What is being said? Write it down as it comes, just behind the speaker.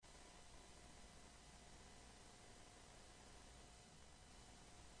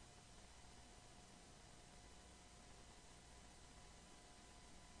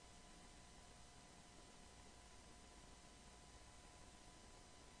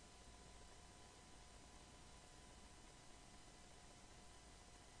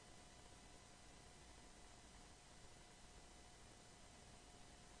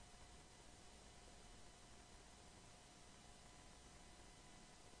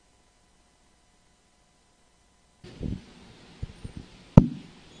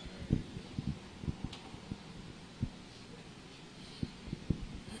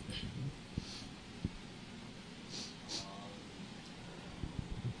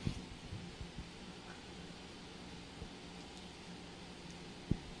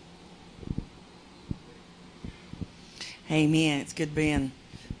Amen. It's good to be in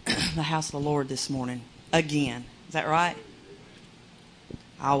the house of the Lord this morning again. Is that right?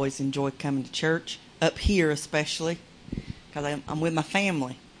 I always enjoy coming to church, up here especially, because I'm with my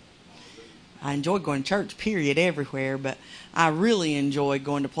family. I enjoy going to church, period, everywhere, but I really enjoy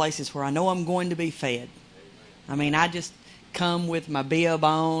going to places where I know I'm going to be fed. I mean, I just come with my bib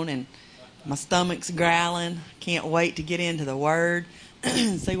on and my stomach's growling. Can't wait to get into the Word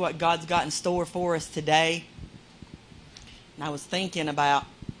and see what God's got in store for us today. And I was thinking about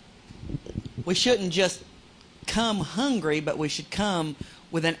we shouldn't just come hungry, but we should come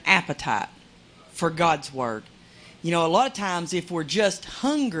with an appetite for God's Word. You know, a lot of times if we're just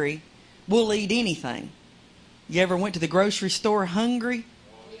hungry, we'll eat anything. You ever went to the grocery store hungry?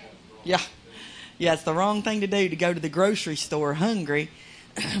 Yeah. Yeah, it's the wrong thing to do to go to the grocery store hungry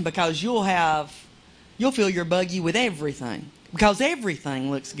because you'll fill your buggy with everything because everything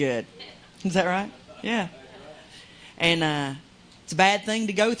looks good. Is that right? Yeah. And it's a bad thing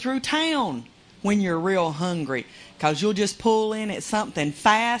to go through town when you're real hungry because you'll just pull in at something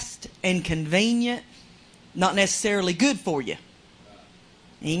fast and convenient, not necessarily good for you.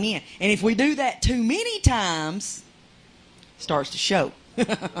 Amen. And if we do that too many times, it starts to show.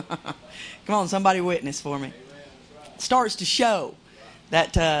 Come on, somebody witness for me. It starts to show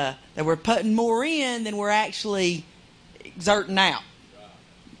that we're putting more in than we're actually exerting out.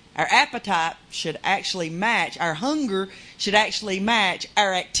 Our appetite should actually match, our hunger should actually match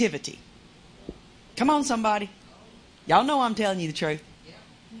our activity. Come on, somebody. Y'all know I'm telling you the truth.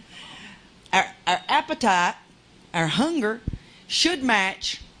 Our appetite, our hunger, should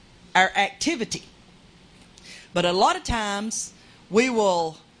match our activity. But a lot of times we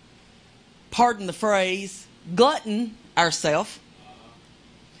will, pardon the phrase, glutton ourselves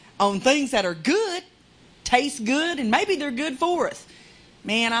on things that are good, taste good, and maybe they're good for us.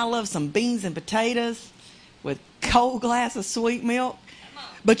 Man, I love some beans and potatoes with a cold glass of sweet milk.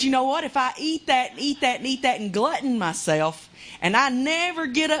 But you know what? If I eat that and glutton myself, and I never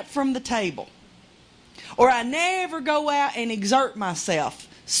get up from the table, or I never go out and exert myself,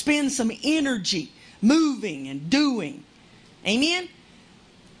 spend some energy moving and doing, amen?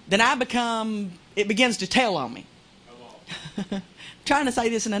 Then it begins to tell on me. I'm trying to say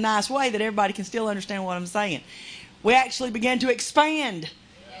this in a nice way that everybody can still understand what I'm saying. We actually begin to expand.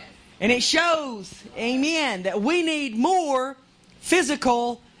 And it shows, amen, that we need more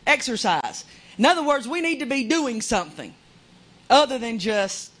physical exercise. In other words, we need to be doing something other than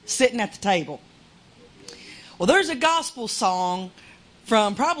just sitting at the table. Well, there's a gospel song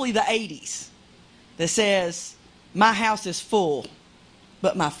from probably the 80s that says, "My house is full,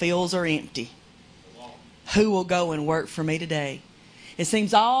 but my fields are empty. Who will go and work for me today? It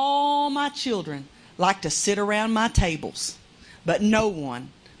seems all my children like to sit around my tables, but no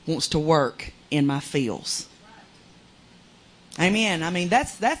one wants to work in my fields." Amen. I mean,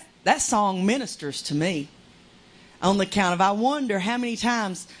 that song ministers to me on the count of I wonder how many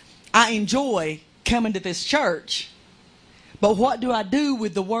times I enjoy coming to this church, but what do I do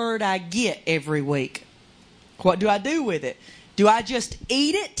with the word I get every week? What do I do with it? Do I just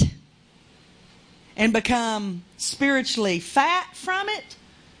eat it and become spiritually fat from it?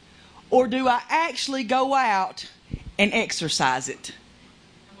 Or do I actually go out and exercise it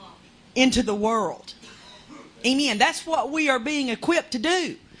into the world? Amen. That's what we are being equipped to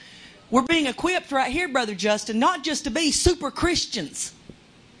do. We're being equipped right here, Brother Justin, not just to be super Christians.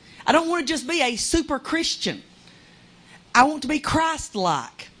 I don't want to just be a super Christian. I want to be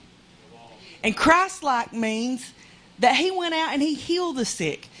Christ-like. And Christ-like means that He went out and He healed the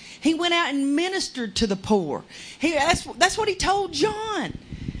sick. He went out and ministered to the poor. That's what He told John.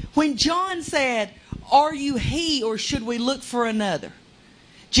 When John said, "Are you He, or should we look for another?"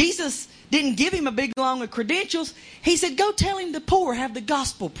 Jesus didn't give him a big long of credentials. He said, "Go tell him the poor, have the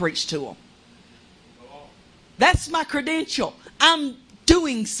gospel preached to them." That's my credential. I'm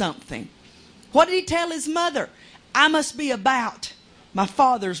doing something. What did He tell His mother? I must be about my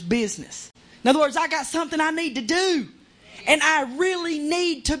Father's business. In other words, I got something I need to do. And I really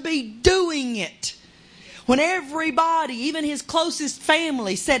need to be doing it. When everybody, even His closest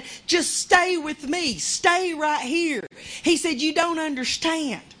family, said, "Just stay with me, stay right here," He said, "You don't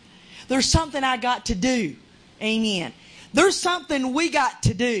understand. There's something I got to do." Amen. There's something we got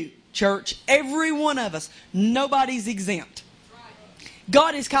to do, church. Every one of us. Nobody's exempt.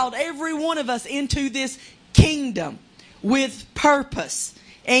 God has called every one of us into this kingdom with purpose.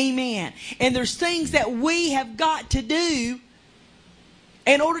 Amen. And there's things that we have got to do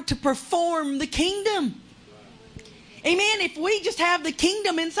in order to perform the kingdom. Amen. If we just have the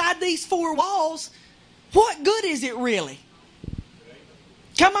kingdom inside these four walls, what good is it really?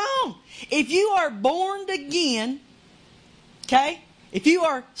 Come on. If you are born again, Okay? If you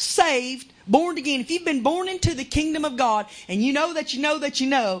are saved, born again, if you've been born into the kingdom of God, and you know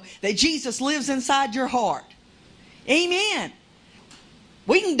that Jesus lives inside your heart. Amen.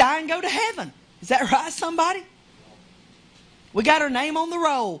 We can die and go to heaven. Is that right, somebody? We got our name on the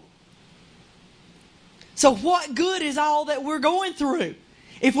roll. So what good is all that we're going through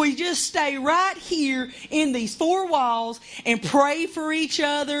if we just stay right here in these four walls and pray for each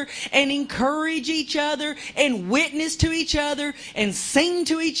other and encourage each other and witness to each other and sing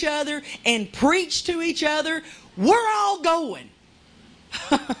to each other and preach to each other? We're all going.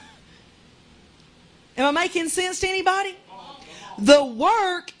 Am I making sense to anybody? The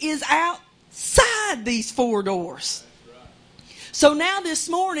work is outside these four doors. So now this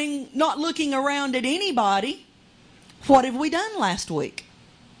morning, not looking around at anybody, what have we done last week?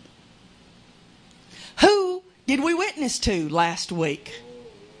 Who did we witness to last week?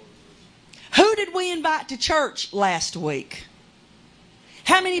 Who did we invite to church last week?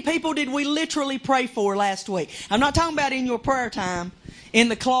 How many people did we literally pray for last week? I'm not talking about in your prayer time, in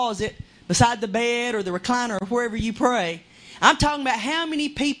the closet, beside the bed or the recliner or wherever you pray. I'm talking about how many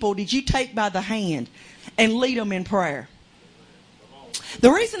people did you take by the hand and lead them in prayer?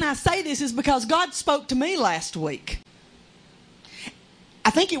 The reason I say this is because God spoke to me last week.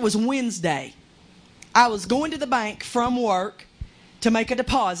 I think it was Wednesday. I was going to the bank from work to make a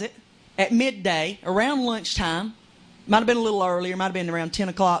deposit at midday, around lunchtime. Might have been a little earlier, might have been around 10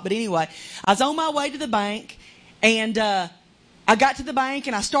 o'clock. But anyway, I was on my way to the bank, and I got to the bank,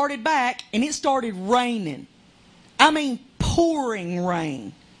 and I started back, and it started raining. I mean, pouring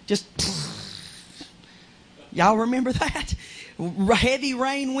rain. Just, y'all remember that? Heavy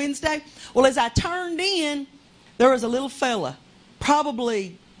rain Wednesday. Well, as I turned in, there was a little fella,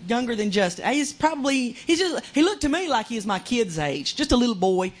 probably younger than Justin. He looked to me like he was my kid's age, just a little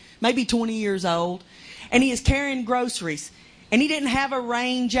boy, maybe 20 years old, and he is carrying groceries. And he didn't have a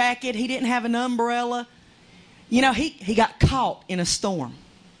rain jacket. He didn't have an umbrella. You know, he got caught in a storm,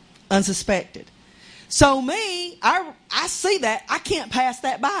 unsuspected. So me, I see that. I can't pass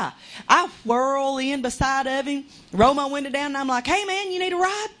that by. I whirl in beside of him, roll my window down, and I'm like, hey, man, you need a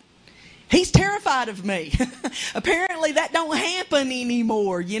ride? He's terrified of me. Apparently that don't happen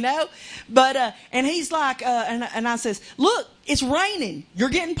anymore, you know. But and he's like, and I says, look, it's raining. You're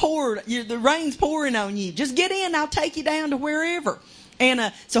getting poured. The rain's pouring on you. Just get in. I'll take you down to wherever.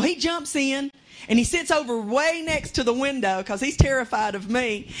 And so he jumps in. And he sits over way next to the window because he's terrified of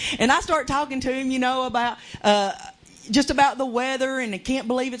me. And I start talking to him, you know, about just about the weather, and I can't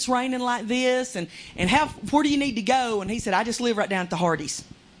believe it's raining like this. And where do you need to go? And he said, I just live right down at the Hardee's.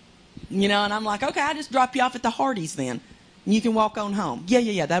 You know, and I'm like, okay, I'll just drop you off at the Hardee's then. And you can walk on home.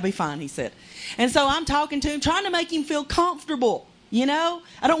 Yeah, that'll be fine, he said. And so I'm talking to him, trying to make him feel comfortable, you know.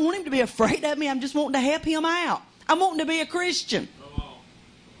 I don't want him to be afraid of me. I'm just wanting to help him out. I'm wanting to be a Christian.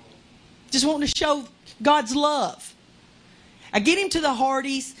 Just wanting to show God's love. I get him to the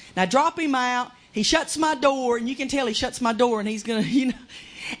Hardee's, and I drop him out. He shuts my door, and you can tell he shuts my door, and he's going to, you know.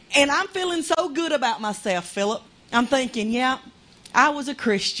 And I'm feeling so good about myself, Philip. I'm thinking, yeah, I was a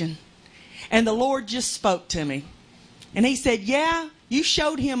Christian. And the Lord just spoke to me. And he said, yeah, you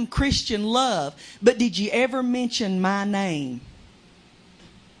showed him Christian love, but did you ever mention my name?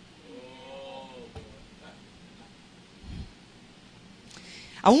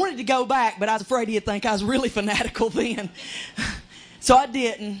 I wanted to go back, but I was afraid he'd think I was really fanatical then. So I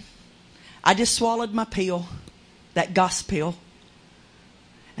didn't. I just swallowed my pill, that gospel,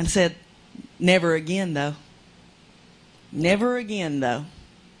 and said, never again, though. Never again, though.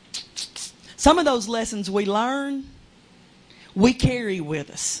 Some of those lessons we learn, we carry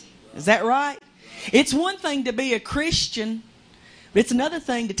with us. Is that right? It's one thing to be a Christian, but it's another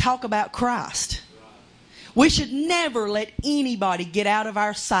thing to talk about Christ. We should never let anybody get out of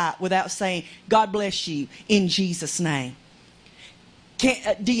our sight without saying, God bless you, in Jesus' name.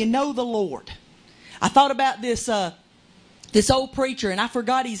 Do you know the Lord? I thought about this old preacher, and I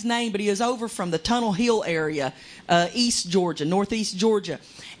forgot his name, but he was over from the Tunnel Hill area, northeast Georgia.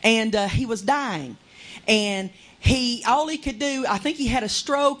 And he was dying. And all he could do, I think he had a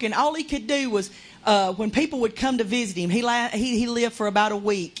stroke, and all he could do was, when people would come to visit him, he lived for about a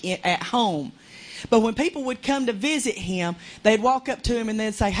week at home. But when people would come to visit him, they'd walk up to him and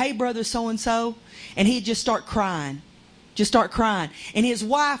they'd say, hey, brother so-and-so. And he'd just start crying. And his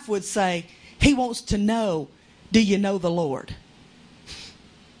wife would say, he wants to know, do you know the Lord?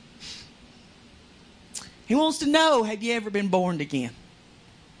 He wants to know, have you ever been born again?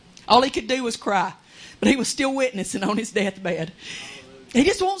 All he could do was cry. But he was still witnessing on his deathbed. He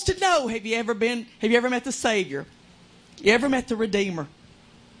just wants to know, have you ever met the Savior? You ever met the Redeemer?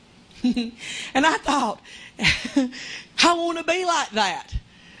 And I thought, I want to be like that.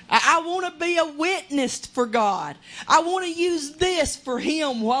 I want to be a witness for God. I want to use this for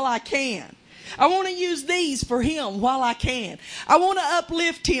Him while I can. I want to use these for Him while I can. I want to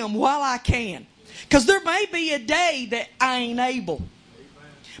uplift Him while I can. Because there may be a day that I ain't able.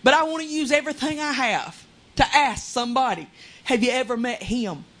 But I want to use everything I have to ask somebody, have you ever met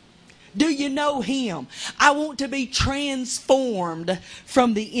Him? Do you know Him? I want to be transformed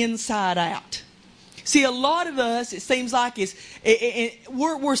from the inside out. See, a lot of us, it seems like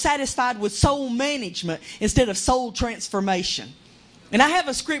we're satisfied with soul management instead of soul transformation. And I have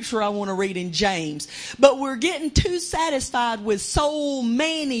a scripture I want to read in James. But we're getting too satisfied with soul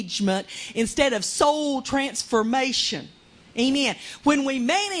management instead of soul transformation. Amen. When we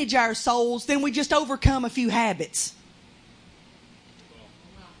manage our souls, then we just overcome a few habits.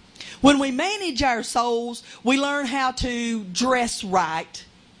 When we manage our souls, we learn how to dress right.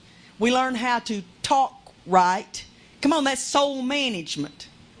 We learn how to talk right. Come on, that's soul management.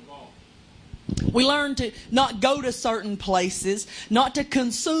 We learn to not go to certain places, not to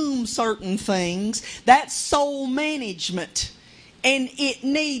consume certain things. That's soul management. And it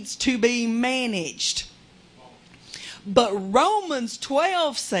needs to be managed. But Romans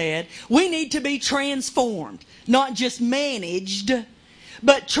 12 said we need to be transformed. Not just managed,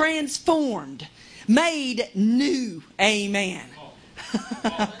 but transformed. Made new. Amen.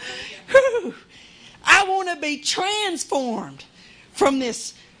 I want to be transformed from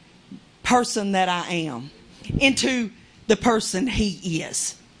this person that I am into the person He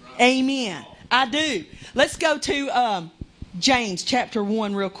is. Amen. I do. Let's go to James chapter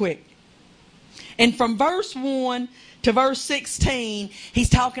 1 real quick. And from verse 1 to verse 16, he's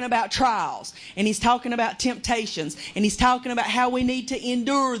talking about trials. And he's talking about temptations. And he's talking about how we need to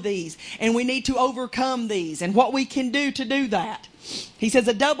endure these. And we need to overcome these. And what we can do to do that. He says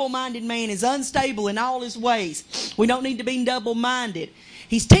a double-minded man is unstable in all his ways. We don't need to be double-minded.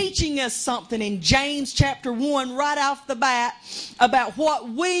 He's teaching us something in James chapter 1 right off the bat about what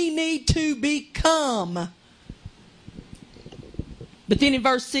we need to become. But then in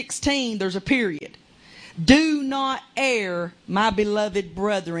verse 16, there's a period. Do not err, my beloved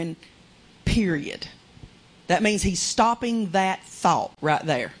brethren, period. That means he's stopping that thought right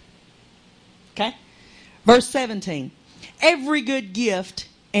there. Okay? Verse 17. Every good gift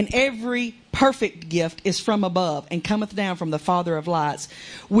and every perfect gift is from above and cometh down from the Father of lights,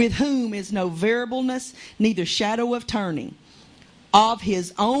 with whom is no variableness, neither shadow of turning. Of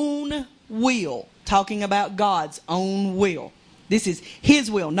His own will, talking about God's own will. This is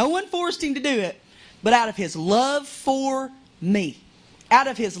His will. No one forced Him to do it, but out of His love for me, out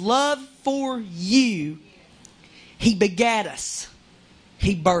of His love for you, He begat us.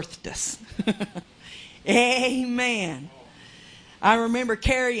 He birthed us. Amen. I remember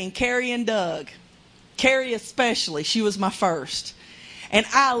Carrie and Doug. Carrie especially. She was my first. And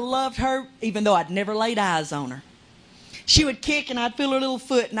I loved her even though I'd never laid eyes on her. She would kick and I'd feel her little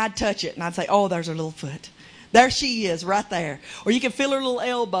foot and I'd touch it. And I'd say, oh, there's her little foot. There she is right there. Or you can feel her little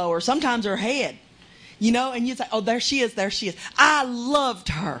elbow or sometimes her head. You know, and you'd say, oh, there she is, there she is. I loved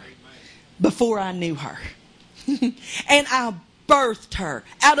her before I knew her. And I birthed her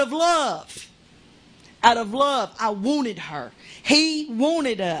out of love. Out of love, I wanted her. He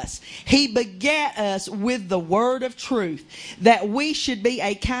wanted us. He begat us with the word of truth, that we should be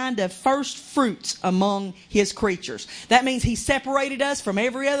a kind of first fruits among His creatures. That means He separated us from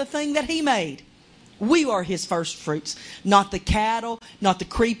every other thing that He made. We are His first fruits. Not the cattle, not the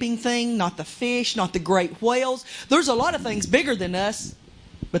creeping thing, not the fish, not the great whales. There's a lot of things bigger than us,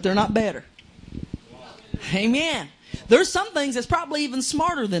 but they're not better. Amen. There's some things that's probably even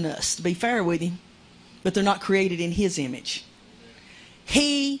smarter than us, to be fair with Him. But they're not created in His image.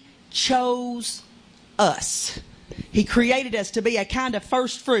 He chose us. He created us to be a kind of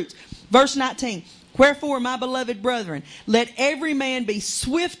first fruits. Verse 19. Wherefore, my beloved brethren, let every man be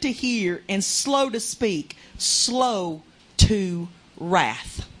swift to hear and slow to speak, slow to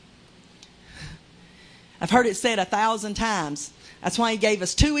wrath. I've heard it said 1,000 times. That's why He gave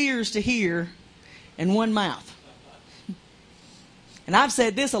us 2 ears to hear and 1 mouth. And I've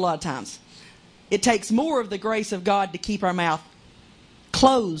said this a lot of times. It takes more of the grace of God to keep our mouth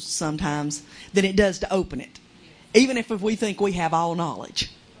closed sometimes than it does to open it. Even if we think we have all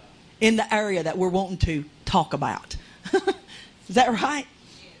knowledge in the area that we're wanting to talk about. Is that right?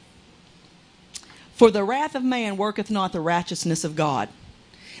 For the wrath of man worketh not the righteousness of God.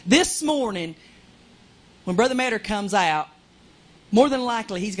 This morning, when Brother Matter comes out, more than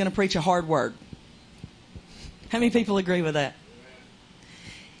likely he's going to preach a hard word. How many people agree with that?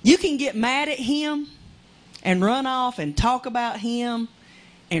 You can get mad at him and run off and talk about him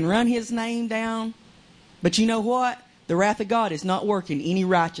and run his name down. But you know what? the wrath of God is not working any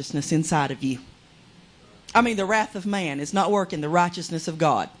righteousness inside of you. I mean, the wrath of man is not working the righteousness of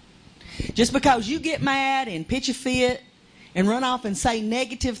God. Just because you get mad and pitch a fit and run off and say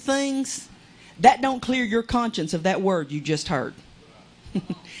negative things, that don't clear your conscience of that word you just heard.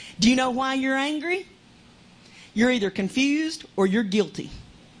 Do you know why you're angry? You're either confused or you're guilty.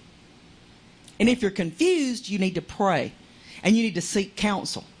 And if you're confused, you need to pray and you need to seek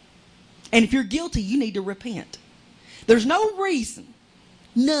counsel. And if you're guilty, you need to repent. There's no reason,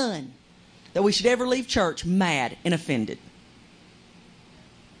 none, that we should ever leave church mad and offended.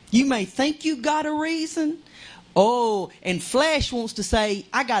 You may think you got a reason. Oh, and flesh wants to say,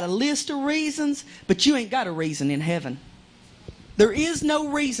 I got a list of reasons, but you ain't got a reason in heaven. There is no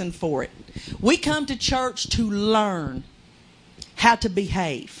reason for it. We come to church to learn how to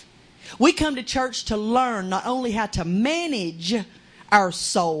behave. We come to church to learn not only how to manage our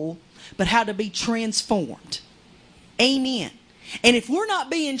soul, but how to be transformed. Amen. And if we're not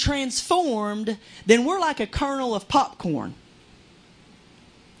being transformed, then we're like a kernel of popcorn.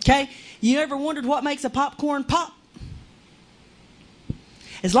 Okay? You ever wondered what makes a popcorn pop?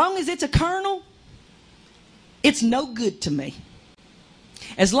 As long as it's a kernel, it's no good to me.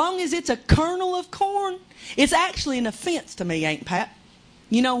 As long as it's a kernel of corn, it's actually an offense to me, ain't Pat?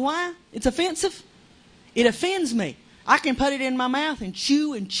 You know why it's offensive? It offends me. I can put it in my mouth and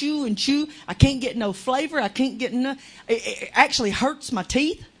chew and chew and chew. I can't get no flavor. I can't get no... It actually hurts my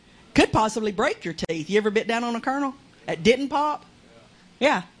teeth. Could possibly break your teeth. You ever bit down on a kernel that didn't pop?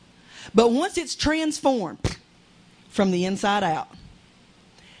 Yeah. But once it's transformed from the inside out,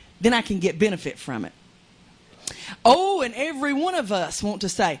 then I can get benefit from it. Oh, and every one of us want to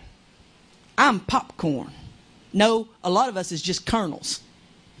say, I'm popcorn. No, a lot of us is just kernels.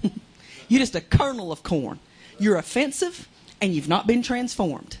 You're just a kernel of corn. You're offensive and you've not been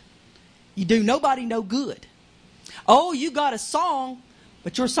transformed. You do nobody no good. Oh, you got a song,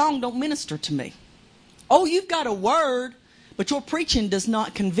 but your song don't minister to me. Oh, you've got a word, but your preaching does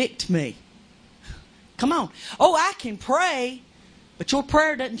not convict me. Come on. Oh, I can pray, but your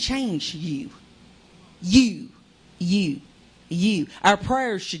prayer doesn't change you. You. Our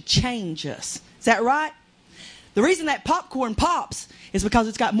prayers should change us. Is that right? The reason that popcorn pops is because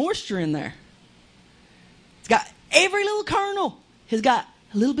it's got moisture in there. It's got every little kernel has got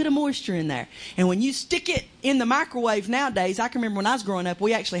a little bit of moisture in there. And when you stick it in the microwave nowadays, I can remember when I was growing up,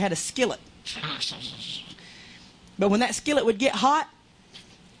 we actually had a skillet. But when that skillet would get hot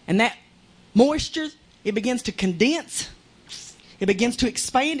and that moisture, it begins to condense. It begins to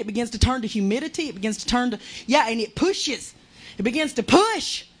expand. It begins to turn to humidity. It begins to turn to, and it pushes. It begins to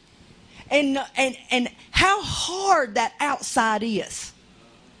push. And how hard that outside is.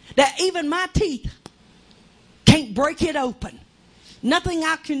 That even my teeth can't break it open. Nothing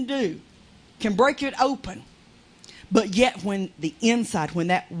I can do can break it open. But yet when the inside, when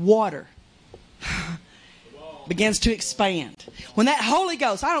that water begins to expand, when that Holy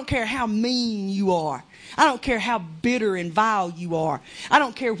Ghost, I don't care how mean you are. I don't care how bitter and vile you are. I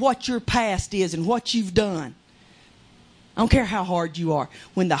don't care what your past is and what you've done. I don't care how hard you are.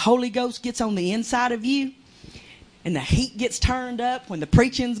 When the Holy Ghost gets on the inside of you and the heat gets turned up, when the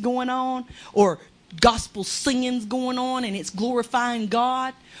preaching's going on or gospel singing's going on and it's glorifying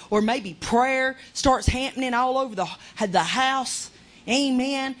God, or maybe prayer starts happening all over the house.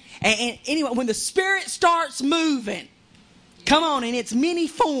 Amen. And anyway, when the Spirit starts moving, come on, in its many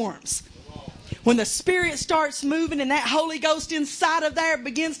forms. When the Spirit starts moving and that Holy Ghost inside of there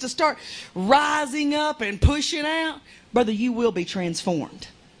begins to start rising up and pushing out, brother, you will be transformed.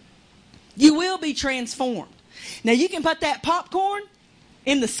 You will be transformed. Now, you can put that popcorn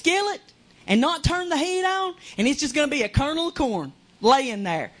in the skillet and not turn the heat on, and it's just going to be a kernel of corn laying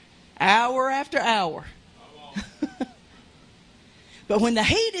there hour after hour. But when the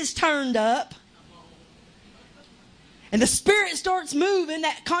heat is turned up, and the Spirit starts moving,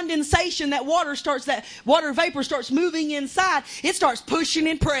 that condensation, that water vapor starts moving inside. It starts pushing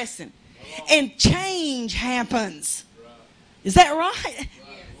and pressing. And change happens. Is that right?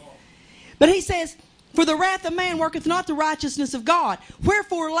 But he says, for the wrath of man worketh not the righteousness of God.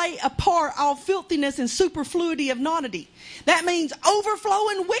 Wherefore lay apart all filthiness and superfluity of nudity. That means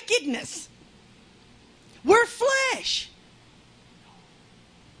overflowing wickedness. We're flesh.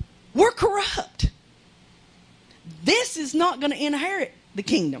 We're corrupt. This is not going to inherit the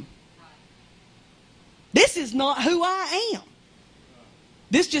kingdom. This is not who I am.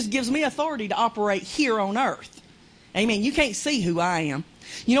 This just gives me authority to operate here on earth. Amen. You can't see who I am.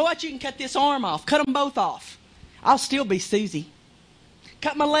 You know what? You can cut this arm off. Cut them both off. I'll still be Susie.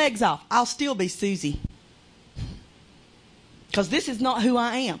 Cut my legs off. I'll still be Susie. Because this is not who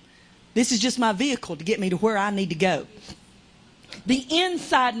I am. This is just my vehicle to get me to where I need to go. The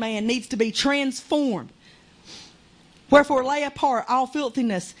inside man needs to be transformed. Wherefore lay apart all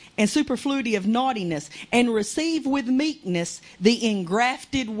filthiness and superfluity of naughtiness, and receive with meekness the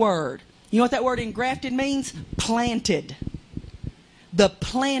engrafted word. You know what that word engrafted means? Planted. The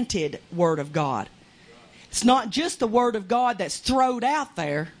planted word of God. It's not just the word of God that's thrown out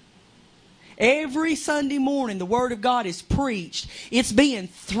there. Every Sunday morning the word of God is preached. It's being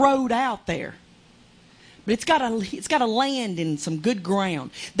thrown out there. But it's got to land in some good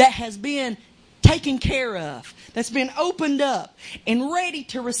ground that has been taken care of, that's been opened up and ready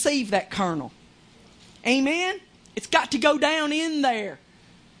to receive that kernel. Amen? It's got to go down in there.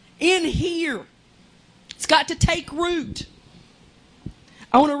 In here. It's got to take root.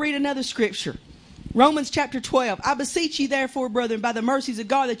 I want to read another scripture. Romans chapter 12. I beseech you therefore, brethren, by the mercies of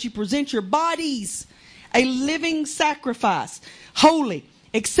God, that you present your bodies a living sacrifice, holy,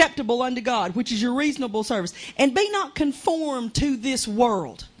 acceptable unto God, which is your reasonable service. And be not conformed to this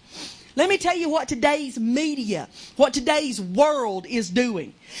world. Let me tell you what today's media, what today's world is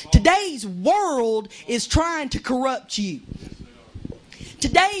doing. Today's world is trying to corrupt you.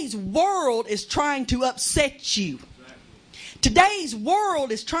 Today's world is trying to upset you. Today's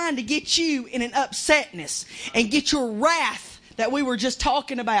world is trying to get you in an upsetness and get your wrath that we were just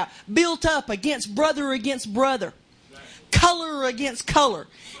talking about built up against brother, color against color,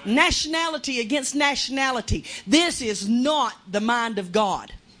 nationality against nationality. This is not the mind of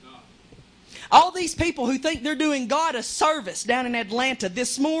God. All these people who think they're doing God a service down in Atlanta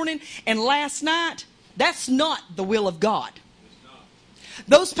this morning and last night, that's not the will of God.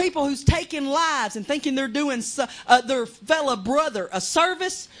 Those people who's taking lives and thinking they're doing their fellow brother a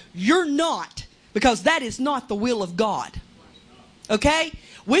service, you're not. Because that is not the will of God. Okay?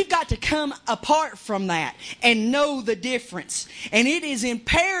 We've got to come apart from that and know the difference. And it is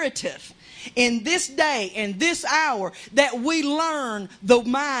imperative in this day and this hour that we learn the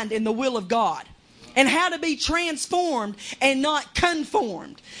mind and the will of God. And how to be transformed and not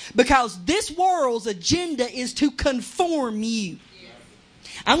conformed. Because this world's agenda is to conform you.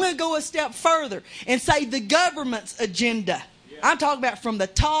 I'm going to go a step further and say the government's agenda, I'm talking about from the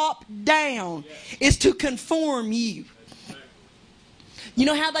top down, is to conform you. You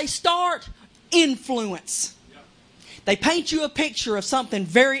know how they start? Influence. They paint you a picture of something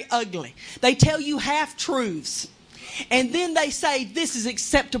very ugly. They tell you half-truths. And then they say this is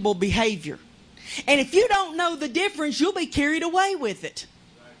acceptable behavior. And if you don't know the difference, you'll be carried away with it.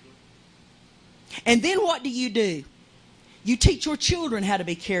 And then what do? You teach your children how to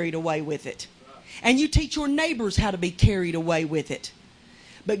be carried away with it. And you teach your neighbors how to be carried away with it.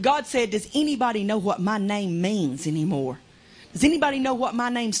 But God said, does anybody know what my name means anymore? Does anybody know what my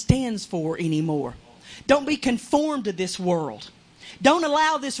name stands for anymore? Don't be conformed to this world. Don't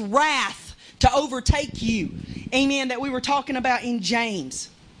allow this wrath to overtake you. Amen. That we were talking about in James.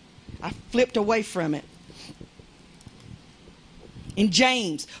 I flipped away from it. In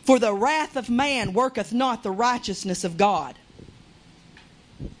James, for the wrath of man worketh not the righteousness of God.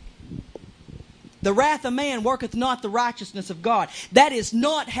 The wrath of man worketh not the righteousness of God. That is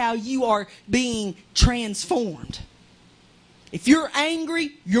not how you are being transformed. If you're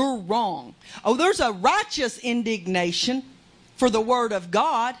angry, you're wrong. Oh, there's a righteous indignation for the Word of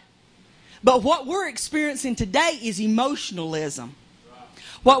God. But what we're experiencing today is emotionalism.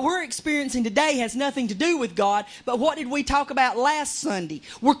 What we're experiencing today has nothing to do with God. But what did we talk about last Sunday?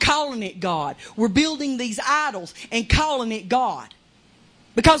 We're calling it God. We're building these idols and calling it God.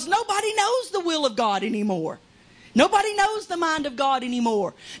 Because nobody knows the will of God anymore. Nobody knows the mind of God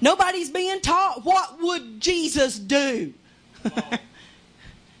anymore. Nobody's being taught what would Jesus do.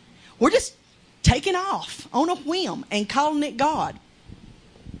 We're just taking off on a whim and calling it God.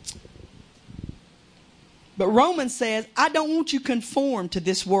 But Romans says, I don't want you conformed to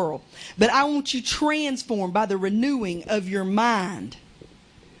this world, but I want you transformed by the renewing of your mind.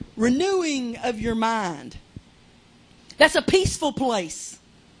 Renewing of your mind. That's a peaceful place.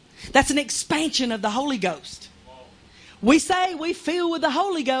 That's an expansion of the Holy Ghost. We say we fill with the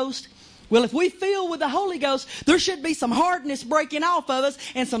Holy Ghost. Well, if we fill with the Holy Ghost, there should be some hardness breaking off of us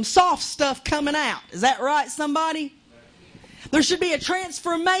and some soft stuff coming out. Is that right, somebody? There should be a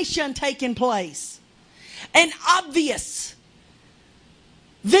transformation taking place. An obvious,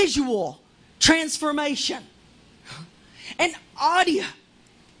 visual transformation. An audio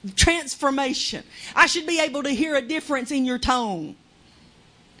transformation. I should be able to hear a difference in your tone.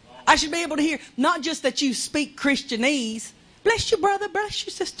 I should be able to hear, not just that you speak Christianese. Bless you, brother. Bless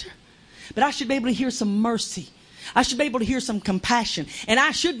you, sister. But I should be able to hear some mercy. I should be able to hear some compassion. And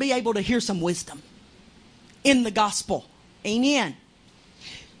I should be able to hear some wisdom in the gospel. Amen.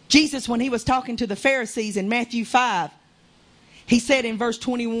 Jesus, when he was talking to the Pharisees in Matthew 5, he said in verse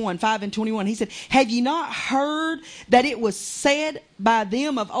 21, 5 and 21, he said, have you not heard that it was said by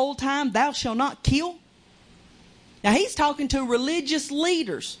them of old time, thou shalt not kill? Now he's talking to religious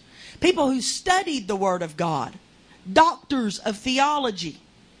leaders, people who studied the Word of God, doctors of theology,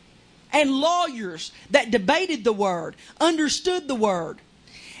 and lawyers that debated the Word, understood the Word,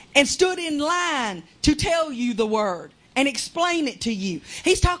 and stood in line to tell you the Word and explain it to you.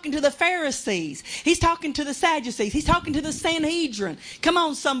 He's talking to the Pharisees. He's talking to the Sadducees. He's talking to the Sanhedrin. Come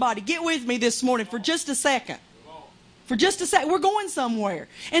on, somebody, get with me this morning for just a second. For just a second. We're going somewhere.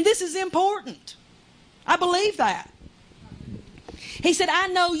 And this is important. I believe that. He said, I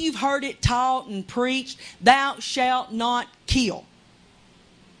know you've heard it taught and preached, thou shalt not kill.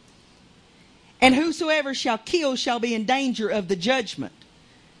 And whosoever shall kill shall be in danger of the judgment.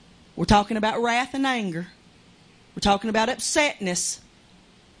 We're talking about wrath and anger. We're talking about upsetness.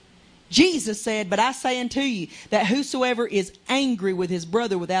 Jesus said, but I say unto you that whosoever is angry with his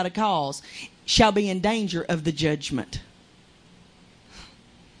brother without a cause shall be in danger of the judgment.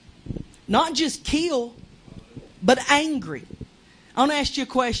 Not just kill, but angry. I want to ask you a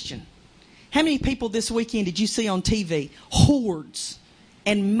question. How many people this weekend did you see on TV? Hordes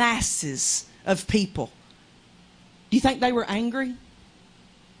and masses of people. Do you think they were angry?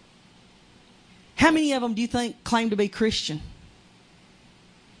 How many of them do you think claim to be Christian?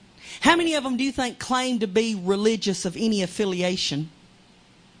 How many of them do you think claim to be religious of any affiliation?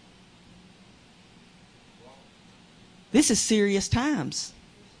 This is serious times.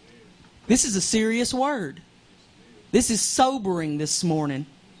 This is a serious word. This is sobering this morning.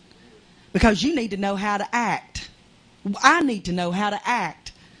 Because you need to know how to act. I need to know how to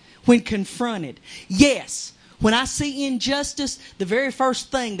act when confronted. Yes, when I see injustice, the very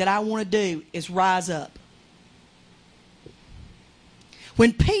first thing that I want to do is rise up.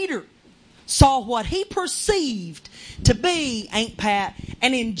 When Peter saw what he perceived to be, Aunt Pat,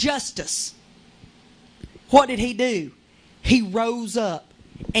 an injustice, what did he do? He rose up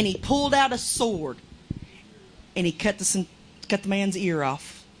and he pulled out a sword and he cut the man's ear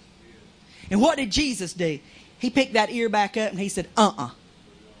off. And what did Jesus do? He picked that ear back up and he said,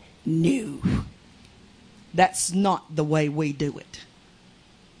 no. That's not the way we do it.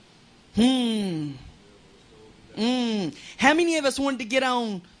 How many of us wanted to get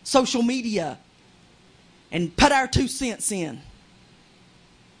on social media and put our 2 cents in?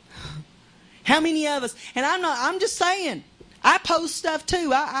 How many of us? And I'm just saying, I post stuff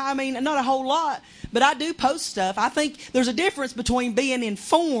too. I mean, not a whole lot, but I do post stuff. I think there's a difference between being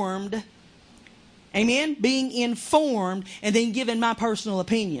informed, amen, being informed, and then giving my personal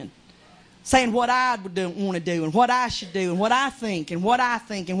opinion. Saying what I would want to do and what I should do and what I think and what I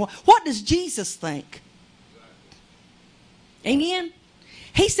think and what does Jesus think? Amen?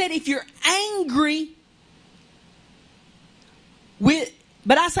 He said if you're angry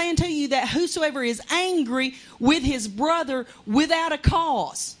but I say unto you that whosoever is angry with his brother without a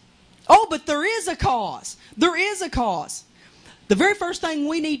cause. Oh, but there is a cause. There is a cause. The very first thing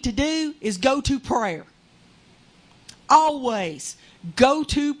we need to do is go to prayer. Always go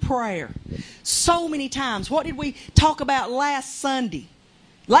to prayer. So many times. What did we talk about last Sunday?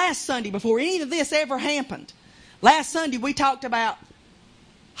 Last Sunday, before any of this ever happened. Last Sunday we talked about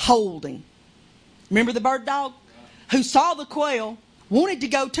holding. Remember the bird dog? Who saw the quail, wanted to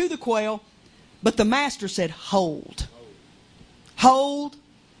go to the quail, but the master said, hold. Hold.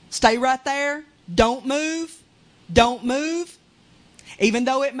 Stay right there. Don't move. Don't move. Even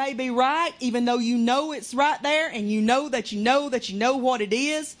though it may be right, even though you know it's right there, and you know that you know that you know what it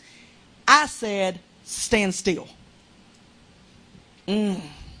is, I said, stand still. When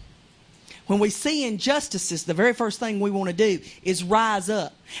we see injustices, the very first thing we want to do is rise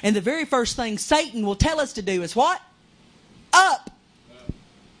up. And the very first thing Satan will tell us to do is what? Up.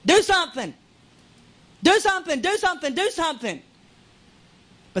 Do something. Do something. Do something. Do something.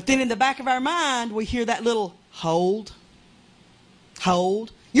 But then in the back of our mind, we hear that little hold.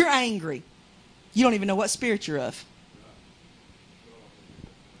 Hold. You're angry. You don't even know what spirit you're of.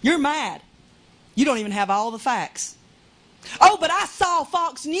 You're mad. You don't even have all the facts. Oh, but I saw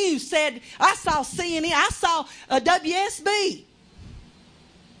Fox News said, I saw CNN, I saw WSB.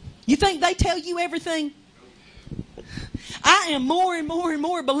 You think they tell you everything? I am more and more and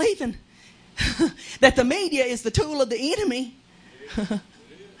more believing that the media is the tool of the enemy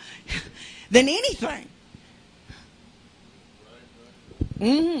than anything.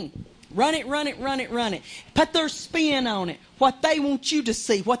 Run it, run it, run it, run it. Put their spin on it. What they want you to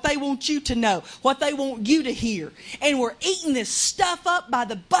see. What they want you to know. What they want you to hear. And we're eating this stuff up by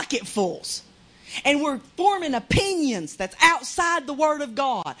the bucketfuls. And we're forming opinions that's outside the Word of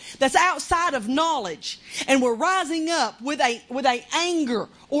God, that's outside of knowledge. And we're rising up with a anger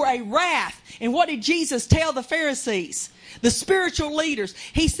or a wrath. And what did Jesus tell the Pharisees, the spiritual leaders?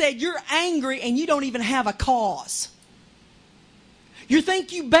 He said, you're angry and you don't even have a cause. You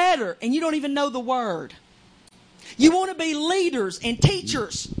think you better and you don't even know the Word. You want to be leaders and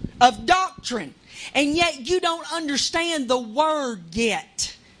teachers of doctrine, and yet you don't understand the Word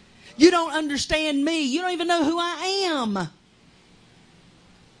yet. You don't understand me. You don't even know who I am.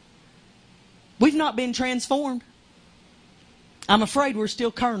 We've not been transformed. I'm afraid we're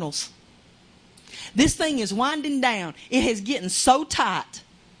still kernels. This thing is winding down. It is getting so tight.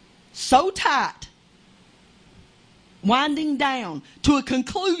 So tight. Winding down to a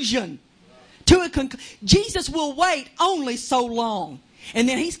conclusion. Jesus will wait only so long. And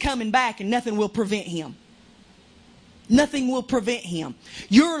then He's coming back and nothing will prevent Him. Nothing will prevent Him.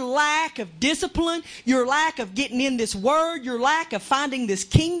 Your lack of discipline, your lack of getting in this Word, your lack of finding this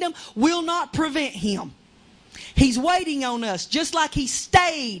kingdom will not prevent Him. He's waiting on us, just like He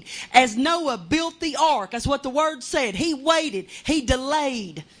stayed as Noah built the ark. That's what the Word said. He waited. He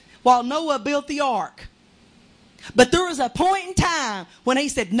delayed while Noah built the ark. But there was a point in time when He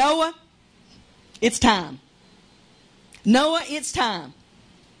said, Noah, it's time. Noah, it's time.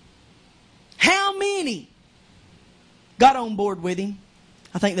 How many got on board with Him?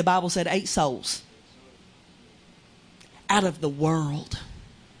 I think the Bible said 8 souls. Out of the world.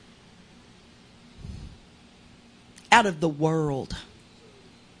 Out of the world.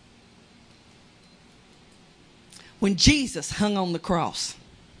 When Jesus hung on the cross,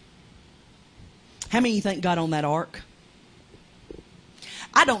 how many of you think got on that ark?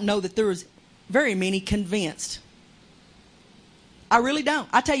 I don't know that there was very many convinced. I really don't.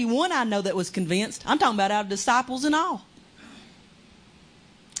 I tell you one I know that was convinced. I'm talking about out of disciples and all.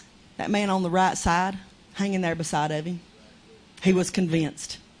 That man on the right side, hanging there beside of Him, he was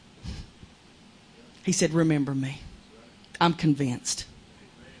convinced. He said, remember me. I'm convinced.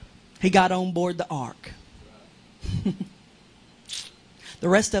 He got on board the ark. The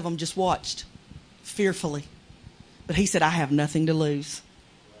rest of them just watched fearfully. But he said, I have nothing to lose.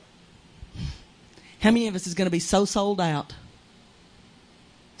 How many of us is going to be so sold out?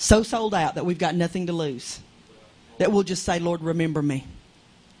 So sold out that we've got nothing to lose. That we'll just say, Lord, remember me.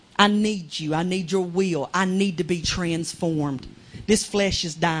 I need you. I need your will. I need to be transformed. This flesh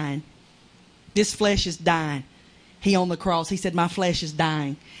is dying. This flesh is dying. He on the cross, He said, my flesh is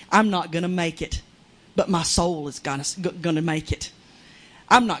dying. I'm not going to make it. But my soul is going to make it.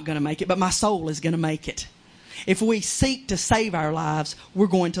 I'm not going to make it, but my soul is going to make it. If we seek to save our lives, we're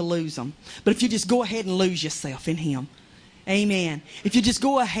going to lose them. But if you just go ahead and lose yourself in Him. Amen. If you just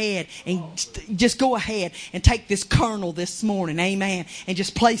go ahead and take this kernel this morning, amen, and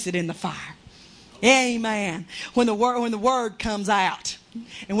just place it in the fire. Amen. When the word comes out,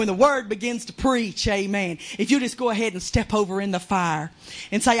 and when the Word begins to preach, amen, if you just go ahead and step over in the fire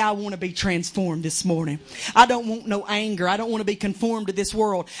and say, I want to be transformed this morning. I don't want no anger. I don't want to be conformed to this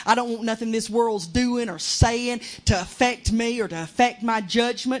world. I don't want nothing this world's doing or saying to affect me or to affect my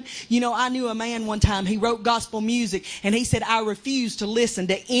judgment. You know, I knew a man one time, he wrote gospel music, and he said, I refuse to listen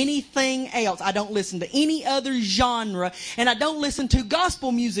to anything else. I don't listen to any other genre, and I don't listen to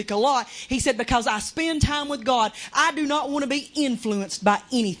gospel music a lot. He said, because I spend time with God, I do not want to be influenced by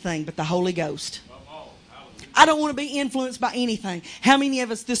anything but the Holy Ghost. I don't want to be influenced by anything. How many of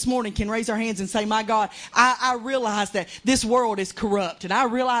us this morning can raise our hands and say, my God, I realize that this world is corrupt, and I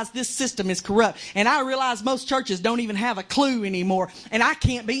realize this system is corrupt, and I realize most churches don't even have a clue anymore, and I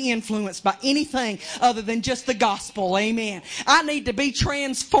can't be influenced by anything other than just the gospel. Amen. I need to be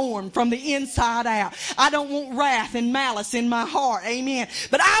transformed from the inside out. I don't want wrath and malice in my heart. Amen.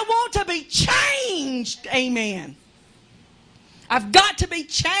 But I want to be changed. Amen. I've got to be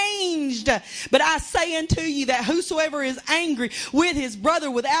changed. But I say unto you that whosoever is angry with his brother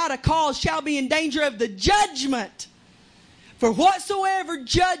without a cause shall be in danger of the judgment. For whatsoever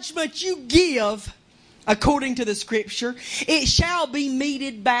judgment you give, according to the Scripture, it shall be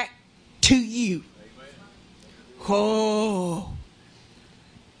meted back to you. Oh.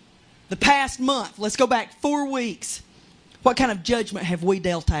 The past month, let's go back 4 weeks. What kind of judgment have we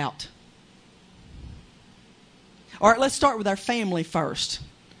dealt out? All right, let's start with our family first.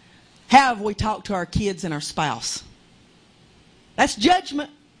 How have we talked to our kids and our spouse? That's judgment.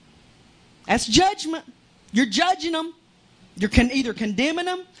 That's judgment. You're judging them. You're either condemning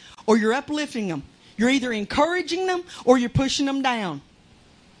them or you're uplifting them. You're either encouraging them or you're pushing them down.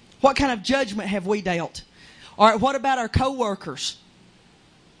 What kind of judgment have we dealt? All right, what about our co-workers?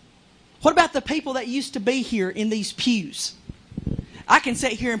 What about the people that used to be here in these pews? I can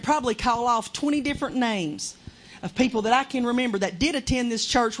sit here and probably call off 20 different names of people that I can remember that did attend this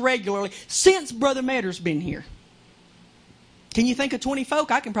church regularly since Brother Metter's been here. Can you think of 20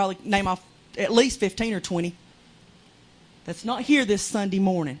 folk? I can probably name off at least 15 or 20 that's not here this Sunday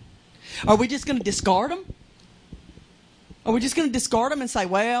morning. Are we just going to discard them? Are we just going to discard them and say,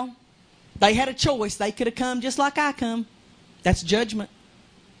 well, they had a choice. They could have come just like I come. That's judgment.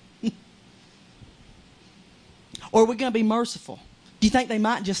 Or are we going to be merciful? Do you think they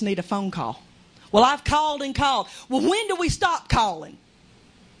might just need a phone call? Well, I've called and called. Well, when do we stop calling?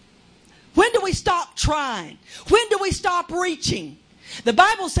 When do we stop trying? When do we stop reaching? The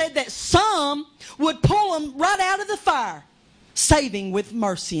Bible said that some would pull them right out of the fire, saving with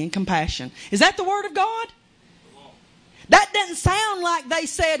mercy and compassion. Is that the Word of God? That doesn't sound like they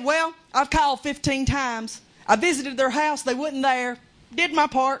said, well, I've called 15 times. I visited their house. They wasn't there. Did my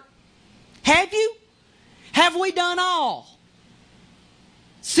part. Have you? Have we done all?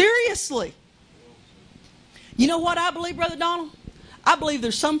 Seriously. You know what I believe, Brother Donald? I believe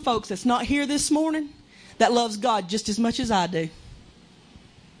there's some folks that's not here this morning that loves God just as much as I do.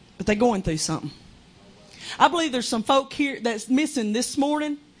 But they're going through something. I believe there's some folk here that's missing this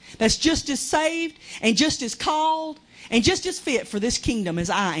morning that's just as saved and just as called and just as fit for this kingdom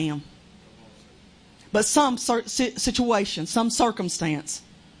as I am. But some situation, some circumstance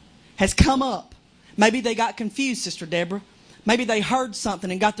has come up. Maybe they got confused, Sister Deborah. Maybe they heard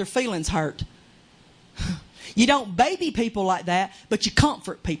something and got their feelings hurt. You don't baby people like that, but you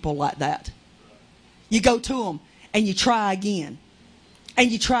comfort people like that. You go to them and you try again.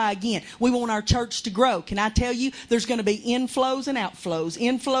 And you try again. We want our church to grow. Can I tell you, there's going to be inflows and outflows.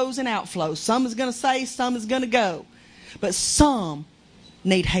 Inflows and outflows. Some is going to say, some is going to go. But some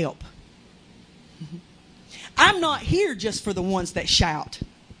need help. I'm not here just for the ones that shout.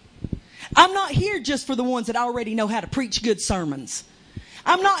 I'm not here just for the ones that already know how to preach good sermons.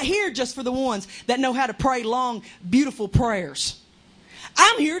 I'm not here just for the ones that know how to pray long, beautiful prayers.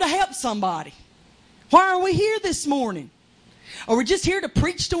 I'm here to help somebody. Why are we here this morning? Are we just here to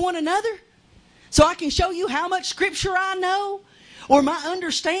preach to one another? So I can show you how much Scripture I know? Or my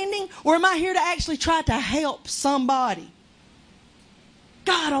understanding? Or am I here to actually try to help somebody?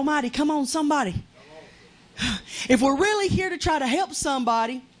 God Almighty, come on somebody. If we're really here to try to help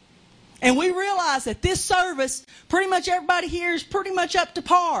somebody, and we realize that this service, pretty much everybody here is pretty much up to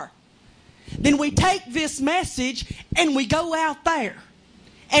par, then we take this message and we go out there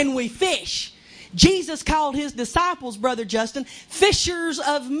and we fish. Jesus called his disciples, Brother Justin, fishers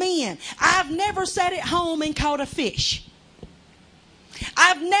of men. I've never sat at home and caught a fish.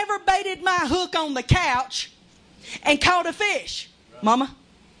 I've never baited my hook on the couch and caught a fish, Mama.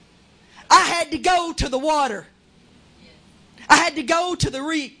 I had to go to the water. I had to go to the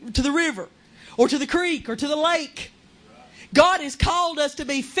river or to the creek or to the lake. God has called us to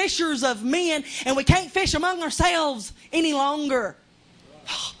be fishers of men, and we can't fish among ourselves any longer.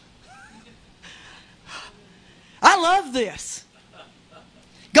 I love this.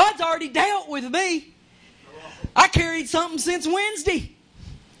 God's already dealt with me. I carried something since Wednesday.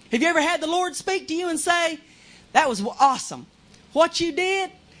 Have you ever had the Lord speak to you and say, that was awesome. What you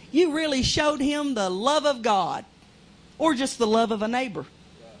did, you really showed him the love of God. Or just the love of a neighbor.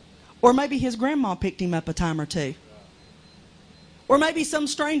 Or maybe his grandma picked him up a time or two. Or maybe some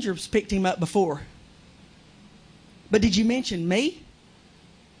strangers picked him up before. But did you mention me?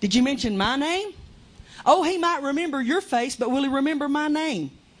 Did you mention my name? Oh, he might remember your face, but will he remember my name?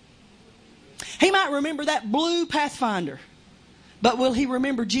 He might remember that blue Pathfinder, but will he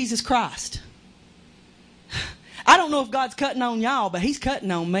remember Jesus Christ? I don't know if God's cutting on y'all, but he's cutting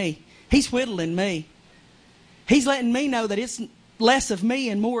on me. He's whittling me. He's letting me know that it's less of me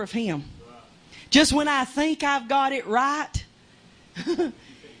and more of him. Just when I think I've got it right,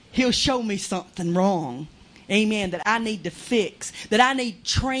 he'll show me something wrong. Amen. That I need to fix. That I need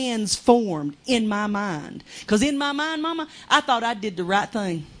transformed in my mind. Because in my mind, Mama, I thought I did the right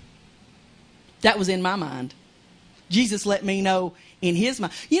thing. That was in my mind. Jesus let me know in his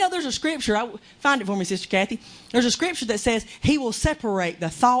mind. You know, there's a scripture. Find it for me, Sister Kathy. There's a scripture that says he will separate the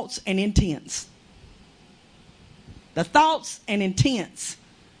thoughts and intents. The thoughts and intents.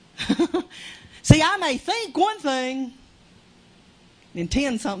 See, I may think one thing and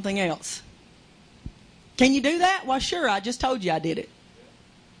intend something else. Can you do that? Well, sure. I just told you I did it.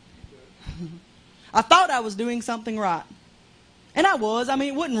 I thought I was doing something right. And I was. I mean,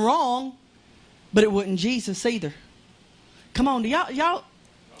 it wasn't wrong, but it wasn't Jesus either. Come on, do y'all,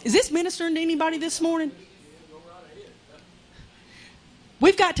 is this ministering to anybody this morning?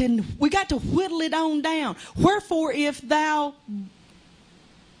 We got to whittle it on down. Wherefore if thou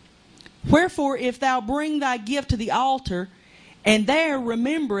bring thy gift to the altar, And there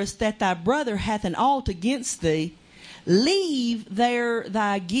rememberest that thy brother hath an ought against thee, leave there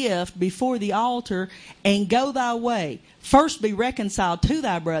thy gift before the altar, and go thy way. First be reconciled to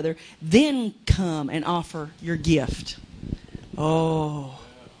thy brother, then come and offer your gift. Oh,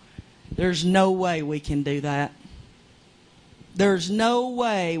 there's no way we can do that. There's no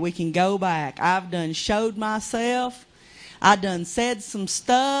way we can go back. I've done showed myself. I done said some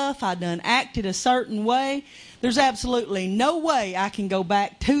stuff. I done acted a certain way. There's absolutely no way I can go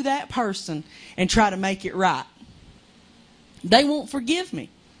back to that person and try to make it right. They won't forgive me.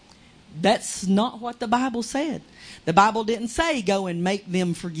 That's not what the Bible said. The Bible didn't say go and make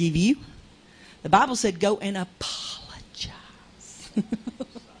them forgive you. The Bible said go and apologize.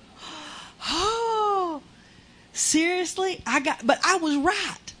 Oh, seriously? But I was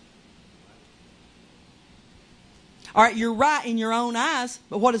right. All right, you're right in your own eyes,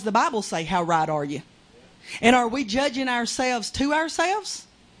 but what does the Bible say? How right are you? And are we judging ourselves to ourselves?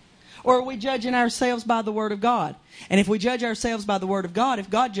 Or are we judging ourselves by the Word of God? And if we judge ourselves by the Word of God, if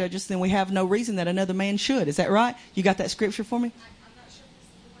God judges, then we have no reason that another man should. Is that right? You got that scripture for me? I'm not sure this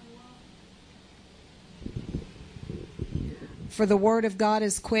is the one you want. For the Word of God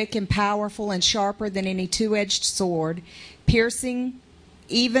is quick and powerful and sharper than any two-edged sword, piercing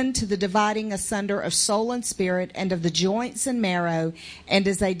even to the dividing asunder of soul and spirit and of the joints and marrow, and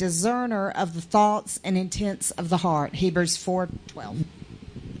is a discerner of the thoughts and intents of the heart. Hebrews 4:12.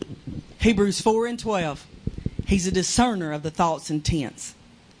 Hebrews 4:12. He's a discerner of the thoughts and intents.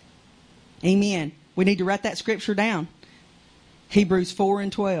 Amen. We need to write that scripture down. Hebrews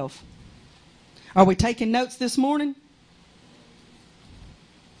 4:12. Are we taking notes this morning?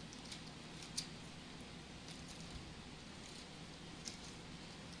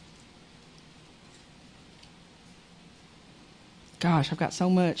 Gosh, I've got so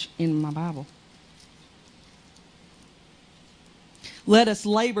much in my Bible. Let us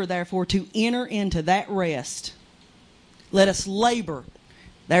labor, therefore, to enter into that rest. Let us labor.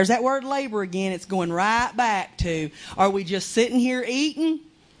 There's that word labor again. It's going right back to, are we just sitting here eating,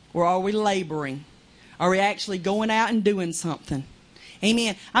 or are we laboring? Are we actually going out and doing something?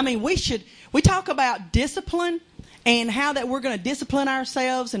 Amen. I mean, we talk about discipline and how that we're going to discipline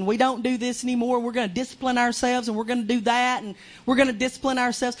ourselves, and we don't do this anymore. We're going to discipline ourselves, and we're going to do that, and we're going to discipline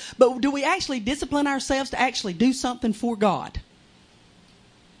ourselves. But do we actually discipline ourselves to actually do something for God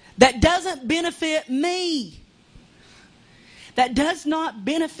that doesn't benefit me? That does not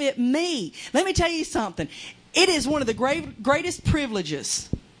benefit me. Let me tell you something. It is one of the greatest privileges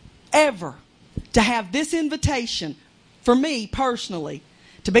ever to have this invitation for me personally,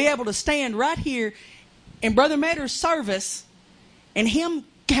 to be able to stand right here in Brother Metter's service and him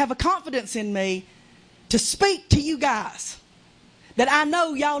have a confidence in me to speak to you guys. That I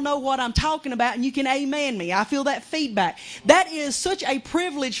know y'all know what I'm talking about, and you can amen me. I feel that feedback. That is such a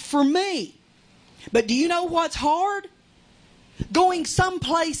privilege for me. But do you know what's hard? Going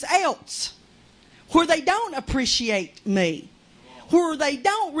someplace else where they don't appreciate me, where they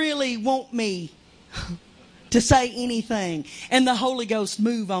don't really want me to say anything, and the Holy Ghost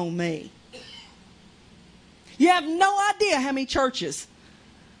move on me. You have no idea how many churches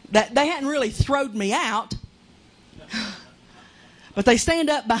that they hadn't really thrown me out, but they stand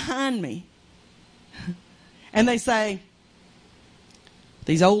up behind me and they say,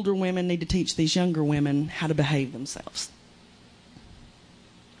 these older women need to teach these younger women how to behave themselves.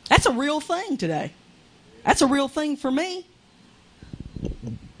 That's a real thing today. That's a real thing for me.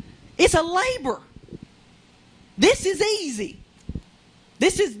 It's a labor. This is easy.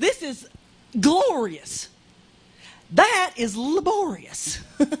 This is glorious. That is laborious.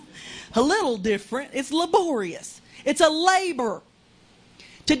 A little different. It's laborious. It's a labor.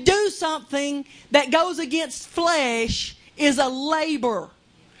 To do something that goes against flesh is a labor.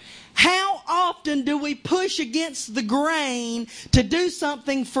 How often do we push against the grain to do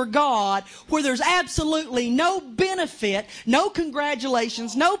something for God where there's absolutely no benefit, no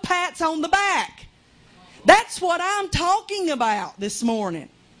congratulations, no pats on the back? That's what I'm talking about this morning.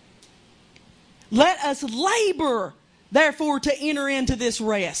 Let us labor, therefore, to enter into this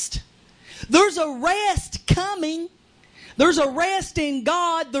rest. There's a rest coming. There's a rest in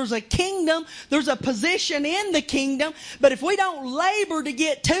God. There's a kingdom. There's a position in the kingdom. But if we don't labor to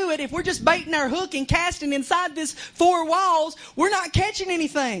get to it, if we're just baiting our hook and casting inside this four walls, we're not catching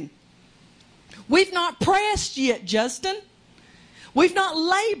anything. We've not pressed yet, Justin. We've not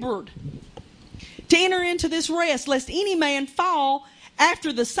labored to enter into this rest, lest any man fall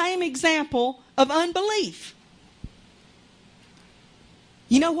after the same example of unbelief.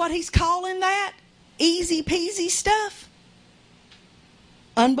 You know what he's calling that? Easy peasy stuff.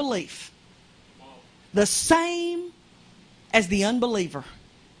 Unbelief. The same as the unbeliever.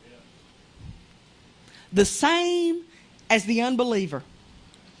 The same as the unbeliever.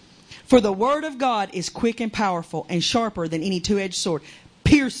 For the word of God is quick and powerful and sharper than any two-edged sword,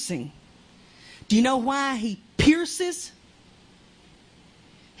 piercing. Do you know why he pierces?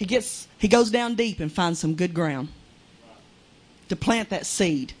 He goes down deep and finds some good ground to plant that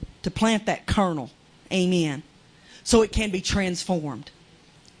seed, to plant that kernel. Amen. So it can be transformed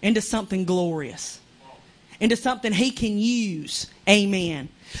into something glorious, into something he can use. Amen.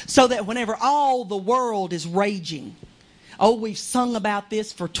 So that whenever all the world is raging, oh, we've sung about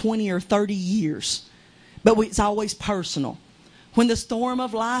this for 20 or 30 years, but it's always personal. When the storm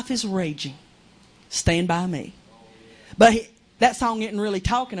of life is raging, stand by me. But that song isn't really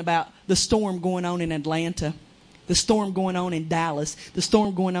talking about the storm going on in Atlanta, the storm going on in Dallas, the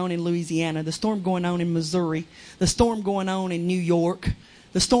storm going on in Louisiana, the storm going on in Missouri, the storm going on in New York,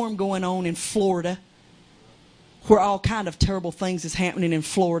 the storm going on in Florida, where all kind of terrible things is happening in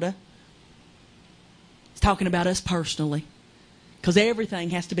Florida. It's talking about us personally, because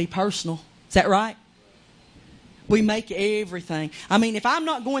everything has to be personal. Is that right? We make everything. I mean, if I'm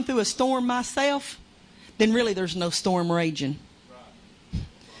not going through a storm myself, then really there's no storm raging.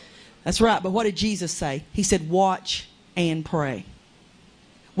 That's right. But what did Jesus say? He said, watch and pray.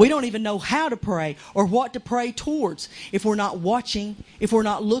 We don't even know how to pray or what to pray towards if we're not watching, if we're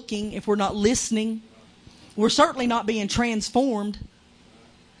not looking, if we're not listening. We're certainly not being transformed.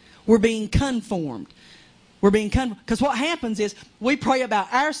 We're being conformed. Because what happens is we pray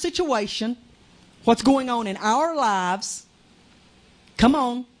about our situation, what's going on in our lives. Come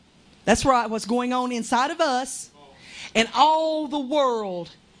on. That's right. What's going on inside of us. And all the world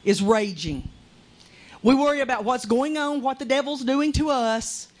is raging. We worry about what's going on, what the devil's doing to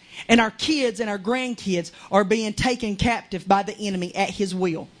us. And our kids and our grandkids are being taken captive by the enemy at his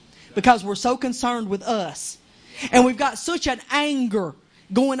will. Because we're so concerned with us. And we've got such an anger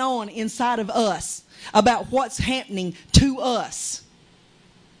going on inside of us about what's happening to us.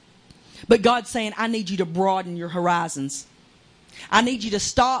 But God's saying, I need you to broaden your horizons. I need you to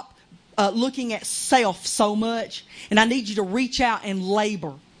stop looking at self so much. And I need you to reach out and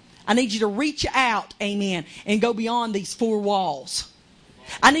labor. I need you to reach out, amen, and go beyond these four walls.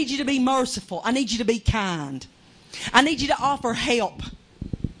 I need you to be merciful. I need you to be kind. I need you to offer help.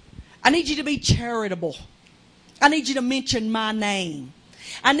 I need you to be charitable. I need you to mention my name.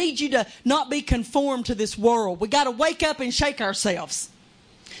 I need you to not be conformed to this world. We got to wake up and shake ourselves.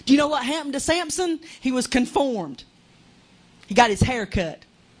 Do you know what happened to Samson? He was conformed. He got his hair cut.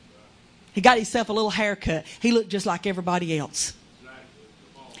 He got himself a little haircut. He looked just like everybody else.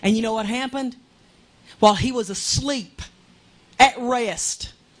 And you know what happened? While he was asleep, at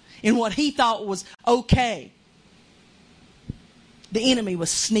rest, in what he thought was okay, the enemy was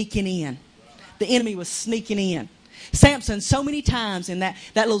sneaking in. The enemy was sneaking in. Samson, so many times in that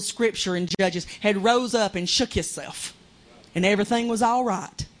little scripture in Judges, had rose up and shook himself. And everything was all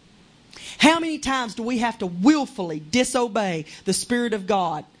right. How many times do we have to willfully disobey the Spirit of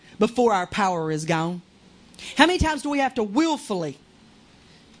God before our power is gone? How many times do we have to willfully,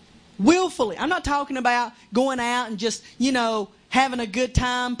 I'm not talking about going out and just, having a good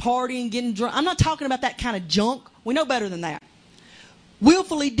time, partying, getting drunk. I'm not talking about that kind of junk. We know better than that.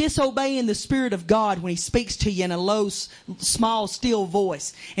 Willfully disobeying the Spirit of God when He speaks to you in a low, small, still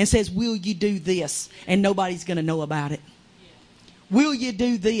voice and says, will you do this? And nobody's going to know about it. Will you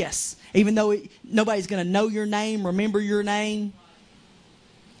do this? Even though nobody's going to know your name, remember your name.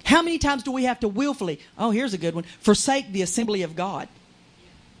 How many times do we have to willfully, here's a good one, forsake the assembly of God?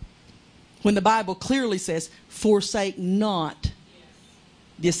 When the Bible clearly says, forsake not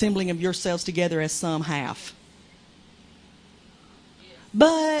the assembling of yourselves together as some have.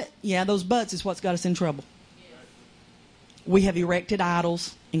 But, those buts is what's got us in trouble. We have erected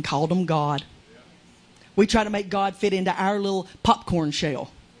idols and called them God. We try to make God fit into our little popcorn shell.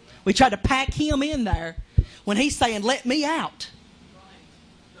 We try to pack Him in there when He's saying, let me out.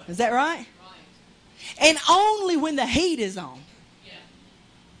 Is that right? And only when the heat is on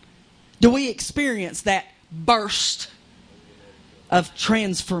do we experience that burst of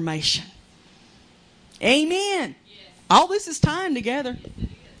transformation. Amen. All this is tying together.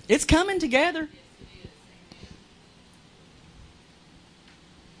 It's coming together.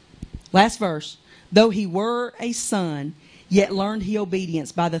 Last verse. Though he were a son, yet learned he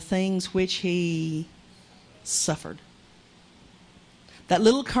obedience by the things which he suffered. That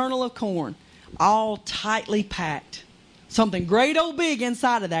little kernel of corn, all tightly packed. Something great old big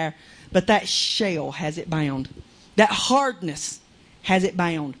inside of there, but that shell has it bound. That hardness has it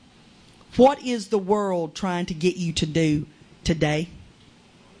bound. What is the world trying to get you to do today?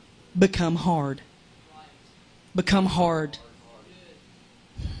 Become hard. become hard,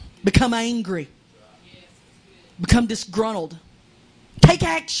 become angry, become disgruntled. Take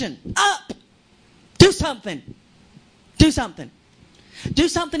action. Up. Do something. Do something. Do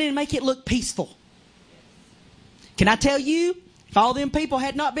something and make it look peaceful. Can I tell you, if all them people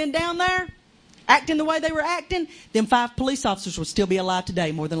had not been down there acting the way they were acting, them 5 police officers would still be alive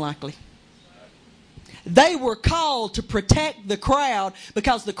today, more than likely. They were called to protect the crowd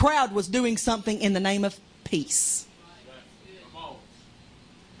because the crowd was doing something in the name of peace.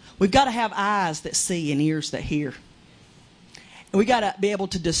 We've got to have eyes that see and ears that hear. And we've got to be able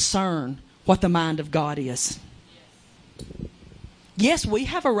to discern what the mind of God is. Yes, we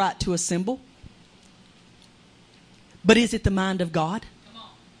have a right to assemble. But is it the mind of God?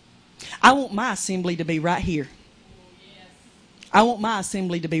 I want my assembly to be right here. I want my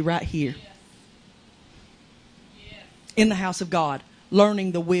assembly to be right here. In the house of God.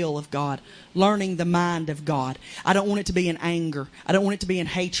 Learning the will of God. Learning the mind of God. I don't want it to be in anger. I don't want it to be in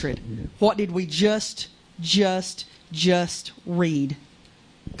hatred. What did we just read?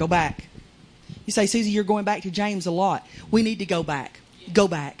 Go back. You say, Susie, you're going back to James a lot. We need to go back. Go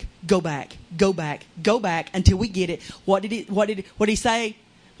back. Go back. Go back. Go back until we get it. What did he say?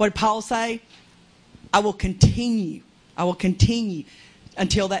 What did Paul say? I will continue. I will continue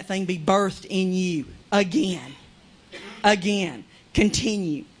until that thing be birthed in you again. Again.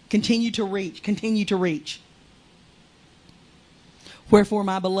 Continue. Continue to reach. Continue to reach. Wherefore,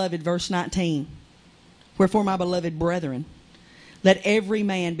 my beloved, verse 19. Wherefore, my beloved brethren, let every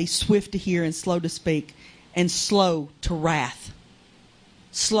man be swift to hear and slow to speak and slow to wrath.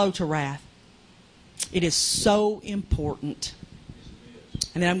 Slow to wrath. It is so important.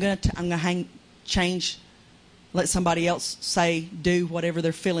 And then I'm going to change, let somebody else say, do whatever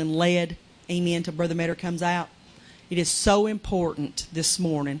they're feeling led. Amen. Till Brother Metter comes out. It is so important this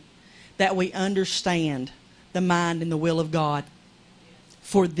morning that we understand the mind and the will of God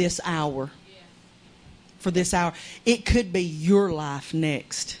for this hour. For this hour. It could be your life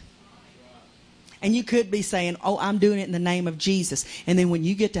next. And you could be saying, oh, I'm doing it in the name of Jesus. And then when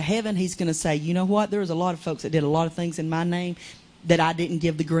you get to heaven, He's going to say, you know what? There's a lot of folks that did a lot of things in my name that I didn't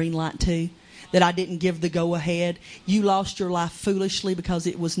give the green light to. That I didn't give the go-ahead. You lost your life foolishly because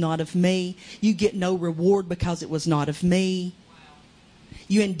it was not of me. You get no reward because it was not of me.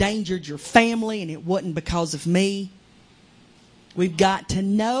 You endangered your family and it wasn't because of me. We've got to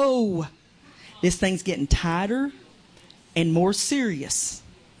know this thing's getting tighter and more serious.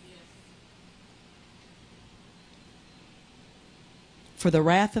 For the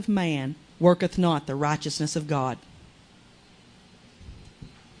wrath of man worketh not the righteousness of God.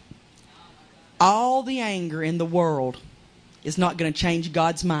 All the anger in the world is not going to change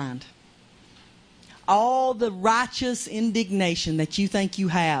God's mind. All the righteous indignation that you think you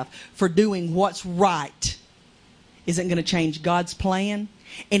have for doing what's right isn't going to change God's plan.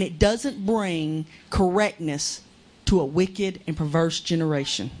 And it doesn't bring correctness to a wicked and perverse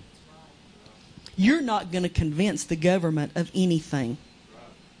generation. You're not going to convince the government of anything.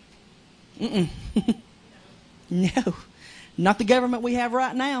 No. Not the government we have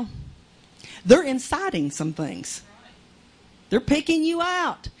right now. They're inciting some things. They're picking you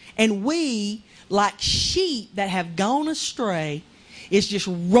out. And we, like sheep that have gone astray, is just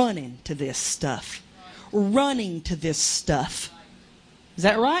running to this stuff. Running to this stuff. Is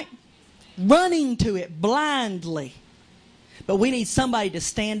that right? Running to it blindly. But we need somebody to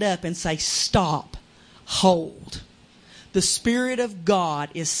stand up and say, stop. Hold. The Spirit of God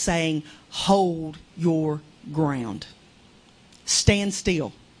is saying, hold your ground. Stand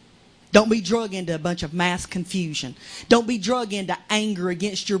still. Don't be drug into a bunch of mass confusion. Don't be drug into anger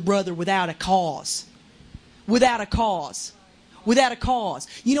against your brother without a cause. Without a cause. Without a cause.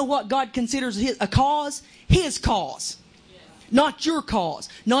 You know what God considers a cause? His cause. Not your cause.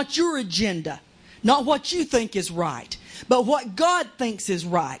 Not your agenda. Not what you think is right. But what God thinks is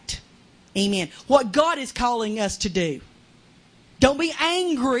right. Amen. What God is calling us to do. Don't be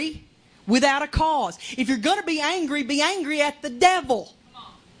angry without a cause. If you're going to be angry at the devil.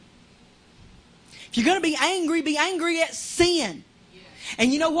 If you're going to be angry at sin. Yeah.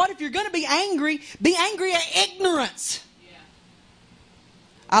 And you know what? If you're going to be angry at ignorance.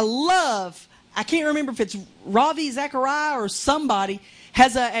 Yeah. I can't remember if it's Ravi Zachariah or somebody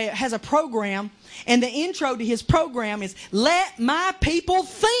has a program, and the intro to his program is, let my people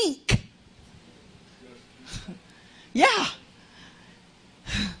think. Yeah.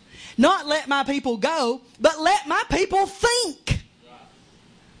 Not let my people go, but let my people think.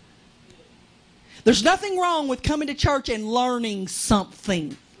 There's nothing wrong with coming to church and learning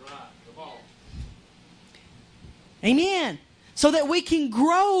something. Amen. So that we can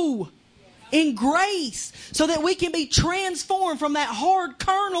grow. in grace so that we can be transformed from that hard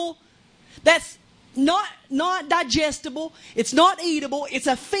kernel that's not digestible, it's not eatable, it's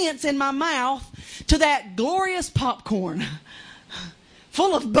a fence in my mouth, to that glorious popcorn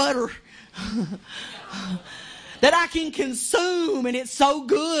full of butter that I can consume, and it's so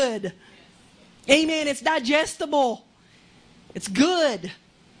good. Amen. It's digestible. It's good.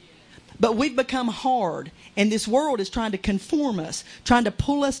 But we've become hard, and this world is trying to conform us, trying to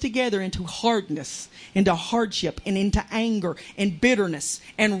pull us together into hardness, into hardship, and into anger, and bitterness,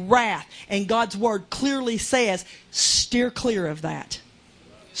 and wrath. And God's Word clearly says, steer clear of that.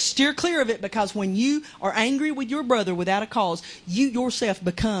 Steer clear of it, because when you are angry with your brother without a cause, you yourself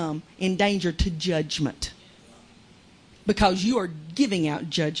become endangered to judgment. Because you are giving out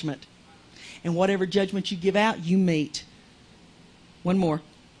judgment. And whatever judgment you give out, you meet. One more.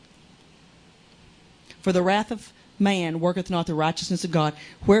 For the wrath of man worketh not the righteousness of God.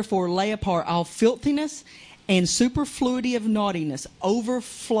 Wherefore lay apart all filthiness and superfluity of naughtiness,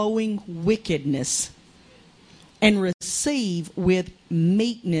 overflowing wickedness, and receive with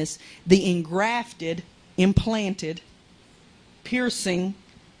meekness the engrafted, implanted, piercing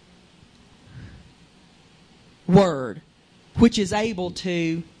word, which is able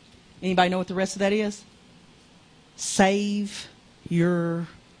to, anybody know what the rest of that is? Save your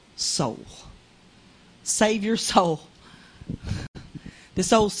soul. Save your soul.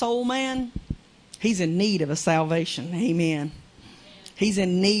 This old soul man, he's in need of a salvation. Amen. He's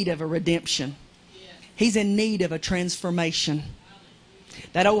in need of a redemption. He's in need of a transformation.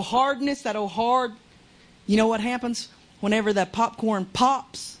 That old hardness, that old hard, you know what happens whenever that popcorn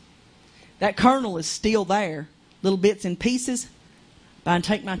pops? That kernel is still there. Little bits and pieces. But I can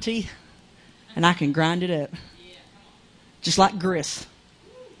take my teeth and I can grind it up. Just like grist.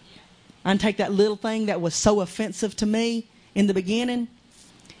 I can take that little thing that was so offensive to me in the beginning,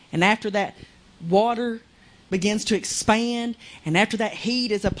 and after that water begins to expand, and after that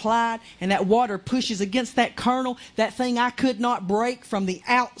heat is applied, and that water pushes against that kernel, that thing I could not break from the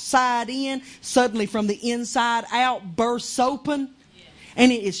outside in, suddenly from the inside out bursts open,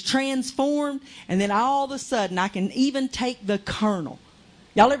 and it is transformed, and then all of a sudden I can even take the kernel.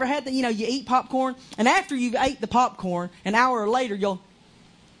 Y'all ever had that, you eat popcorn, and after you've ate the popcorn, an hour later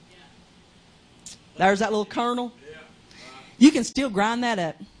there's that little kernel. You can still grind that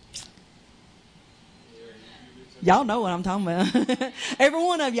up. Y'all know what I'm talking about. Every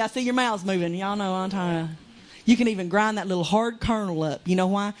one of you, I see your mouths moving. Y'all know what I'm talking about. You can even grind that little hard kernel up. You know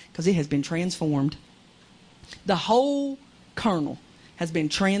why? Because it has been transformed. The whole kernel has been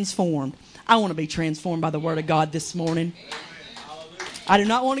transformed. I want to be transformed by the Word of God this morning. I do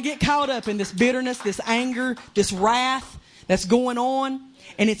not want to get caught up in this bitterness, this anger, this wrath that's going on.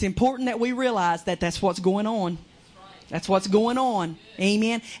 And it's important that we realize that that's what's going on. That's what's going on.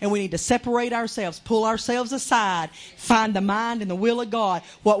 Amen. And we need to separate ourselves, pull ourselves aside, find the mind and the will of God,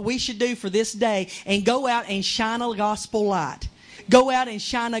 what we should do for this day, and go out and shine a gospel light. Go out and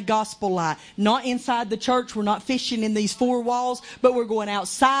shine a gospel light. Not inside the church. We're not fishing in these four walls, but we're going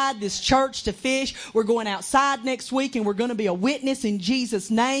outside this church to fish. We're going outside next week, and we're going to be a witness in Jesus'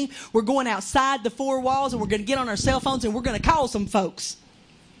 name. We're going outside the four walls, and we're going to get on our cell phones, and we're going to call some folks.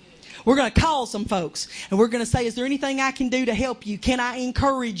 We're going to call some folks, and we're going to say, is there anything I can do to help you? Can I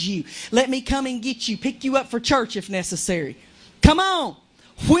encourage you? Let me come and get you, pick you up for church if necessary. Come on.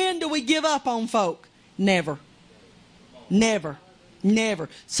 When do we give up on folk? Never. Never. Never.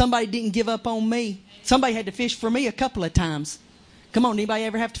 Somebody didn't give up on me. Somebody had to fish for me a couple of times. Come on, anybody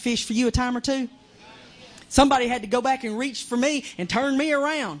ever have to fish for you a time or two? Somebody had to go back and reach for me and turn me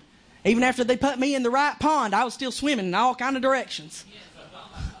around. Even after they put me in the right pond, I was still swimming in all kind of directions.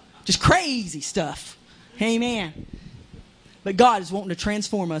 Just crazy stuff. Amen. But God is wanting to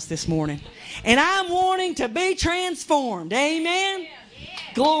transform us this morning. And I'm wanting to be transformed. Amen.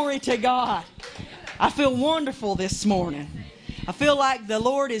 Glory to God. I feel wonderful this morning. I feel like the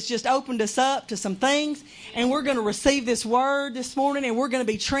Lord has just opened us up to some things, and we're going to receive this word this morning, and we're going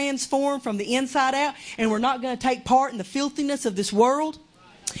to be transformed from the inside out, and we're not going to take part in the filthiness of this world.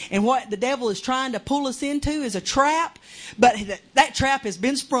 And what the devil is trying to pull us into is a trap, but that trap has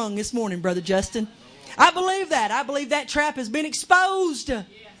been sprung this morning, Brother Justin. I believe that. I believe that trap has been exposed. Yes.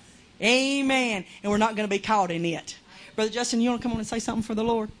 Amen. And we're not going to be caught in it. Brother Justin, you want to come on and say something for the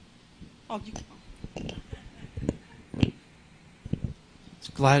Lord? Oh, you come on.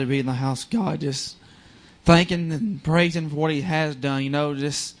 Glad to be in the house of God, just thanking and praising for what He has done.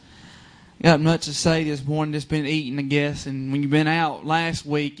 Just got much to say this morning. Just been eating, I guess, and when you've been out last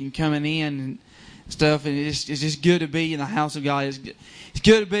week and coming in and stuff, and it's just good to be in the house of God. It's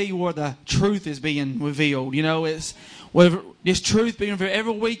good to be where the truth is being revealed. whether this truth being revealed.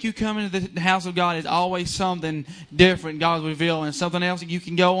 Every week you come into the house of God is always something different God's revealing, something else that you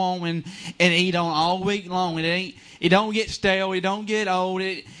can go on and eat on all week long. It don't get stale, it don't get old.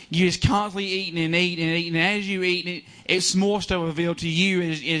 You just constantly eating and eating and eating. And as you eat, it's more stuff revealed to you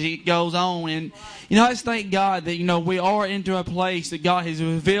as it goes on. And I just thank God that we are into a place that God is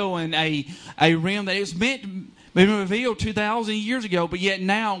revealing a realm that it's meant to be revealed 2,000 years ago, but yet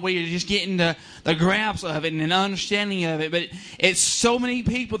now we're just getting the grasp of it and an understanding of it. But it's so many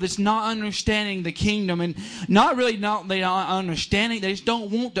people that's not understanding the kingdom, and they aren't understanding. They just don't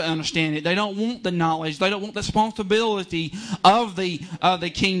want to understand it. They don't want the knowledge. They don't want the responsibility of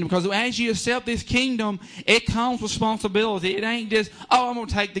the kingdom. Because as you accept this kingdom, it comes responsibility. It ain't just, I'm going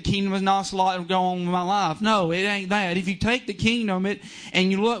to take the kingdom as not a lot and go on with my life. No, it ain't that. If you take the kingdom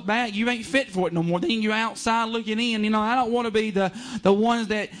and you look back, you ain't fit for it no more. Then you're outside looking in. I don't want to be the ones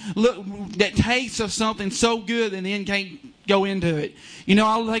that taste of something so good and then can't go into it.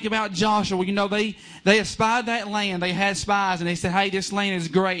 I think about Joshua. They espied that land. They had spies and they said, hey, this land is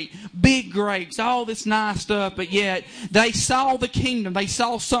great. Big grapes, all this nice stuff. But yet they saw the kingdom. They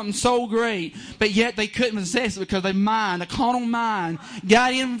saw something so great. But yet they couldn't possess it because the carnal mind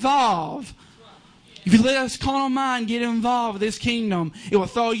got involved. If you let this carnal mind get involved with this kingdom, it will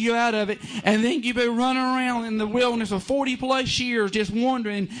throw you out of it. And then you'll be running around in the wilderness for 40 plus years just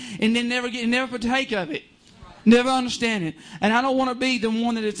wandering and then never partake of it. Never understand it. And I don't want to be the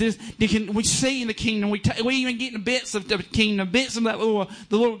one that is just, we see in the kingdom. We even get bits of the kingdom, bits of that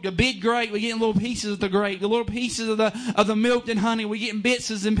the big grape. We get little pieces of the grape, the little pieces of the milk and honey. We get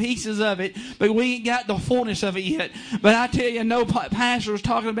bits and pieces of it, but we ain't got the fullness of it yet. But I tell you, no pastor was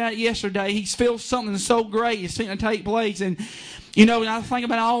talking about it yesterday. He feels something so great is going to take place. And I think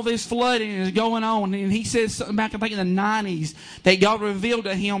about all this flooding is going on, and he says something back, I think, in the 90s, that God revealed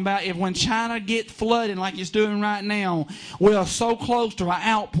to him about if when China gets flooded like it's doing right now, we are so close to an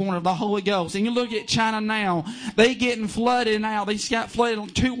outpouring of the Holy Ghost. And you look at China now, they getting flooded now. They just got flooded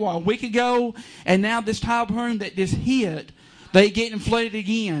a week ago, and now this typhoon that just hit, they getting flooded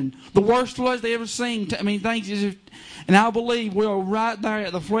again. The worst floods they ever seen. Things is. And I believe we're right there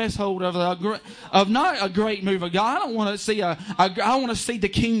at the threshold of not a great move of God. I don't want to see I want to see the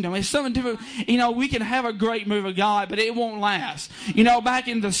kingdom. It's something different. We can have a great move of God, but it won't last. Back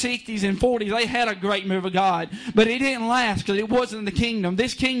in the 60s and 40s, they had a great move of God, but it didn't last because it wasn't the kingdom.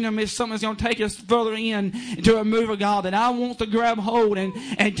 This kingdom is something that's going to take us further into a move of God that I want to grab hold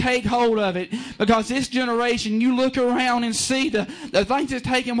and take hold of it. Because this generation, you look around and see the things that's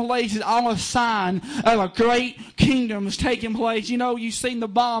taking place is all a sign of a great kingdom is taking place. You've seen the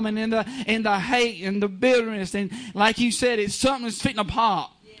bombing and the hate and the bitterness, and like you said, it's something that's fitting to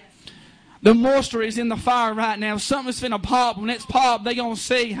pop. Yes. The moisture is in the fire right now. Something's fitting to pop. When it's popped, they're going to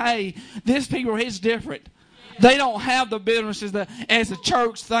see, hey, this people is different. Yes. They don't have the bitterness as the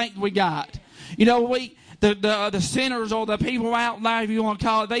church think we got. The sinners or the people out there, if you want to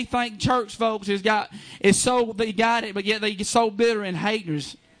call it, they think church folks they got it, but yet they get so bitter and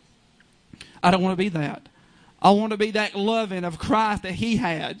haters. I don't want to be that. I want to be that loving of Christ that he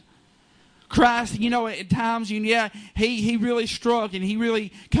had. Christ, at times, he really struck and he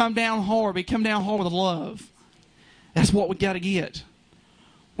really come down hard. But he come down hard with love. That's what we got to get.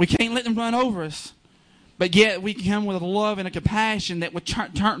 We can't let them run over us. But yet we can come with a love and a compassion that would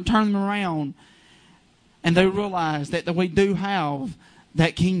turn them around. And they realize that we do have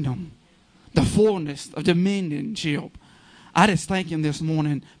that kingdom. The fullness of dominionship. I just thank him this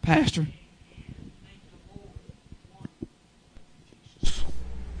morning, Pastor.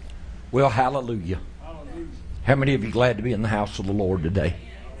 Well, hallelujah. How many of you glad to be in the house of the Lord today?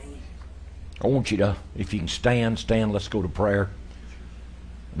 I want you to, if you can stand, let's go to prayer.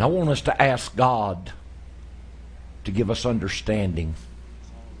 And I want us to ask God to give us understanding.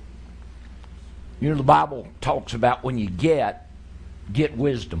 The Bible talks about when you get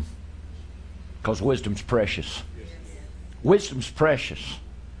wisdom. Because wisdom's precious. Wisdom's precious.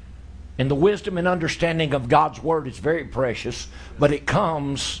 And the wisdom and understanding of God's Word is very precious, but it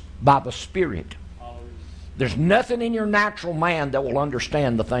comes by the Spirit. There's nothing in your natural man that will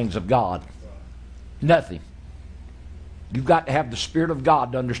understand the things of God. Nothing. You've got to have the Spirit of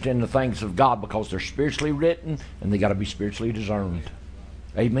God to understand the things of God because they're spiritually written and they got to be spiritually discerned.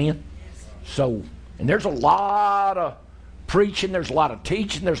 Amen? So, and there's a lot of preaching, there's a lot of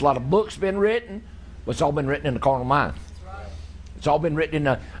teaching, there's a lot of books been written, but it's all been written in the carnal mind. It's all been written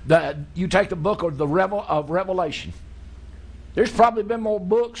in you take the book of Revelation. There's probably been more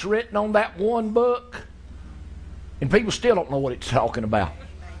books written on that one book, and people still don't know what it's talking about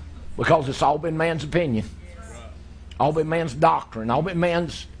because it's all been man's opinion, all been man's doctrine, all been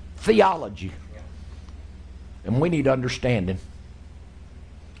man's theology. And we need understanding.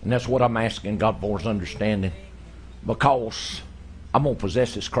 And that's what I'm asking God for, is understanding. Because I'm going to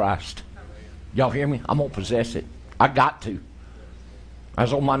possess this Christ. Y'all hear me? I'm going to possess it. I got to. I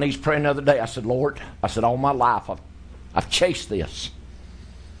was on my knees praying the other day. I said, Lord, all my life I've chased this.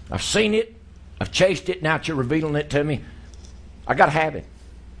 I've seen it. I've chased it. Now that you're revealing it to me, I got to have it.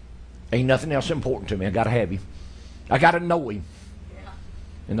 Ain't nothing else important to me. I got to have Him. I got to know Him.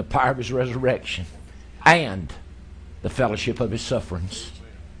 In the power of His resurrection. And the fellowship of His sufferings.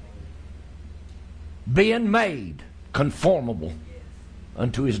 Being made conformable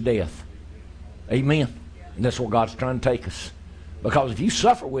unto His death. Amen. And that's where God's trying to take us. Because if you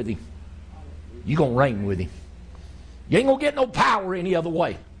suffer with Him, you're going to reign with Him. You ain't going to get no power any other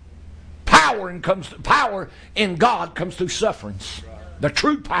way. Power in God comes through sufferings. The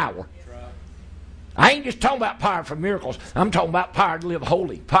true power. I ain't just talking about power for miracles. I'm talking about power to live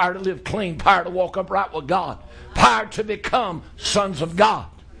holy, power to live clean, power to walk upright with God, power to become sons of God.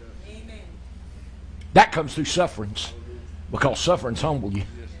 Amen. That comes through sufferings, because sufferings humble you.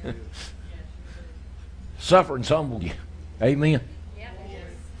 Sufferings humble you. Amen.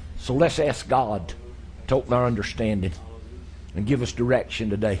 So let's ask God to open our understanding and give us direction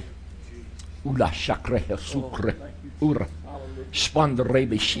today. Ula shakreha sukre ura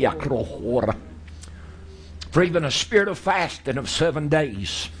spandarebi shiakro ora. For even a spirit of fasting of 7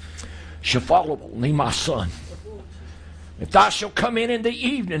 days shall follow me, my son. If thou shalt come in the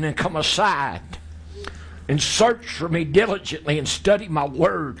evening and come aside and search for me diligently and study my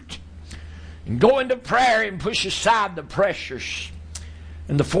word and go into prayer and push aside the pressures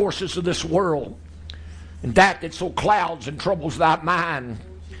and the forces of this world and that so clouds and troubles thy mind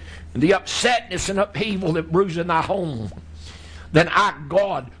and the upsetness and upheaval that brews in thy home, then I,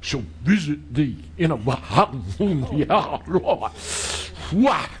 God, shall visit thee in a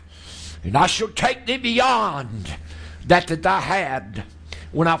and I shall take thee beyond that thou had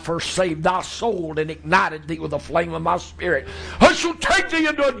when I first saved thy soul and ignited thee with the flame of my spirit. I shall take thee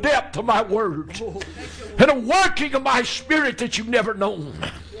into a depth of my word and a working of my spirit that you've never known.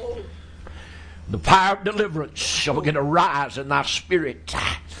 The power of deliverance shall begin to rise in thy spirit.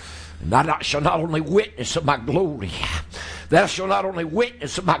 And thou shalt not only witness of my glory, thou shalt not only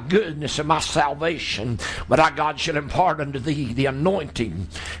witness of my goodness and my salvation, but I, God, shall impart unto thee the anointing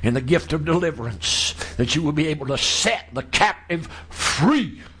and the gift of deliverance, that you will be able to set the captive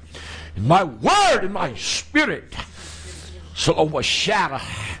free. And my word and my spirit shall overshadow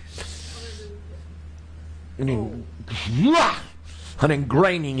an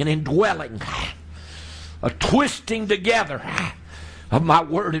ingraining and indwelling, a twisting together of my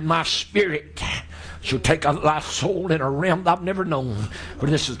word and my spirit shall take thy soul in a realm I've never known. For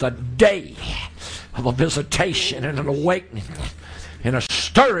this is the day of a visitation and an awakening and a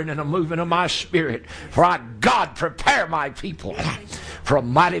stirring and a moving of my spirit. For I, God, prepare my people for a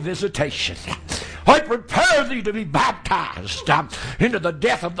mighty visitation. I prepare thee to be baptized into the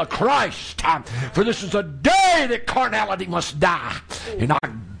death of the Christ. For this is a day that carnality must die. And I,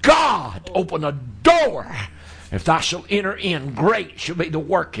 God, open a door. If thou shalt enter in, great shall be the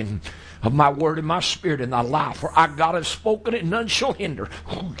working of my word and my spirit in thy life. For I, God, have spoken it, and none shall hinder.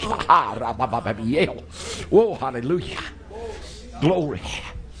 Oh, hallelujah. Glory.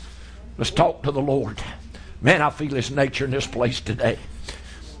 Let's talk to the Lord. Man, I feel His nature in this place today.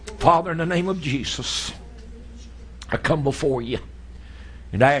 Father, in the name of Jesus, I come before you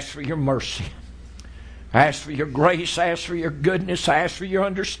and I ask for your mercy. I ask for your grace. I ask for your goodness. I ask for your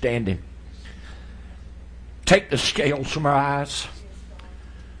understanding. Take the scales from our eyes.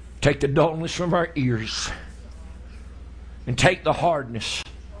 Take the dullness from our ears. And take the hardness.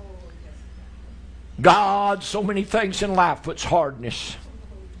 God, so many things in life puts hardness.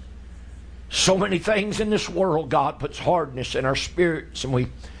 So many things in this world, God, puts hardness in our spirits, and we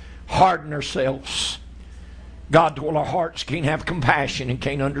harden ourselves. God, till our hearts can't have compassion and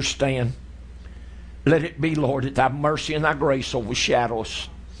can't understand. Let it be, Lord, that thy mercy and thy grace overshadow us.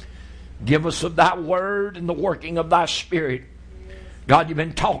 Give us of thy word and the working of thy spirit. God, you've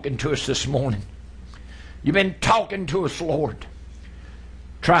been talking to us this morning. You've been talking to us, Lord,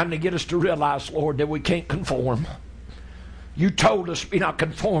 trying to get us to realize, Lord, that we can't conform. You told us, be not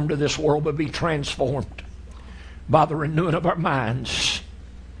conformed to this world, but be transformed by the renewing of our minds.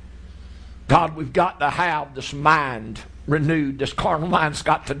 God, we've got to have this mind renewed. This carnal mind's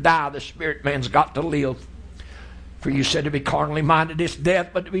got to die. The spirit man's got to live. For you said to be carnally minded is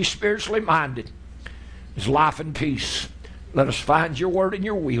death, but to be spiritually minded is life and peace. Let us find your word and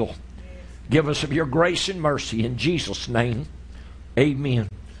your will. Give us of your grace and mercy. In Jesus' name, amen.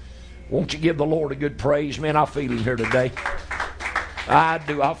 Won't you give the Lord a good praise? Man, I feel him here today. I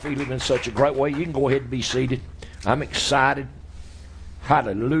do. I feel him in such a great way. You can go ahead and be seated. I'm excited.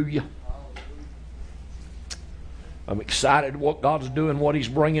 Hallelujah. I'm excited what God's doing, what He's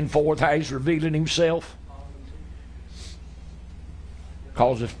bringing forth, how He's revealing Himself.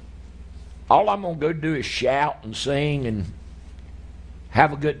 Because if all I'm going to go do is shout and sing and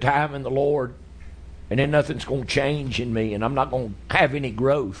have a good time in the Lord, and then nothing's going to change in me, and I'm not going to have any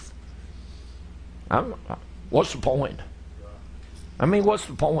growth, what's the point? I mean, what's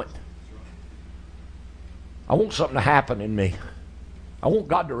the point? I want something to happen in me. I want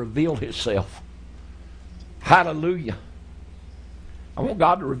God to reveal Himself. Hallelujah. I want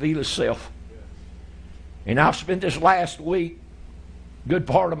God to reveal Himself. And I've spent this last week, good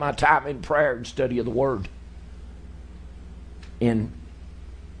part of my time in prayer and study of the Word. And,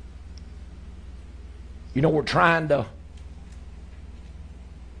 you know, we're trying to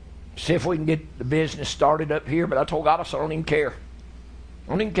see if we can get the business started up here, but I told God, I said, I don't even care. I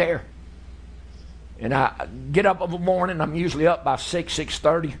don't even care. And I get up in the morning, I'm usually up by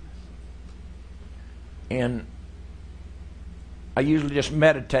 6:30. And I usually just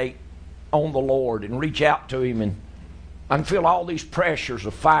meditate on the Lord and reach out to Him. And I can feel all these pressures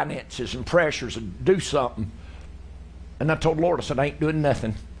of finances and pressures to do something. And I told the Lord, I said, I ain't doing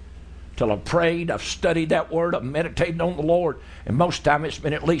nothing till I've prayed, I've studied that Word, I've meditated on the Lord. And most of the time it's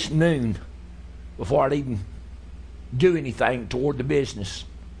been at least noon before I'd even do anything toward the business.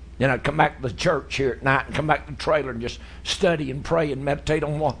 Then I'd come back to the church here at night and come back to the trailer and just study and pray and meditate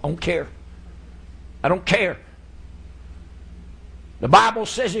on what I don't care. I don't care. The Bible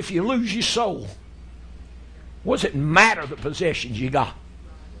says if you lose your soul, what does it matter the possessions you got?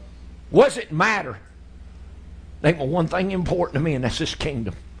 What does it matter? There ain't one thing important to me, and that's this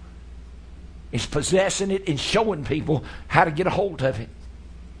kingdom. It's possessing it and showing people how to get a hold of it.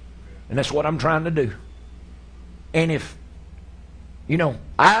 And that's what I'm trying to do. And if, you know,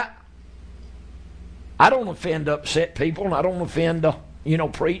 I don't offend upset people, and I don't offend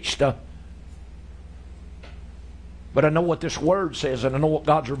preach to. But I know what this Word says, and I know what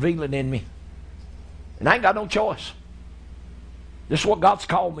God's revealing in me. And I ain't got no choice. This is what God's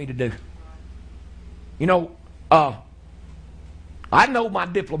called me to do. You know, I know my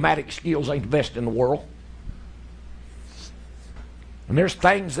diplomatic skills ain't the best in the world. And there's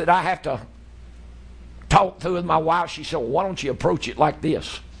things that I have to talk through with my wife. She said, well, why don't you approach it like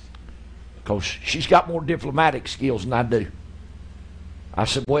this? Because she's got more diplomatic skills than I do. I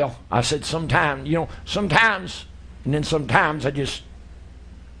said, sometimes, and then sometimes I just,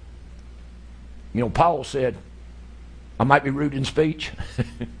 Paul said, I might be rude in speech,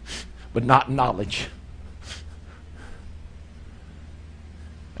 but not in knowledge.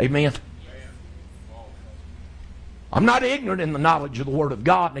 Amen. I'm not ignorant in the knowledge of the Word of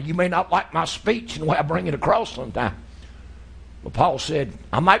God. Now, you may not like my speech and the way I bring it across sometimes. But Paul said,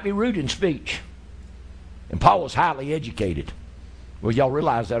 I might be rude in speech. And Paul was highly educated. Well, y'all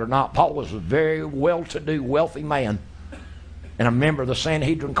realize that or not? Paul was a very well-to-do, wealthy man. And a member of the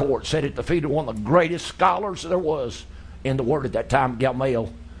Sanhedrin court, sat at the feet of one of the greatest scholars there was in the Word at that time,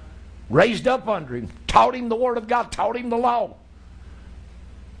 Gamaliel. Raised up under him, taught him the Word of God, taught him the law.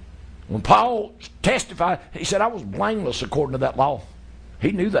 When Paul testified, he said, I was blameless according to that law.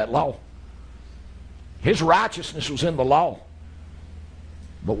 He knew that law. His righteousness was in the law.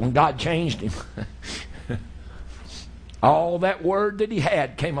 But when God changed him, all that Word that he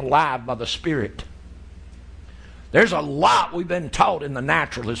had came alive by the Spirit. There's a lot we've been taught in the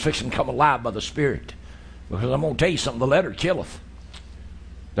natural that's fixing to come alive by the Spirit. Because I'm going to tell you something, the letter killeth.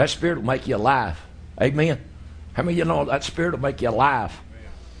 That Spirit will make you alive. Amen. How many of you know that Spirit will make you alive?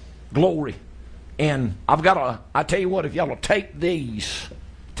 Glory. And I tell you what, if y'all will take these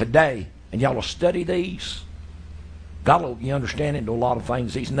today and y'all will study these, God will help you understand into a lot of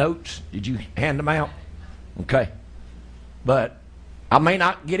things. These notes, did you hand them out? Okay. But I may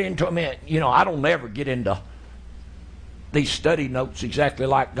not get into them. I don't ever get into these study notes exactly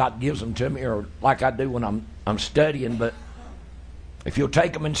like God gives them to me or like I do when I'm studying. But if you'll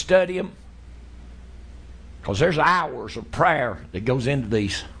take them and study them, because there's hours of prayer that goes into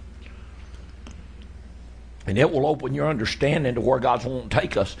these. And it will open your understanding to where God's wanting to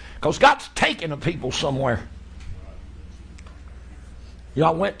take us. Because God's taking a people somewhere.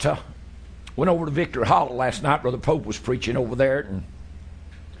 I went over to Victory Hall last night. Brother Pope was preaching over there. And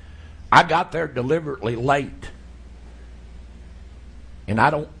I got there deliberately late. And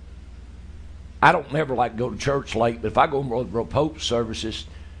I don't never like to go to church late. But if I go to Brother Pope's services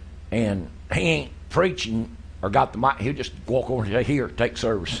and he ain't preaching or got the mic, he'll just walk over and say, here, take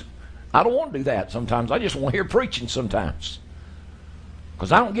service. I don't want to do that sometimes. I just want to hear preaching sometimes.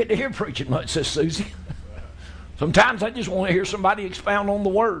 Because I don't get to hear preaching much, says Susie. Sometimes I just want to hear somebody expound on the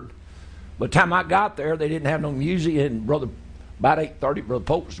Word. By the time I got there, they didn't have no music, and about 8:30, Brother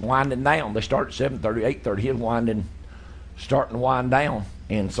Pope was winding down. They started at 7:30, 8:30. He was starting to wind down.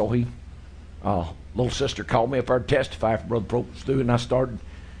 And so little sister called me up there to testify for Brother Pope was through, and I started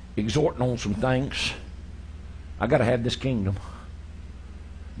exhorting on some things. I got to have this kingdom.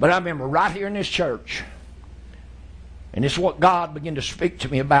 But I remember right here in this church, and this is what God began to speak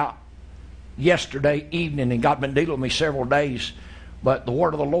to me about yesterday evening, and God been dealing with me several days. But the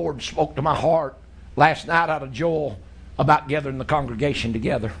word of the Lord spoke to my heart last night out of Joel about gathering the congregation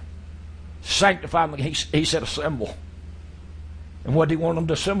together. Sanctify them. He said assemble. And what did he want them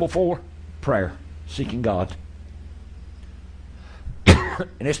to assemble for? Prayer. Seeking God.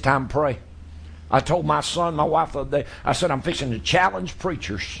 And it's time to pray. I told my son, my wife the other day, I said, I'm fixing to challenge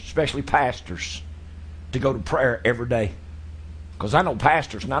preachers, especially pastors, to go to prayer every day. Because I know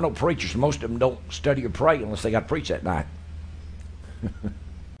pastors and I know preachers, most of them don't study or pray unless they got to preach that night.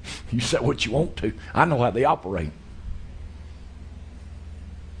 You say what you want to. I know how they operate.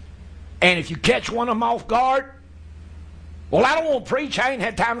 And if you catch one of them off guard, well, I don't want to preach. I ain't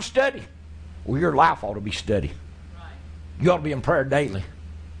had time to study. Well, your life ought to be studied. You ought to be in prayer daily.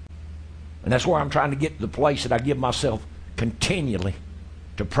 And that's where I'm trying to get to the place that I give myself continually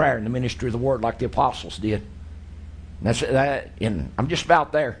to prayer in the ministry of the Word like the apostles did. And I'm just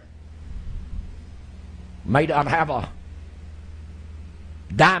about there. May not have a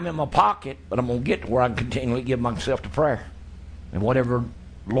dime in my pocket, but I'm going to get to where I can continually give myself to prayer. And whatever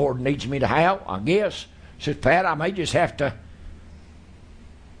the Lord needs me to have, I guess. Says, Pat, I may just have to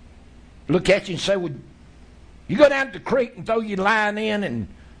look at you and say, well, you go down to the creek and throw your line in and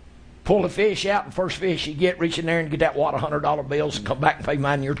pull the fish out, and first fish you get, reach in there and get that wad of $100 bills and come back and pay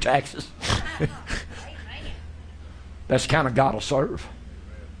mine and your taxes. That's the kind of God will serve.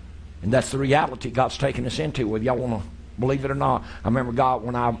 And that's the reality God's taking us into, whether y'all want to believe it or not. I remember God,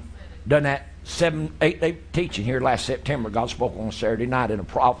 when I done that 8-day teaching here last September, God spoke on a Saturday night in a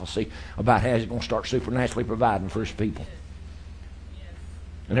prophecy about how He's going to start supernaturally providing for His people.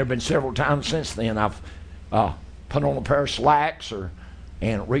 And there have been several times since then I've put on a pair of slacks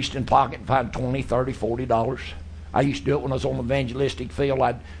and reached in pocket and found $20, $30, $40. I used to do it when I was on the evangelistic field.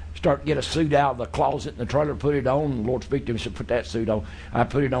 I'd start to get a suit out of the closet in the trailer, put it on, and the Lord speak to me and said, put that suit on. I'd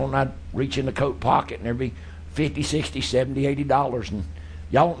put it on, and I'd reach in the coat pocket, and there'd be $50, $60, $70, $80. And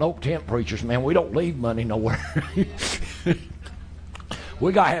y'all don't know tent preachers, man. We don't leave money nowhere.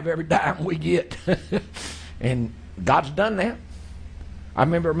 We got to have every dime we get. And God's done that. I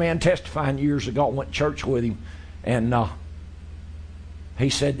remember a man testifying years ago. I went to church with him, and he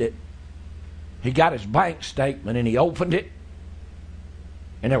said that he got his bank statement, and he opened it,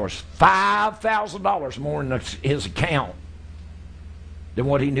 and there was $5,000 more in his account than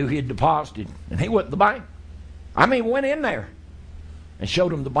what he knew he had deposited. And he went to the bank. I mean, went in there and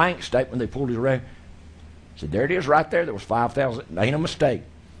showed him the bank statement. They pulled his record. Said, there it is right there. There was $5,000. Ain't a mistake.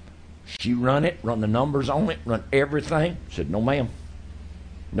 She run it, run the numbers on it, run everything. Said, no, ma'am.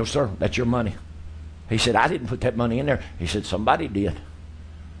 No, sir, that's your money. He said, I didn't put that money in there. He said, somebody did.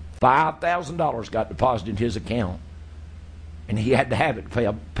 $5,000 got deposited in his account. And he had to have it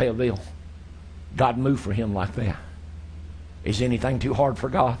to pay a bill. God moved for him like that. Is anything too hard for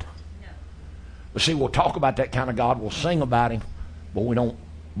God? No. But see, we'll talk about that kind of God. We'll sing about Him. But we don't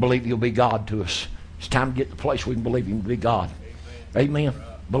believe He'll be God to us. It's time to get to the place we can believe Him to be God. Amen. Amen.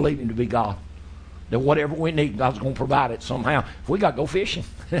 Believe Him to be God. That whatever we need, God's going to provide it somehow. If we got to go fishing.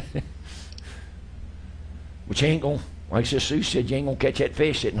 Which ain't going to, like Sue said, you ain't going to catch that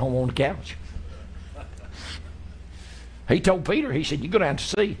fish sitting home on the couch. He told Peter, he said, you go down to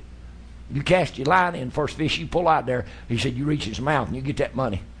sea. You cast your line in, first fish you pull out there. He said, you reach his mouth and you get that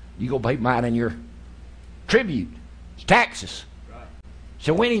money. You go pay mine and your tribute. It's taxes. Right.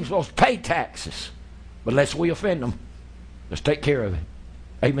 So we ain't even supposed to pay taxes. But lest we offend them, let's take care of it.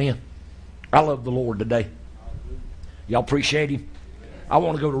 Amen. I love the Lord today. Y'all appreciate Him? I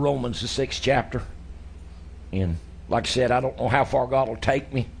want to go to Romans, the 6th chapter. And like I said, I don't know how far God will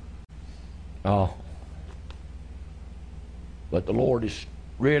take me. But the Lord has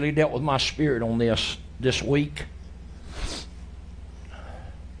really dealt with my spirit on this week.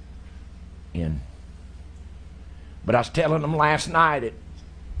 But I was telling them last night at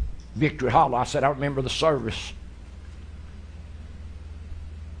Victory Hollow, I said, I remember the service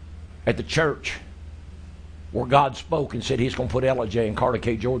at the church where God spoke and said He's going to put Ellijay and Carter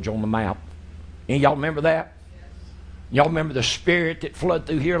K. Georgia on the map. And y'all remember that? Yes. Y'all remember the spirit that flooded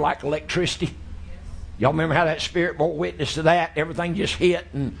through here like electricity? Yes. Y'all remember how that spirit bore witness to that? Everything just hit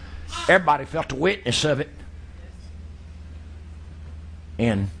and everybody felt the witness of it. Yes.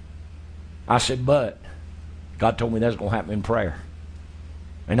 And I said, but God told me that's going to happen in prayer.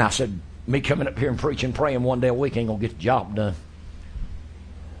 And I said, me coming up here and preaching, praying one day a week ain't going to get the job done.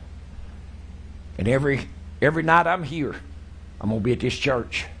 And every night I'm here, I'm going to be at this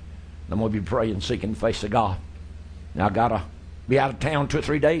church. I'm going to be praying, seeking the face of God. Now I got to be out of town 2 or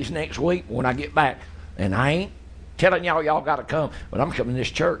 3 days next week when I get back. And I ain't telling y'all got to come, but I'm coming to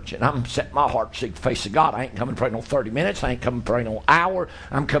this church and I'm setting my heart to seek the face of God. I ain't coming to pray no 30 minutes. I ain't coming to pray no hour.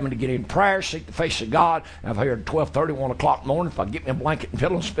 I'm coming to get in prayer, seek the face of God. I've heard 12:30, 1 o'clock in the morning. If I get me a blanket and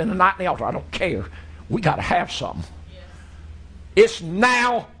pillow and spend the night in the altar, I don't care. We got to have something. Yes. It's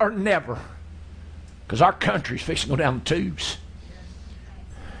now or never, because our country's fixing to go down the tubes.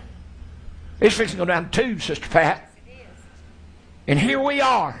 It's fixing to go down the tubes, Sister Pat. And here we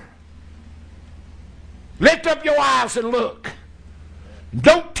are. Lift up your eyes and look.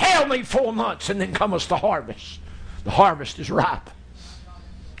 Don't tell me 4 months and then cometh the harvest. The harvest is ripe.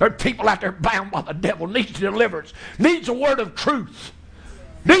 There are people out there bound by the devil, needs deliverance, needs a word of truth,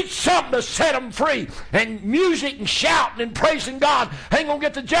 needs something to set them free. And music and shouting and praising God ain't going to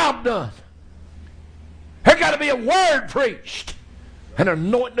get the job done. There's got to be a word preached. An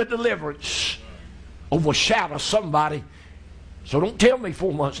anointing of deliverance overshadow somebody. So don't tell me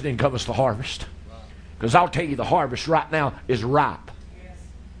 4 months and then cometh the harvest. Because I'll tell you, the harvest right now is ripe.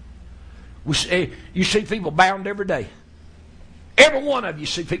 You see people bound every day. Every one of you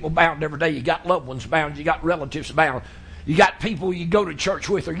see people bound every day. You got loved ones bound. You got relatives bound. You got people you go to church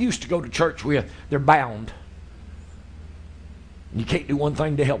with or used to go to church with. They're bound. And you can't do one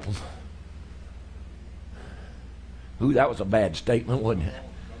thing to help them. Ooh, that was a bad statement, wasn't it?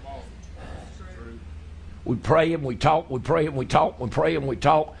 We pray and we talk. We pray and we talk. We pray and we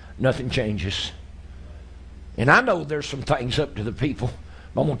talk. Nothing changes. And I know there's some things up to the people.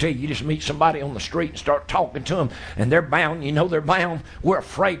 But I'm going to tell you, you just meet somebody on the street and start talking to them, and they're bound. You know they're bound. We're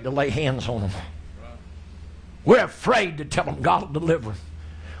afraid to lay hands on them. We're afraid to tell them God will deliver them.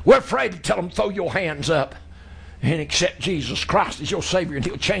 We're afraid to tell them throw your hands up and accept Jesus Christ as your Savior, and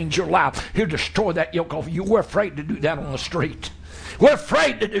He'll change your life. He'll destroy that yoke off of you. We're afraid to do that on the street. We're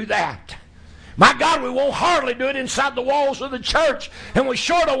afraid to do that. My God, we won't hardly do it inside the walls of the church, and we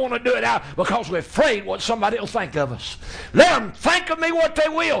sure don't want to do it out because we're afraid what somebody will think of us. Let them think of me what they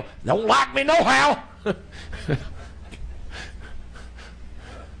will. Don't like me no how.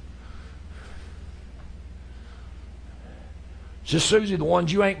 Sister Susie, the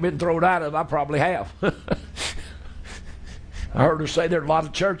ones you ain't been thrown out of, I probably have. I heard her say there are a lot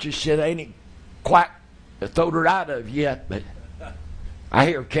of churches she ain't quite thrown her out of yet, but I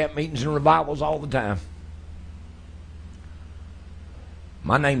hear camp meetings and revivals all the time.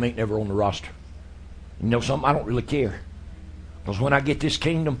 My name ain't never on the roster. You know something? I don't really care. Because when I get this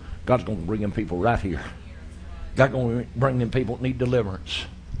kingdom, God's going to bring them people right here. God's going to bring them people that need deliverance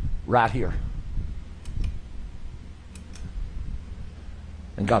right here.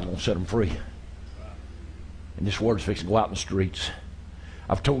 And God's going to set them free. And this word's fixing to go out in the streets.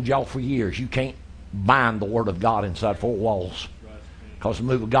 I've told y'all for years, you can't bind the word of God inside 4 walls. Because the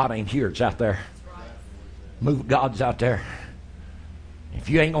move of God ain't here, it's out there. The move of God's out there. If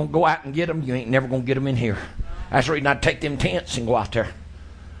you ain't going to go out and get them, you ain't never going to get them in here. That's the reason I take them tents and go out there.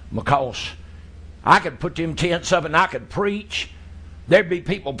 Because I could put them tents up and I could preach. There'd be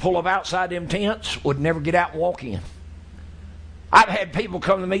people pull up outside them tents, would never get out and walk in. I've had people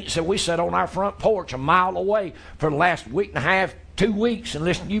come to me and say, we sat on our front porch a mile away for the last week and a half, 2 weeks, and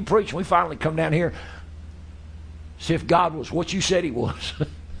listened to you preach. And we finally come down here. See if God was what you said He was.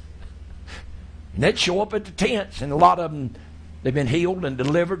 And they'd show up at the tents, and a lot of them, they've been healed and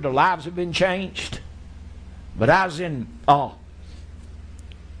delivered. Their lives have been changed. But I was in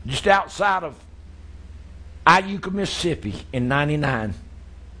just outside of Iuka, Mississippi in 99.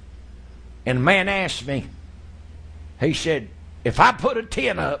 And a man asked me, he said, if I put a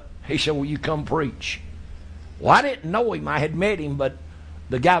tent up, he said, will you come preach? Well, I didn't know him. I had met him, but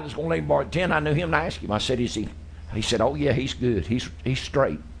the guy that was going to let him borrow a tent, I knew him, and I asked him. I said, is he? He said, oh, yeah, he's good. He's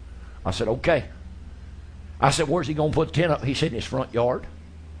straight. I said, okay. I said, where's he going to put the tent up? He said, in his front yard.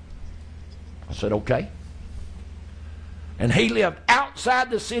 I said, okay. And he lived outside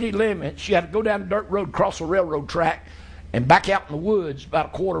the city limits. You had to go down the dirt road, cross a railroad track, and back out in the woods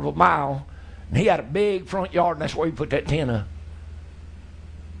about 1/4 mile. And he had a big front yard, and that's where he put that tent up.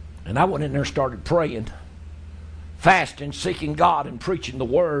 And I went in there and started praying, fasting, seeking God, and preaching the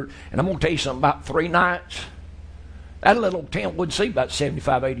Word. And I'm going to tell you something, about 3 nights, that little tent would seat about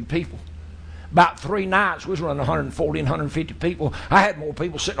 75, 80 people. About 3 nights, we was running 140 and 150 people. I had more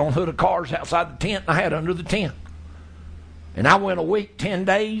people sitting on hood of cars outside the tent than I had under the tent. And I went a week, 10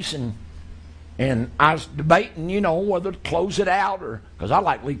 days, and I was debating, whether to close it out or, because I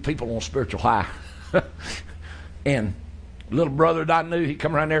like to leave people on a spiritual high. And little brother that I knew, he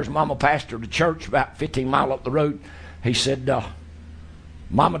come around there. His mama pastored a church about 15 miles up the road. He said,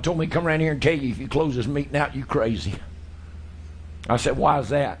 Mama told me to come around here and tell you if you close this meeting out, you crazy. I said, why is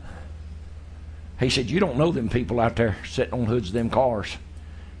that? He said, you don't know them people out there sitting on hoods of them cars.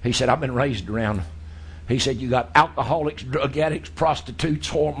 He said, I've been raised around them. He said, you got alcoholics, drug addicts, prostitutes,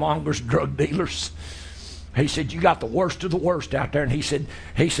 whoremongers, drug dealers. He said, you got the worst of the worst out there. And he said,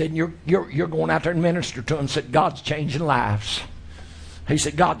 you're going out there and minister to them. He said, God's changing lives. He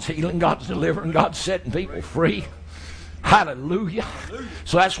said, God's healing, God's delivering, God's setting people free. Hallelujah.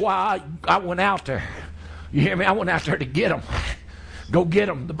 So that's why I went out there. You hear me? I went out there to get them. Go get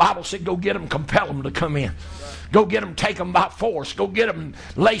them. The Bible said, go get them, compel them to come in. Go get them, take them by force. Go get them,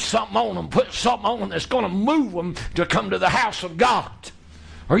 lay something on them, put something on them that's going to move them to come to the house of God.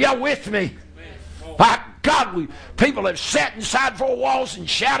 Are y'all with me? By God, people have sat inside four walls and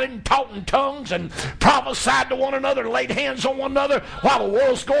shouted and taught in tongues and prophesied to one another and laid hands on one another while the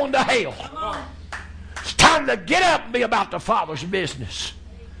world's going to hell. It's time to get up and be about the Father's business.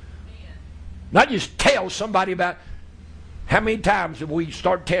 Not just tell somebody about. How many times have we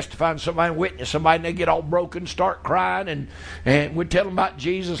start testifying to somebody, witness somebody, and they get all broken, start crying, and we tell them about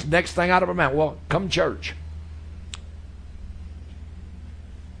Jesus, next thing out of our mouth, well, come to church.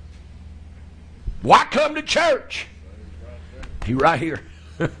 Why come to church? He right here.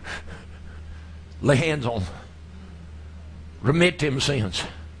 Lay hands on them. Remit them sins.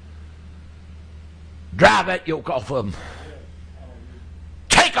 Drive that yoke off of them.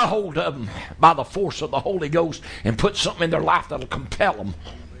 Take a hold of them by the force of the Holy Ghost and put something in their life that'll compel them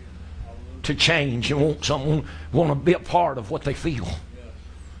to change and want to be a part of what they feel.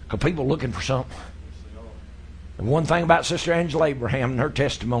 Because people are looking for something. And one thing about Sister Angela Abraham and her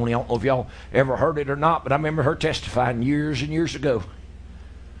testimony, I don't know if y'all ever heard it or not, but I remember her testifying years and years ago.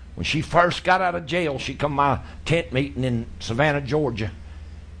 When she first got out of jail, she come to my tent meeting in Savannah, Georgia.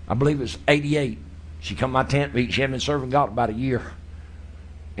 I believe it was 88. She come to my tent meeting. She hadn't been serving God about a year.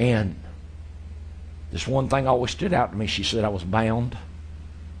 And this one thing always stood out to me. She said, I was bound,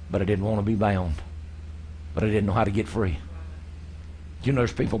 but I didn't want to be bound. But I didn't know how to get free. You know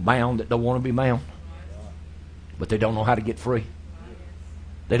there's people bound that don't want to be bound, but they don't know how to get free.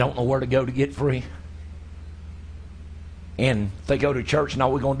 They don't know where to go to get free. And they go to church and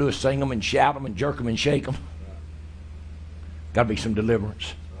all we're going to do is sing them and shout them and jerk them and shake them. Got to be some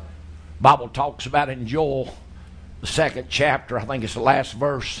deliverance. Bible talks about it in Joel, the 2nd chapter, I think it's the last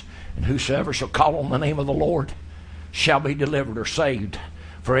verse. And whosoever shall call on the name of the Lord shall be delivered or saved.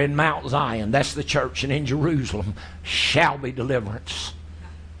 For in Mount Zion, that's the church, and in Jerusalem shall be deliverance.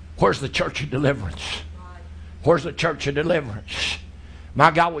 Where's the church of deliverance? Where's the church of deliverance?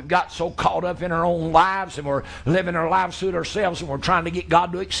 My God, we've got so caught up in our own lives and we're living our lives through ourselves and we're trying to get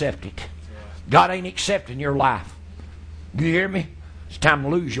God to accept it. God ain't accepting your life. You hear me? It's time to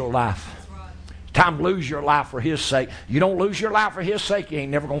lose your life. Time to lose your life for His sake. You don't lose your life for His sake, you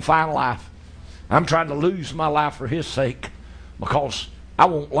ain't never going to find life. I'm trying to lose my life for His sake because I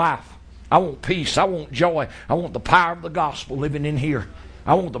want life. I want peace. I want joy. I want the power of the gospel living in here.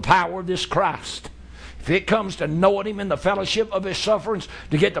 I want the power of this Christ. If it comes to knowing Him in the fellowship of His sufferings,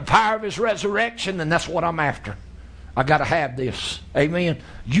 to get the power of His resurrection, then that's what I'm after. I got to have this. Amen.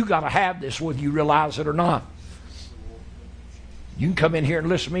 You got to have this whether you realize it or not. You can come in here and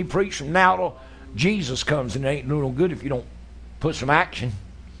listen to me preach from now till Jesus comes, and it ain't no good if you don't put some action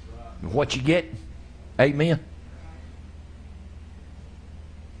in what you get. Amen.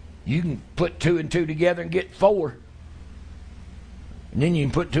 You can put 2 and 2 together and get 4. And then you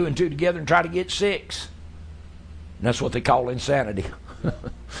can put 2 and 2 together and try to get 6. And that's what they call insanity.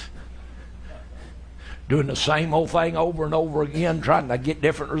 Doing the same old thing over and over again, trying to get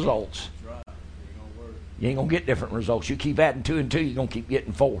different results. You ain't going to get different results. You keep adding 2 and 2, you're going to keep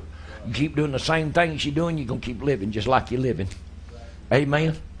getting 4. You keep doing the same things you're doing, you're going to keep living just like you're living.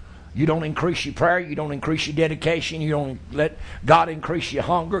 Amen. You don't increase your prayer. You don't increase your dedication. You don't let God increase your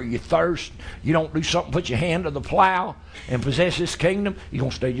hunger, your thirst. You don't do something, put your hand to the plow and possess this kingdom. You're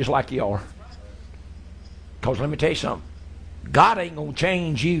going to stay just like you are. Because let me tell you something. God ain't going to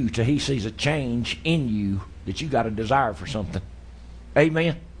change you till He sees a change in you that you got a desire for something.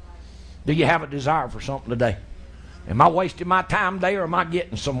 Amen. Do you have a desire for something today? Am I wasting my time today or am I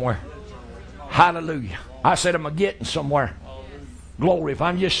getting somewhere? Hallelujah. I said, am I getting somewhere? Glory. If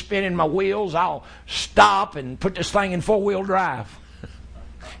I'm just spinning my wheels, I'll stop and put this thing in 4-wheel drive.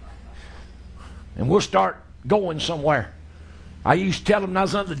 And we'll start going somewhere. I used to tell them I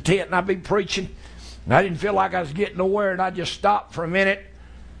was under the tent and I'd be preaching. And I didn't feel like I was getting nowhere, and I just stopped for a minute.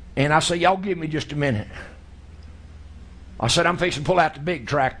 And I said, y'all give me just a minute. I said, I'm fixing to pull out the big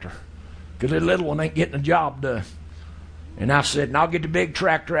tractor. Because the little one ain't getting the job done. And I said, and I'll get the big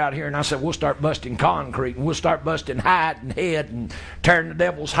tractor out here. And I said, we'll start busting concrete. And we'll start busting hide and head and tearing the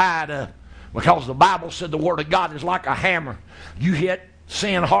devil's hide up. Because the Bible said the Word of God is like a hammer. You hit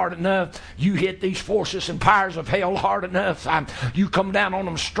sin hard enough, you hit these forces and powers of hell hard enough, you come down on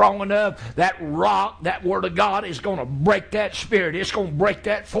them strong enough, that rock, that Word of God is going to break that spirit. It's going to break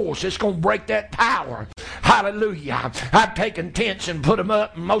that force. It's going to break that power. Hallelujah. I've taken tents and put them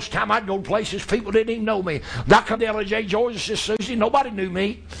up, and most of the time I'd go places people didn't even know me. I come to LJ, Georgia, Sister Susie, nobody knew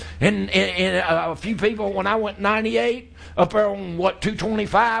me. And a few people, when I went 98, up there on,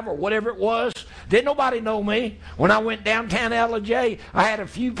 225 or whatever it was, didn't nobody know me. When I went downtown LJ, I had a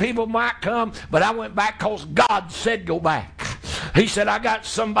few people might come, but I went back because God said go back. He said, I got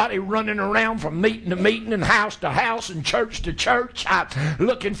somebody running around from meeting to meeting and house to house and church to church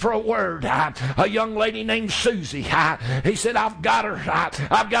looking for a word. A young lady named Susie. He said, I've got her.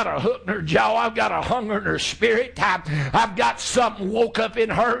 I've got a hook in her jaw. I've got a hunger in her spirit. I've got something woke up in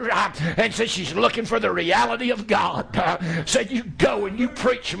her. And said she's looking for the reality of God. Said, you go and you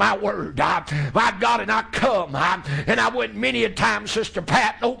preach my word. My God, and I come. And I went many a time, Sister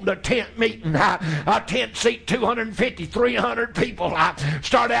Pat, and opened a tent meeting. A tent seat 250, 300 people.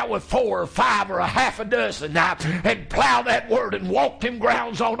 Start out with 4 or 5 or a half a dozen and plow that word and walk them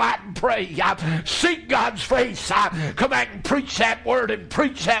grounds all night and pray. Seek God's face. Come back and preach that word and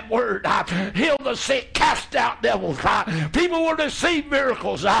preach that word. Heal the sick, cast out devils. People will receive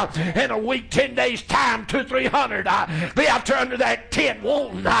miracles in a week, 10 days time, 200, 300. Be out there under that tent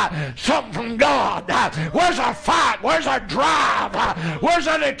wanting something from God. Where's our fight? Where's our drive? Where's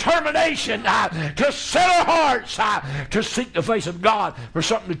our determination to set our hearts to seek the face of God for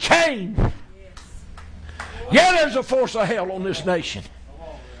something to change? Yeah, there's a force of hell on this nation.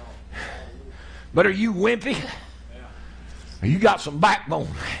 But are you wimpy? Or you got some backbone?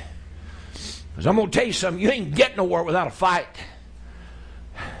 Because I'm going to tell you something. You ain't getting nowhere without a fight.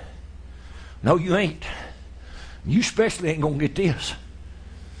 No, you ain't. You especially ain't going to get this.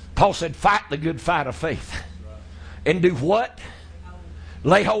 Paul said, fight the good fight of faith. And do what?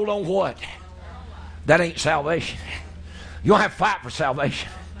 Lay hold on what? That ain't salvation. You don't have to fight for salvation.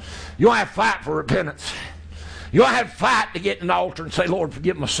 You don't have to fight for repentance. You don't have to fight to get in the altar and say, Lord,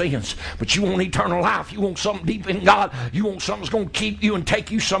 forgive my sins. But you want eternal life. You want something deep in God. You want something that's going to keep you and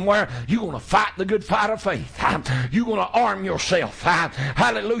take you somewhere. You're going to fight the good fight of faith. You're going to arm yourself.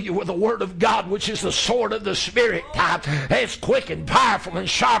 Hallelujah. With the Word of God, which is the sword of the Spirit. It's quick and powerful and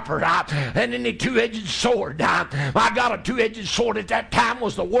sharper than any two-edged sword. My God, a two-edged sword at that time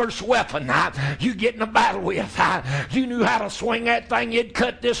was the worst weapon you get in a battle with. You knew how to swing that thing. You'd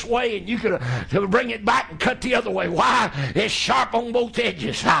cut this way and you could bring it back and cut the other way. Why? It's sharp on both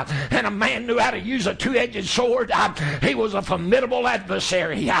edges. And a man knew how to use a two-edged sword. He was a formidable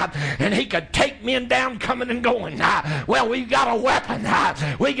adversary. And he could take men down coming and going. Well, we've got a weapon.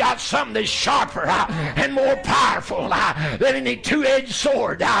 We got something that's sharper and more powerful than any two-edged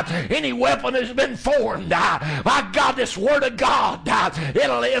sword. Any weapon that's been formed. My God, this Word of God,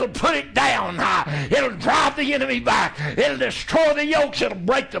 it'll put it down. It'll drive the enemy back. It'll destroy the yokes. It'll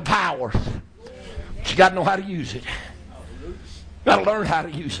break the power. But you got to know how to use it. You got to learn how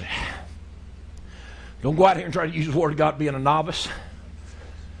to use it. Don't go out here and try to use the Word of God being a novice.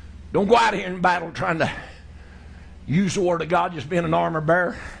 Don't go out here in battle trying to use the Word of God just being an armor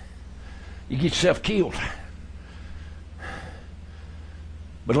bearer. You get yourself killed.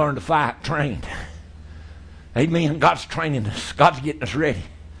 But learn to fight, train. Amen. God's training us. God's getting us ready.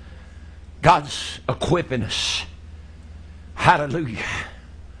 God's equipping us. Hallelujah.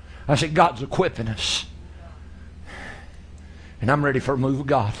 I said, God's equipping us. And I'm ready for a move of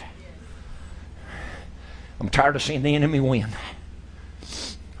God. I'm tired of seeing the enemy win.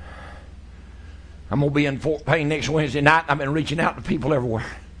 I'm going to be in Fort Payne next Wednesday night. I've been reaching out to people everywhere.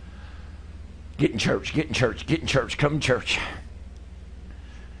 Get in church, get in church, get in church, come to church.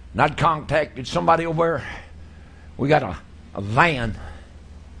 And I'd contacted somebody over there. We got a van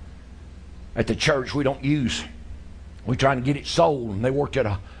at the church we don't use. We're trying to get it sold. And they worked at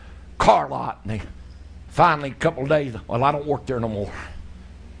a car lot. And they finally, a couple of days, well, I don't work there no more.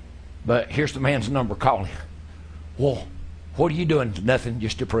 But here's the man's number, call him. Well, what are you doing? Nothing,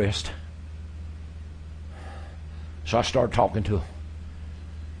 just depressed. So I started talking to him.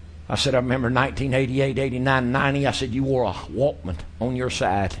 I said, I remember 1988, 89, 90. I said, you wore a Walkman on your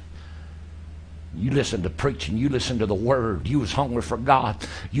side. You listened to preaching. You listened to the Word. You was hungry for God.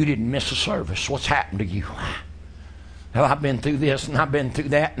 You didn't miss a service. What's happened to you? Well, I've been through this and I've been through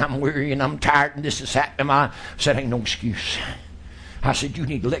that and I'm weary and I'm tired and this has happened to me. I said, ain't no excuse. I said, you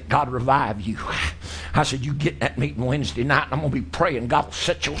need to let God revive you. I said, you get in that meeting Wednesday night, and I'm going to be praying God will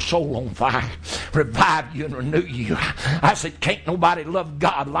set your soul on fire, revive you and renew you. I said, can't nobody love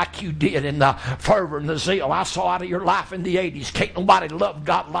God like you did in the fervor and the zeal I saw out of your life in the 80s. Can't nobody love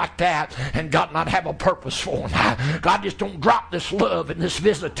God like that and God not have a purpose for him. God just don't drop this love and this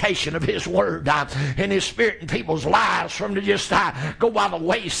visitation of His Word and His Spirit in people's lives from to just go by the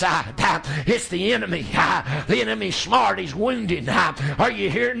wayside. It's the enemy. The enemy's smart. He's wounded. Are you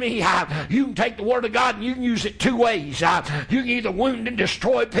hearing me? You can take the Word of God and you can use it two ways. You can either wound and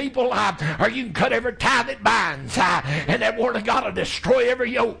destroy people, or you can cut every tie that binds. And that Word of God will destroy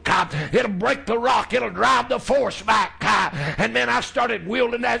every yoke. It'll break the rock. It'll drive the force back. And then I started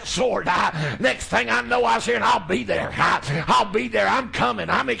wielding that sword. Next thing I know, I was here, and I'll be there. I'll be there. I'm coming.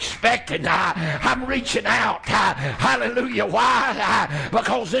 I'm expecting. I'm reaching out. Hallelujah. Why?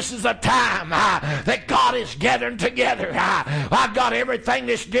 Because this is a time that God is gathering together. I've got everything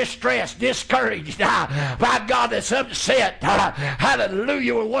that's distressed, discouraged. By God, that's upset.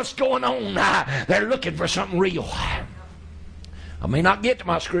 Hallelujah. With what's going on. They're looking for something real. I may not get to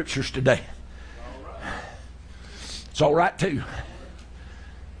my scriptures today. It's all right too.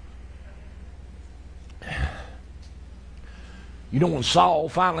 You know, when Saul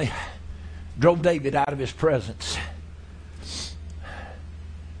finally drove David out of his presence,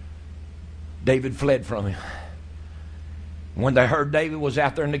 David fled from him. When they heard David was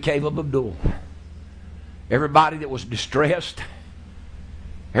out there in the cave of Adullam, everybody that was distressed,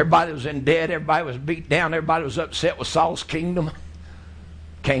 everybody that was in debt, everybody was beat down, everybody was upset with Saul's kingdom,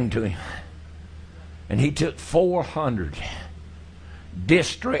 came to him. And he took 400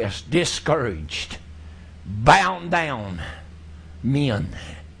 distressed, discouraged, bound down men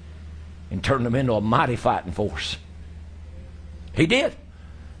and turned them into a mighty fighting force. He did.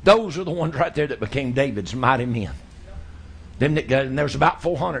 Those are the ones right there that became David's mighty men. Then there was about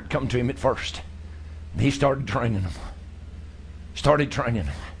 400 come to him at first. And he started training them.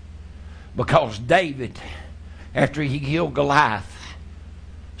 Because David, after he killed Goliath,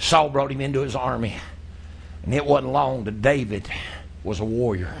 Saul brought him into his army. And it wasn't long that David was a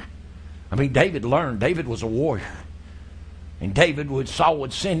warrior. I mean, David learned. David was a warrior. And Saul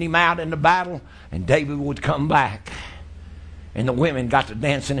would send him out into battle, and David would come back. And the women got to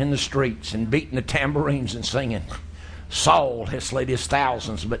dancing in the streets and beating the tambourines and singing. Saul has slayed his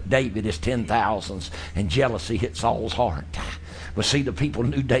thousands, but David his 10,000s. And jealousy hit Saul's heart. But see, the people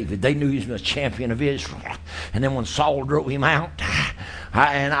knew David. They knew he was a champion of Israel. And then when Saul drove him out,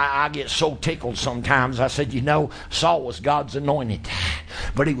 I get so tickled sometimes. I said, you know, Saul was God's anointed,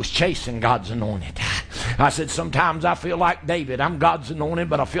 but he was chasing God's anointed. I said, sometimes I feel like David. I'm God's anointed,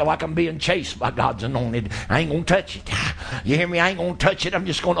 but I feel like I'm being chased by God's anointed. I ain't going to touch it. You hear me? I ain't going to touch it. I'm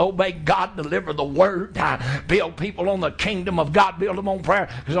just going to obey God, deliver the word, build people on the kingdom of God, build them on prayer.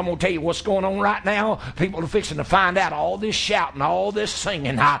 Because I'm going to tell you what's going on right now. People are fixing to find out all this shouting, all this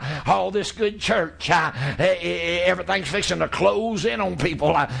singing, all this good church. Everything's fixing to close in on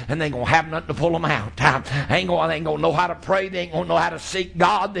people, and they ain't going to have nothing to pull them out. They ain't going to know how to pray. They ain't going to know how to seek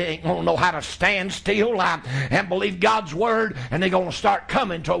God. They ain't going to know how to stand still and believe God's word, and they're going to start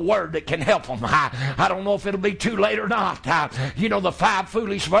coming to a word that can help them. I don't know if it'll be too late or not. You know, the 5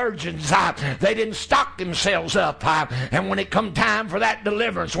 foolish virgins, they didn't stock themselves up, and when it come time for that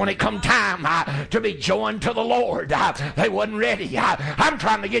deliverance, when it come time to be joined to the Lord, they wasn't ready. I'm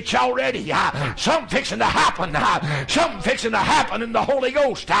trying to get y'all ready. Something fixing to happen. Something fixing to happen in the Holy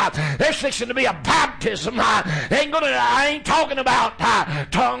Ghost. There's fixing to be a baptism. I ain't talking about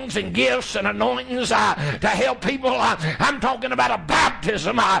tongues and gifts and anointings to help people. I'm talking about a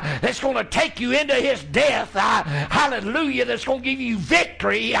baptism that's going to take you into His death. Hallelujah. That's going to give you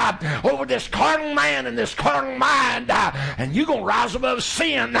victory over this carnal man and this carnal mind. And you're going to rise above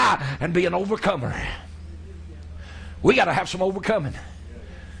sin and be an overcomer. We got to have some overcoming.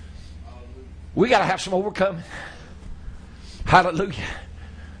 We got to have some overcoming. Hallelujah.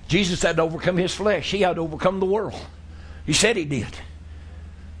 Jesus had to overcome His flesh. He had to overcome the world. He said He did.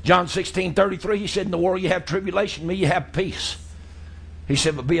 John 16:33, He said, in the world you have tribulation, me you have peace. He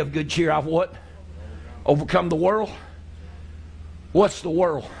said, but be of good cheer. I've what? Overcome the world. What's the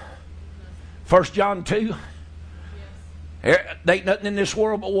world? 1 John 2. There ain't nothing in this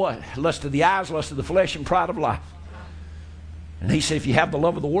world but what? Lust of the eyes, lust of the flesh, and pride of life. And He said, if you have the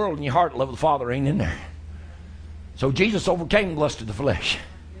love of the world in your heart, the love of the Father ain't in there. So Jesus overcame the lust of the flesh.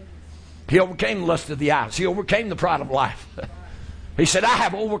 He overcame the lust of the eyes. He overcame the pride of life. He said, I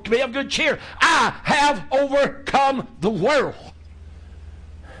have overcome. Be of good cheer. I have overcome the world.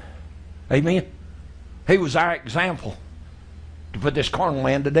 Amen. He was our example to put this carnal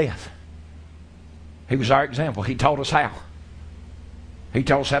man to death. He was our example. He taught us how. He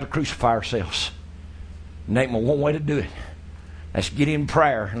taught us how to crucify ourselves. And there ain't but one way to do it. That's get in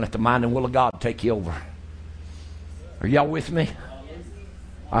prayer and let the mind and will of God take you over. Are y'all with me?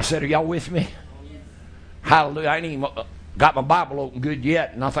 I said, are y'all with me? Hallelujah. I ain't even got my Bible open good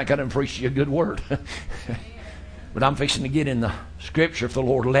yet, and I think I done preached you a good word. But I'm fixing to get in the Scripture if the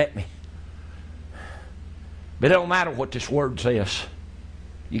Lord will let me. But it don't matter what this word says.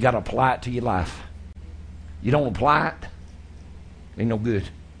 You got to apply it to your life. You don't apply it, ain't no good.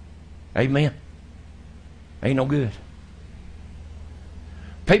 Amen? Ain't no good.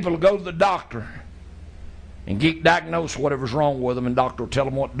 People will go to the doctor and get diagnosed whatever's wrong with them, and the doctor will tell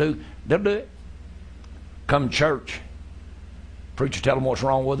them what to do. They'll do it. Come to church. Preacher tell them what's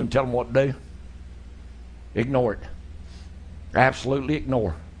wrong with them, tell them what to do. Ignore it. Absolutely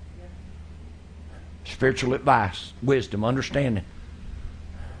ignore. Spiritual advice, wisdom, understanding.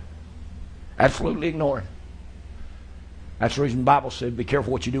 Absolutely ignore it. That's the reason the Bible said, be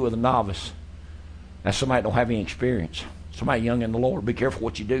careful what you do with a novice. That's somebody that don't have any experience. Somebody young in the Lord. Be careful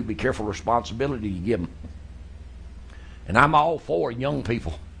what you do. Be careful the responsibility you give them. And I'm all for young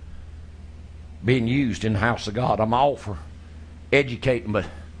people being used in the house of God. I'm all for educating, but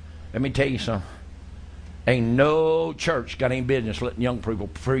let me tell you something. Ain't no church got any business letting young people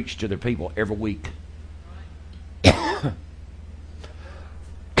preach to their people every week.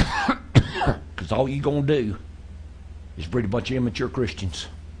 Because all you're going to do is breed a bunch of immature Christians.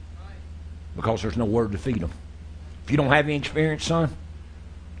 Because there's no word to feed them. If you don't have any experience, son,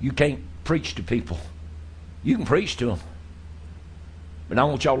 you can't preach to people. You can preach to them. But I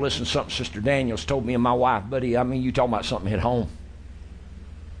want y'all to listen to something Sister Daniels told me and my wife, buddy. I mean, you talking about something at home.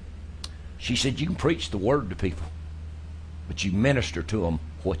 She said, you can preach the word to people, but you minister to them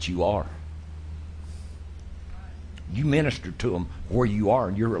what you are. You minister to them where you are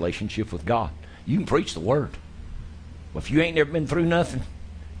in your relationship with God. You can preach the word. But if you ain't never been through nothing,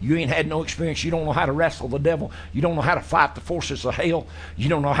 you ain't had no experience, you don't know how to wrestle the devil, you don't know how to fight the forces of hell, you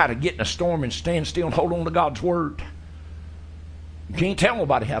don't know how to get in a storm and stand still and hold on to God's word, you can't tell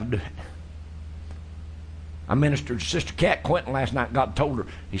nobody how to do it. I ministered to Sister Cat Quentin last night. God told her,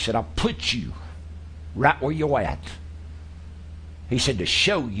 he said, I'll put you right where you're at. He said, to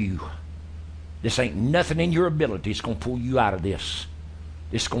show you this ain't nothing in your ability. It's going to pull you out of this.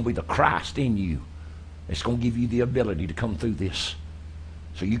 This is going to be the Christ in you. It's going to give you the ability to come through this.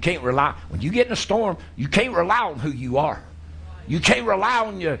 So you can't rely, when you get in a storm, you can't rely on who you are. You can't rely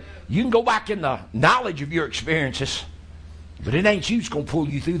on you can go back in the knowledge of your experiences, but it ain't you that's going to pull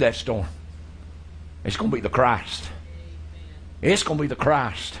you through that storm. It's going to be the Christ. It's going to be the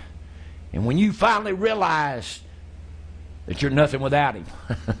Christ. And when you finally realize that you're nothing without Him,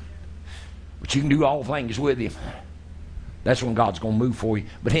 but you can do all things with Him, that's when God's going to move for you.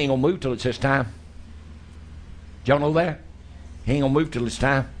 But He ain't going to move till it's His time. Did y'all know that? He ain't going to move till it's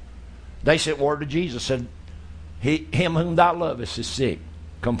time. They sent word to Jesus, said, him whom thou lovest is sick.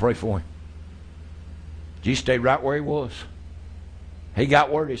 Come pray for him. Jesus stayed right where he was. He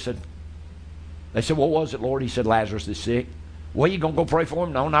got word. He said, they said, what was it, Lord? He said, Lazarus is sick. Well, you going to go pray for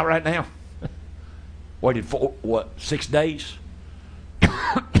him? No, not right now. Waited 6 days?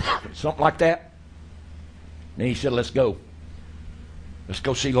 Something like that. And he said, let's go. Let's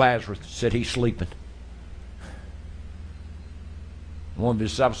go see Lazarus. Said he's sleeping. One of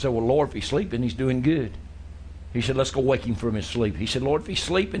his disciples said, well, Lord, if he's sleeping, he's doing good. He said, let's go wake him from his sleep. He said, Lord, if he's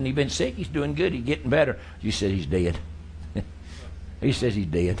sleeping, he's been sick, he's doing good, he's getting better. You said he's dead. He says he's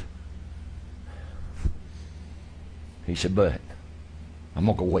dead. He said, but I'm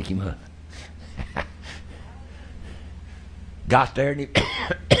going to go wake him up. Got there and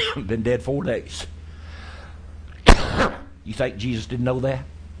he'd been dead 4 days. You think Jesus didn't know that?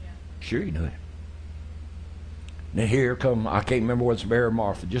 Sure he knew it. Now here come, I can't remember what's Mary or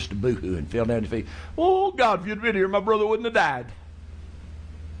Martha, just a boo-hoo and fell down at his feet. Oh, God, if you'd been here, my brother wouldn't have died.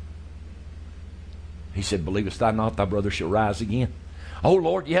 He said, believest thou not, thy brother shall rise again? Oh,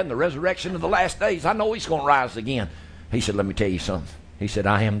 Lord, you had in the resurrection of the last days. I know he's going to rise again. He said, let me tell you something. He said,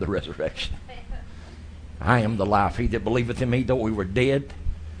 I am the resurrection. I am the life. He that believeth in me, though we were dead,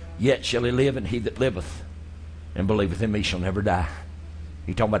 yet shall he live, and he that liveth and believeth in me shall never die.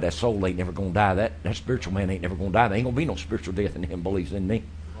 He talking about that soul ain't never going to die. That spiritual man ain't never going to die. There ain't going to be no spiritual death in him believes in me.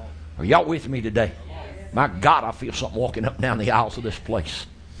 Are y'all with me today? My God, I feel something walking up and down the aisles of this place.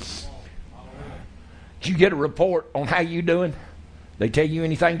 Did you get a report on how you doing? They tell you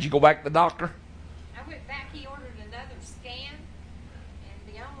anything? Did you go back to the doctor? I went back. He ordered another scan,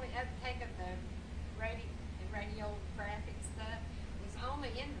 and the only uptake of the radiographic stuff was only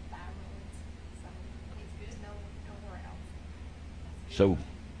in the thyroids. So it's just nowhere else. So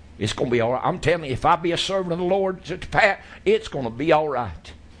it's going to be all right. I'm telling you, if I be a servant of the Lord, Sister Pat, it's going to be all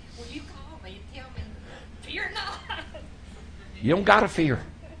right. Well, you call me and tell me You don't got to fear.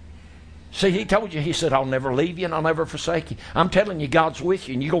 See, he told you, he said, I'll never leave you and I'll never forsake you. I'm telling you, God's with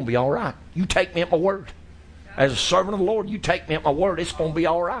you and you're going to be all right. You take me at my word. As a servant of the Lord, you take me at my word, it's going to be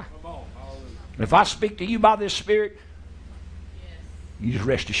all right. And if I speak to you by this Spirit, you just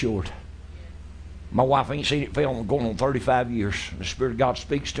rest assured. My wife ain't seen it fail going on 35 years. The Spirit of God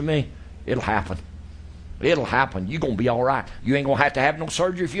speaks to me, it'll happen. It'll happen. You're going to be all right. You ain't going to have no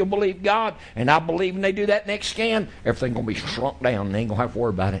surgery if you'll believe God. And I believe when they do that next scan, everything's going to be shrunk down and they ain't going to have to worry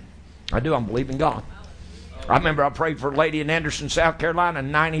about it. I do. I'm believing God. I remember I prayed for a lady in Anderson, South Carolina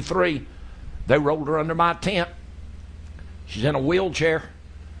in 93. They rolled her under my tent. She's in a wheelchair.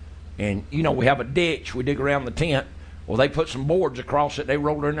 And, you know, we have a ditch. We dig around the tent. Well, they put some boards across it. They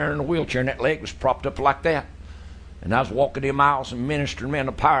rolled her in there in a wheelchair, and that leg was propped up like that. And I was walking them aisles and ministering. Man,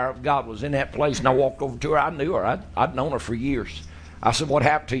 the power of God was in that place. And I walked over to her. I knew her. I'd known her for years. I said, what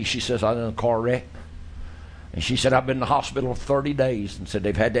happened to you? She says, I was in a car wreck. And she said, I've been in the hospital for 30 days. And said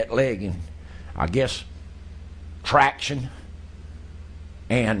they've had that leg in, I guess, traction.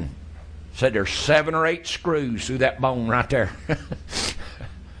 And said there's 7 or 8 screws through that bone right there.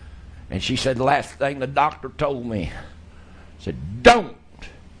 And she said the last thing the doctor told me, said, don't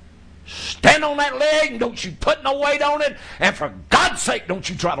stand on that leg and don't you put no weight on it. And for God's sake, don't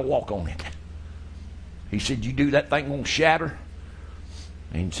you try to walk on it. He said, you do that thing won't shatter.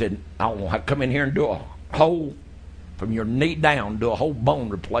 And he said, I want to come in here and do a whole, from your knee down, do a whole bone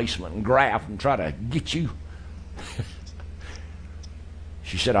replacement and graft and try to get you.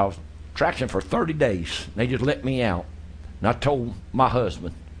 She said, I was traction for 30 days. They just let me out. And I told my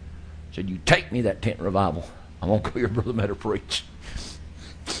husband, said, you take me that tent revival. I'm going to go hear Brother Metter preach.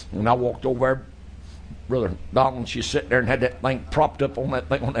 When I walked over there, Brother Donald, she's sitting there and had that thing propped up on that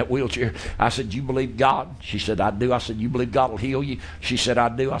thing on that wheelchair. I said, you believe God? She said, I do. I said, you believe God will heal you? She said, I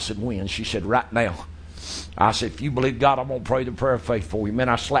do. I said, when? She said, right now. I said, if you believe God, I'm going to pray the prayer of faith for you. Man,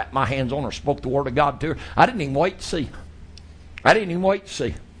 I slapped my hands on her, spoke the word of God to her. I didn't even wait to see. I didn't even wait to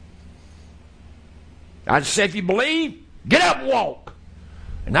see. I just said, if you believe, get up and walk.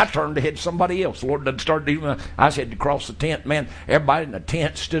 And I turned to hit somebody else. The Lord done started doing. I said to cross the tent. Man, everybody in the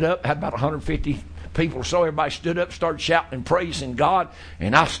tent stood up. Had about 150 people or so. Everybody stood up, started shouting and praising God.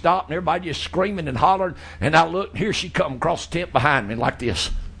 And I stopped, and everybody just screaming and hollering. And I looked, and here she come across the tent behind me like this.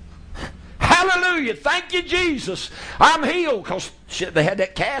 Hallelujah! Thank you, Jesus. I'm healed, because they had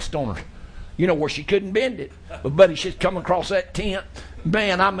that cast on her. You know, where she couldn't bend it. But buddy, she's come across that tent.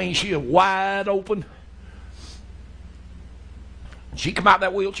 Man, I mean, she was wide open. She come out of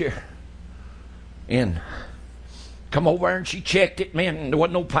that wheelchair and come over there and she checked it. Man, there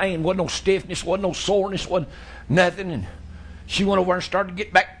wasn't no pain, wasn't no stiffness, wasn't no soreness, wasn't nothing. And she went over and started to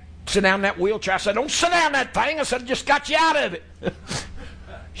get back, sit down in that wheelchair. I said, don't sit down in that thing. I said, I just got you out of it.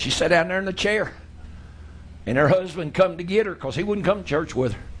 She sat down there in the chair. And her husband come to get her because he wouldn't come to church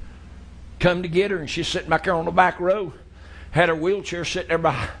with her. Come to get her, and she's sitting back there on the back row. Had her wheelchair sitting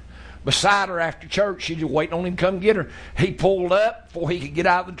there beside her after church. She just waiting on him to come get her. He pulled up before he could get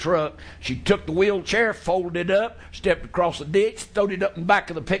out of the truck. She took the wheelchair, folded it up, stepped across the ditch, throwed it up in the back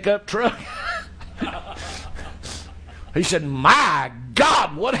of the pickup truck. He said, my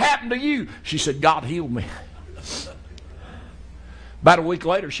God, what happened to you? She said, God healed me. About a week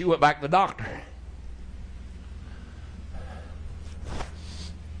later, she went back to the doctor.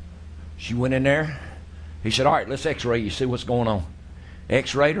 She went in there. He said, all right, let's x-ray you, see what's going on.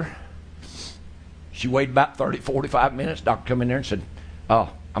 X-rayed her. She waited about 30, 45 minutes. Doctor come in there and said, I'm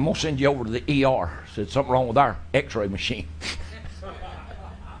going to send you over to the ER. Said, something wrong with our x-ray machine.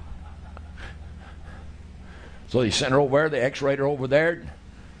 So they sent her over there. They x-rayed her over there.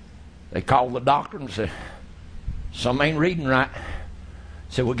 They called the doctor and said, something ain't reading right.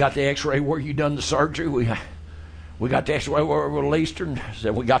 Said, we got the x-ray where you done the surgery. We got the x-ray where we released her. And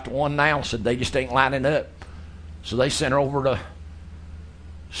said, we got the one now. Said, they just ain't lining up. So they sent her over to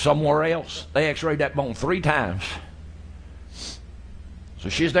somewhere else. They x-rayed that bone 3 times. So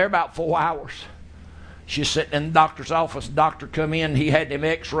she's there about 4 hours. She's sitting in the doctor's office. The doctor come in. He had them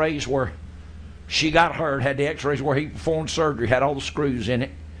x-rays where she got hurt. Had the x-rays where he performed surgery. Had all the screws in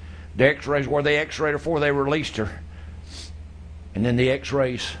it. The x-rays where they x-rayed her before they released her. And then the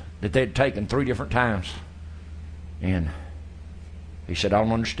x-rays that they'd taken 3 different times. And he said, I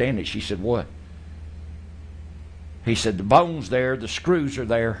don't understand it. She said, what? He said, the bone's there, the screws are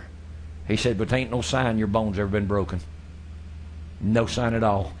there. He said, but there ain't no sign your bone's ever been broken. No sign at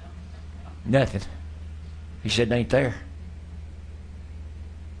all. Nothing. He said, they ain't there.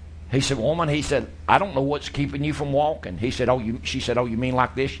 He said, woman, he said, I don't know what's keeping you from walking. He said, she said, you mean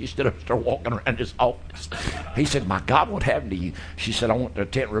like this? She stood up and started walking around his office. He said, my God, what happened to you? She said, I went to a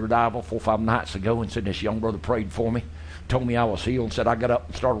tent revival 4 or 5 nights ago and said, this young brother prayed for me. told me I was healed and said I got up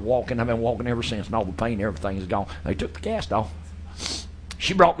and started walking. I've been walking ever since, and all the pain, everything is gone. They took the cast off.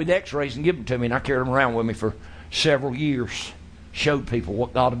 She brought me the x-rays and gave them to me, and I carried them around with me for several years. Showed people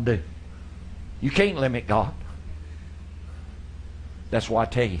what God would do. You can't limit God. That's why I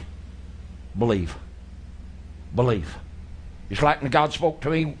tell you, believe. Believe. It's like when God spoke to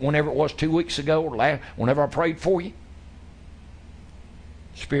me whenever it was 2 weeks ago or whenever I prayed for you.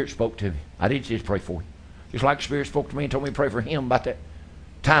 Spirit spoke to me. I didn't just pray for you. Just like Spirit spoke to me and told me to pray for him about that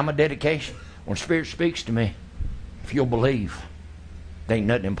time of dedication. When Spirit speaks to me, if you'll believe, there ain't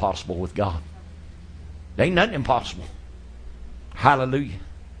nothing impossible with God. There ain't nothing impossible. Hallelujah.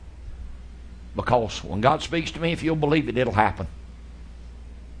 Because when God speaks to me, if you'll believe it, it'll happen.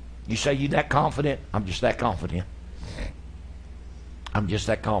 You say you that confident? I'm just that confident. I'm just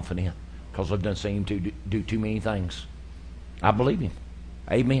that confident because I've done seen him to do too many things. I believe him.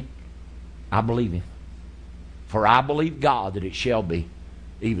 Amen. I believe him. For I believe God that it shall be,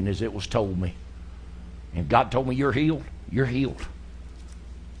 even as it was told me. And God told me you're healed, you're healed.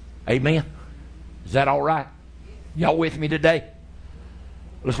 Amen. Is that all right? Y'all with me today?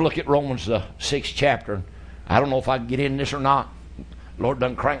 Let's look at Romans the 6th chapter. I don't know if I can get in this or not. Lord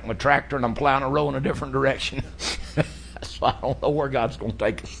done cranked my tractor and I'm plowing a row in a different direction. So I don't know where God's going to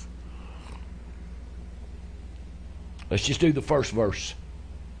take us. Let's just do the first verse.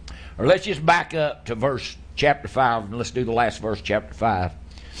 Or let's just back up to chapter 5, and let's do the last verse, chapter 5.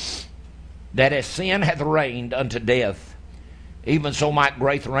 That as sin hath reigned unto death, even so might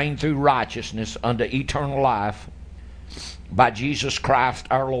grace reign through righteousness unto eternal life by Jesus Christ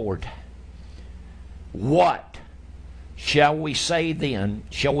our Lord. What shall we say then?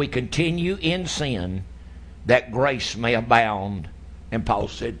 Shall we continue in sin that grace may abound? And Paul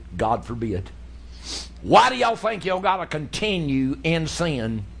said, God forbid. Why do y'all think y'all got to continue in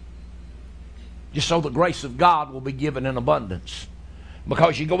sin? Just so the grace of God will be given in abundance.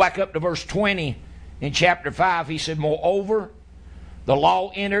 Because you go back up to verse 20 in chapter 5, he said, moreover, the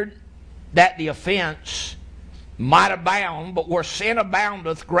law entered that the offense might abound, but where sin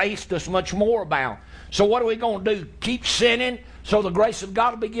aboundeth, grace does much more abound. So what are we going to do? Keep sinning so the grace of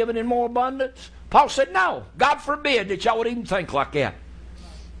God will be given in more abundance? Paul said, no. God forbid that y'all would even think like that.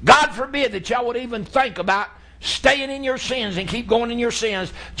 God forbid that y'all would even think about staying in your sins and keep going in your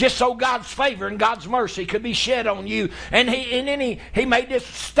sins just so God's favor and God's mercy could be shed on you. And then he made this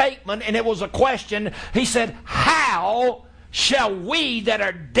statement, and it was a question. He said, how shall we that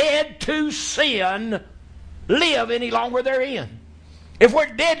are dead to sin live any longer therein? If we're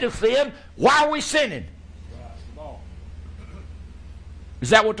dead to sin, why are we sinning?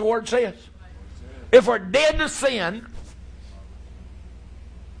 Is that what the word says? If we're dead to sin,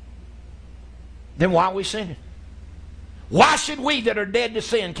 then why are we sinning? Why should we that are dead to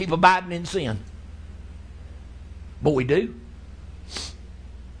sin keep abiding in sin? But we do.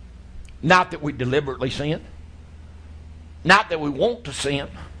 Not that we deliberately sin. Not that we want to sin.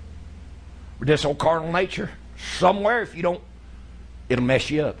 With this old carnal nature, somewhere if you don't, it'll mess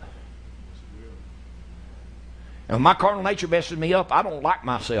you up. And when my carnal nature messes me up, I don't like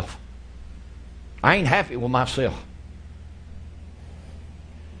myself. I ain't happy with myself.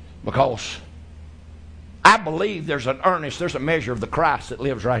 Because I believe there's a measure of the Christ that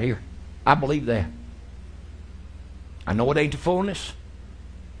lives right here. I believe that. I know it ain't the fullness,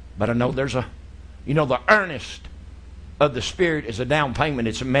 but I know there's the earnest of the Spirit is a down payment.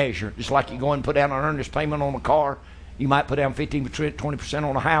 It's a measure. Just like you go and put down an earnest payment on a car. You might put down 15%, 20%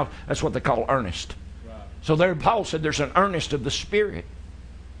 on a house. That's what they call earnest. Right. So there Paul said there's an earnest of the Spirit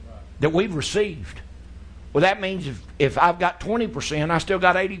that we've received. Well, that means if I've got 20%, I still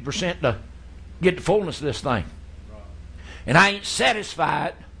got 80% to get the fullness of this thing. Right. And I ain't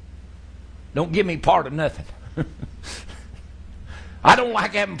satisfied. Don't give me part of nothing. I don't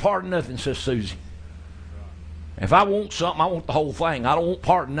like having part of nothing, says Susie. Right. If I want something, I want the whole thing. I don't want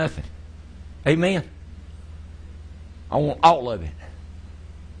part of nothing. Amen? I want all of it.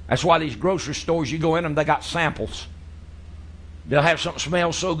 That's why these grocery stores, you go in them, they got samples. They'll have something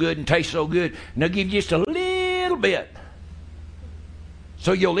smell so good and taste so good, and they'll give you just a little bit.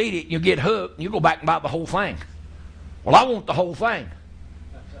 So you'll eat it, and you'll get hooked, and you'll go back and buy the whole thing. Well, I want the whole thing.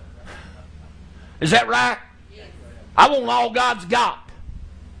 Is that right? Yes. I want all God's got.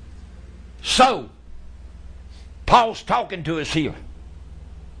 So, Paul's talking to us here.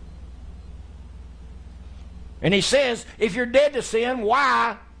 And he says, if you're dead to sin,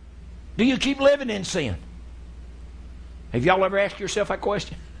 why do you keep living in sin? Have y'all ever asked yourself that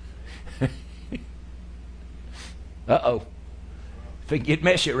question? Uh-oh. If it can get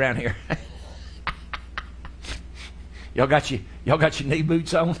messy around here. Y'all got your knee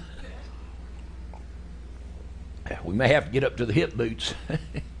boots on? We may have to get up to the hip boots.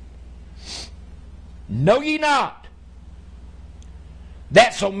 Know ye not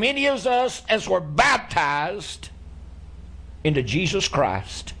that so many of us as were baptized into Jesus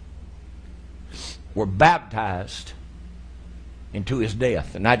Christ were baptized into his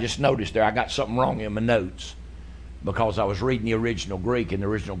death? And I just noticed there I got something wrong in my notes because I was reading the original Greek, and the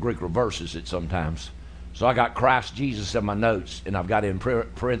original Greek reverses it sometimes. So I got Christ Jesus in my notes, and I've got in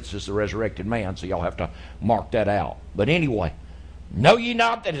parenthesis the resurrected man, so y'all have to mark that out. But anyway, know ye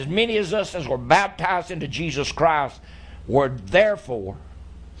not that as many of us as were baptized into Jesus Christ were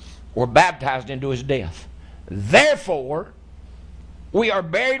baptized into his death? Therefore, we are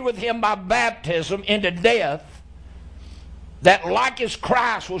buried with him by baptism into death, that like as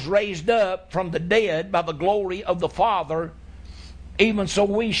Christ was raised up from the dead by the glory of the Father, even so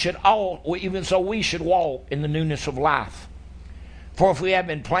we should walk in the newness of life. For if we have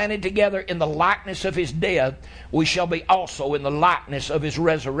been planted together in the likeness of his death, we shall be also in the likeness of his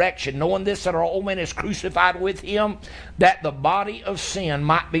resurrection, knowing this, that our old man is crucified with him, that the body of sin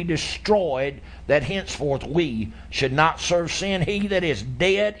might be destroyed, that henceforth we should not serve sin. He that is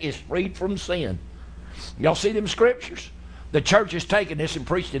dead is freed from sin. Y'all see them scriptures? The church has taken this and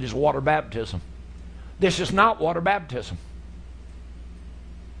preached it as water baptism. This is not water baptism.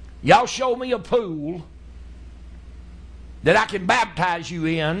 Y'all show me a pool that I can baptize you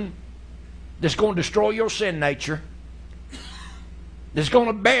in that's going to destroy your sin nature, that's going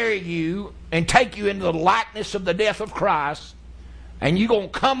to bury you and take you into the likeness of the death of Christ, and you're going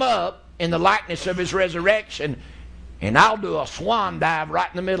to come up in the likeness of his resurrection, and I'll do a swan dive right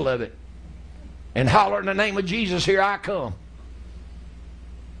in the middle of it and holler in the name of Jesus, here I come.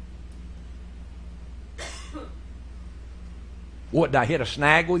 What, did I hit a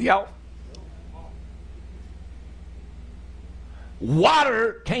snag with y'all?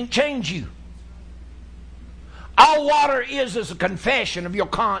 Water can't change you. All water is a confession of your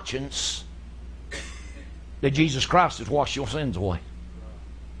conscience that Jesus Christ has washed your sins away.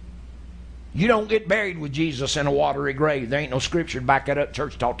 You don't get buried with Jesus in a watery grave. There ain't no scripture to back that up.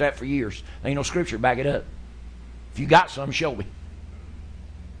 Church taught that for years. There ain't no scripture to back it up. If you got some, show me.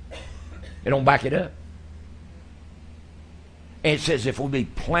 It don't back it up. And it says, if we be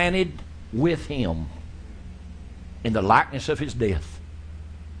planted with him in the likeness of his death.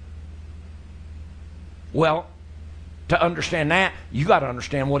 Well, to understand that, you got to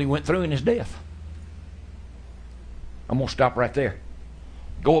understand what he went through in his death. I'm going to stop right there.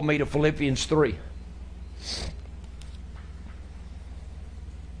 Go with me to Philippians 3.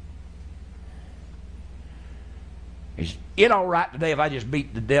 Is it all right today if I just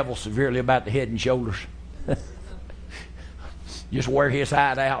beat the devil severely about the head and shoulders? Just wear his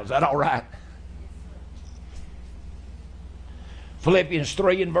hide out. Is that all right? Philippians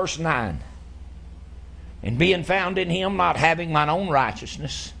 3 and verse 9. And being found in him, not having mine own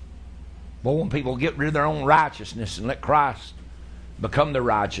righteousness. Boy, when people get rid of their own righteousness and let Christ become their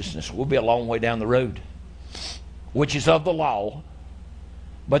righteousness, we'll be a long way down the road. Which is of the law.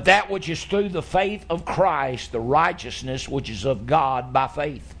 But that which is through the faith of Christ, the righteousness which is of God by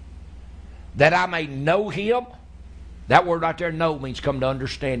faith. That I may know him. That word right there, know, means come to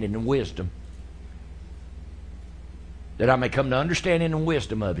understanding and wisdom. That I may come to understanding and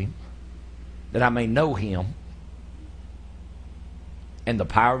wisdom of him. That I may know him and the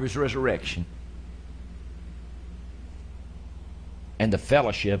power of his resurrection and the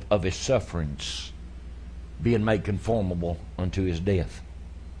fellowship of his sufferings, being made conformable unto his death.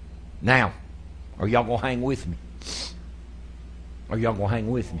 Now, are y'all going to hang with me? Are y'all going to hang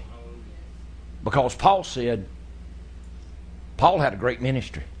with me? Because Paul said, Paul had a great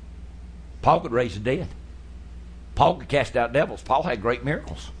ministry. Paul could raise the dead. Paul could cast out devils. Paul had great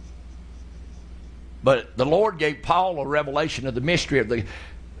miracles. But the Lord gave Paul a revelation of the mystery of the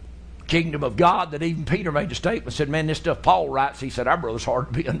kingdom of God that even Peter made a statement, said, man, this stuff Paul writes, he said, our brother's hard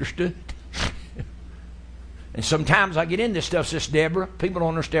to be understood. And sometimes I get in this stuff, Sister Deborah, people don't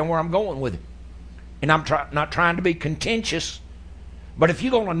understand where I'm going with it. And I'm not trying to be contentious, but if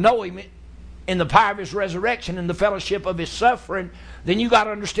you're going to know him in the power of his resurrection and the fellowship of his suffering, then you got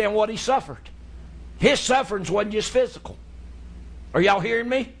to understand what he suffered. His sufferings wasn't just physical. Are y'all hearing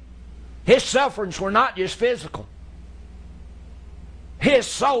me? His sufferings were not just physical. His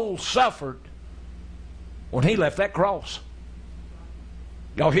soul suffered when he left that cross.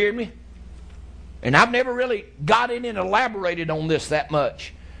 Y'all hear me? And I've never really got in and elaborated on this that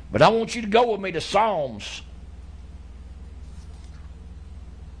much. But I want you to go with me to Psalms.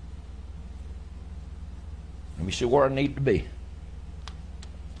 Let me see where I need to be.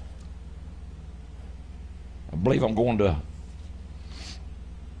 I believe I'm going to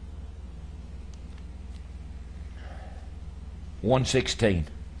 1:16.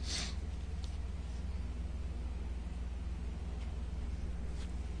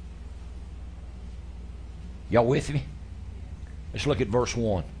 Y'all with me? Let's look at verse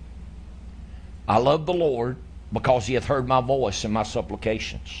 1. I love the Lord because he hath heard my voice and my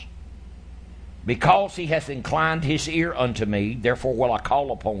supplications. Because he hath inclined his ear unto me, therefore will I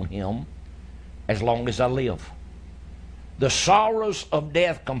call upon him as long as I live. The sorrows of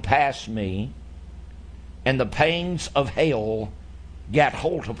death compassed me, and the pains of hell gat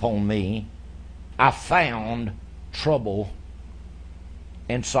hold upon me. I found trouble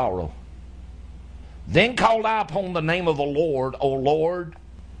and sorrow. Then called I upon the name of the Lord. O Lord,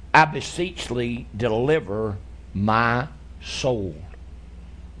 I beseech thee, deliver my soul.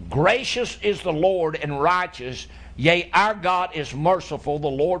 Gracious is the Lord and righteous, yea, our God is merciful. The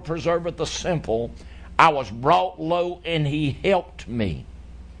Lord preserveth the simple. I was brought low, and he helped me.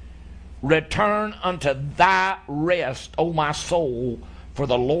 Return unto thy rest, O my soul, for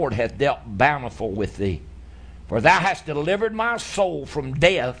the Lord hath dealt bountiful with thee. For thou hast delivered my soul from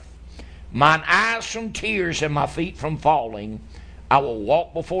death, mine eyes from tears, and my feet from falling. I will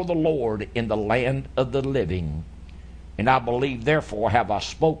walk before the Lord in the land of the living. And I believe, therefore have I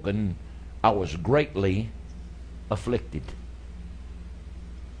spoken. I was greatly afflicted.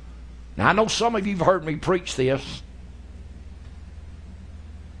 Now, I know some of you have heard me preach this,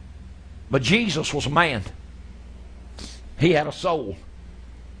 but Jesus was a man. He had a soul.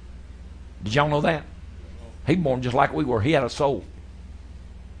 Did y'all know that? He was born just like we were. He had a soul.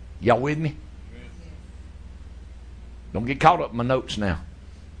 Y'all with me? Don't get caught up in my notes now.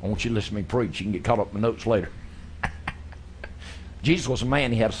 I want you to listen to me preach. You can get caught up in my notes later. Jesus was a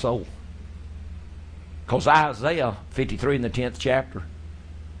man. He had a soul. Because Isaiah 53 in the 10th chapter,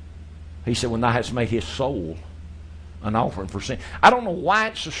 he said, when thou hast made his soul an offering for sin. I don't know why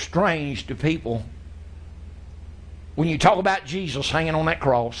it's so strange to people when you talk about Jesus hanging on that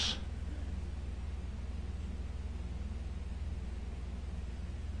cross.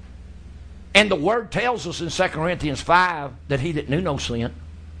 And the Word tells us in 2 Corinthians 5 that he that knew no sin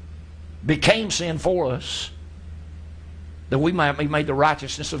became sin for us, that we might be made the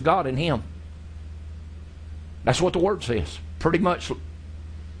righteousness of God in him. That's what the Word says. Pretty much.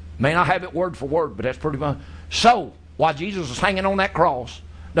 May not have it word for word, but that's pretty much. So, while Jesus was hanging on that cross,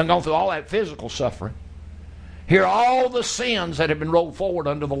 done gone through all that physical suffering, here all the sins that had been rolled forward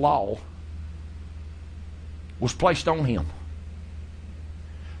under the law was placed on him.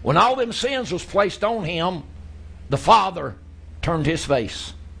 When all them sins was placed on him, the Father turned his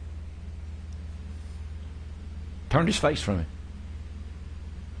face. Turned his face from him.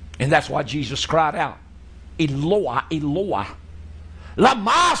 And that's why Jesus cried out, Eloi, Eloi,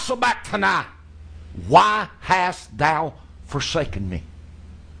 lama sabachthani, why hast thou forsaken me?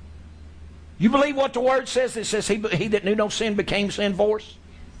 You believe what the Word says? It says he that knew no sin became sin for us.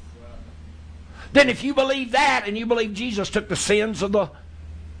 Then if you believe that, and you believe Jesus took the sins of the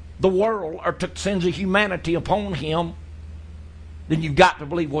world, or took the sins of humanity upon him, then you've got to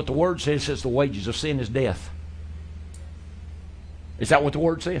believe what the Word says. It says the wages of sin is death. Is that what the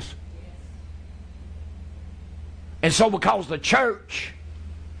Word says? And so because the church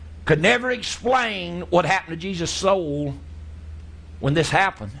could never explain what happened to Jesus' soul when this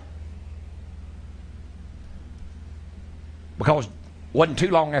happened, because it wasn't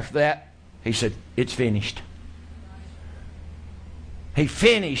too long after that, he said, it's finished. He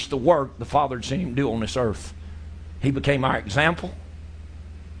finished the work the Father had sent him to do on this earth. He became our example,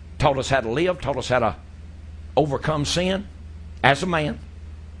 taught us how to live, taught us how to overcome sin as a man.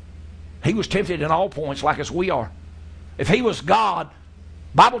 He was tempted in all points like as we are. If he was God,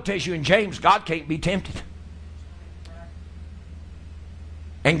 Bible tells you in James, God can't be tempted.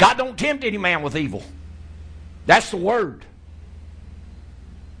 And God don't tempt any man with evil. That's the Word.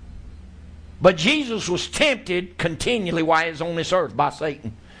 But Jesus was tempted continually while he was on this earth by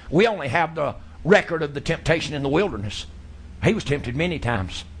Satan. We only have the record of the temptation in the wilderness. He was tempted many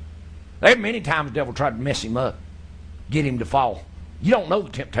times. There were many times the devil tried to mess him up, get him to fall. You don't know the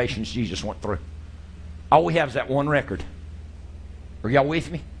temptations Jesus went through. All we have is that one record. Are y'all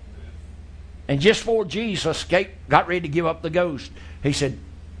with me? And just before Jesus got ready to give up the ghost, he said,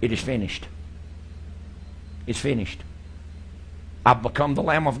 it is finished. It's finished. I've become the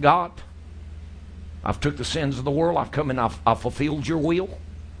Lamb of God. I've took the sins of the world. I've come and I've fulfilled your will.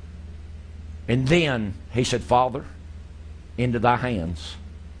 And then he said, Father, into thy hands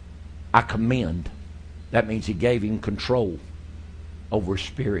I commend. That means he gave him control over his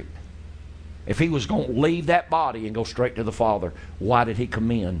spirit. If he was going to leave that body and go straight to the Father, why did he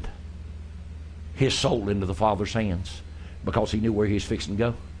commend his soul into the Father's hands? Because he knew where he was fixing to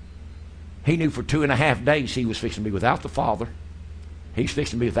go. He knew for 2.5 days he was fixing to be without the Father He's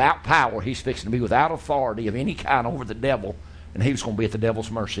fixing to be without power. He's fixing to be without authority of any kind over the devil. And he was going to be at the devil's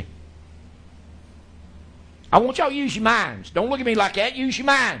mercy. I want y'all to use your minds. Don't look at me like that. Use your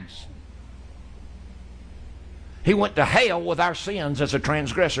minds. He went to hell with our sins as a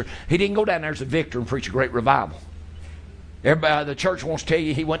transgressor. He didn't go down there as a victor and preach a great revival. Everybody, the church wants to tell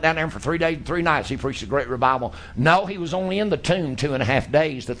you he went down there for 3 days and 3 nights. He preached a great revival. No, he was only in the tomb 2.5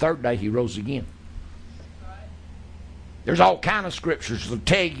 days. The third day he rose again. There's all kind of scriptures that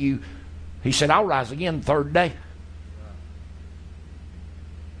tell you, he said, I'll rise again the third day.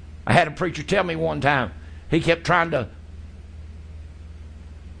 I had a preacher tell me one time, he kept trying to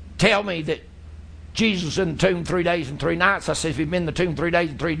tell me that Jesus was in the tomb 3 days and 3 nights. I said, if he'd been in the tomb 3 days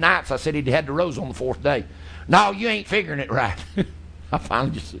and 3 nights, I said he'd had to rose on the 4th day. No, you ain't figuring it right. I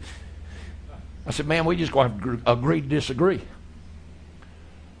finally just said, I said, man, we just going to have to agree to disagree.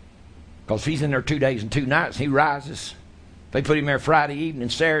 Because if he's in there 2 days and 2 nights, he rises. If they put him there Friday evening,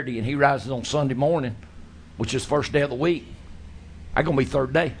 Saturday, and he rises on Sunday morning, which is the first day of the week, I'm going to be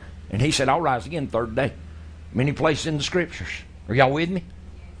third day. And he said, I'll rise again third day. Many places in the scriptures. Are y'all with me?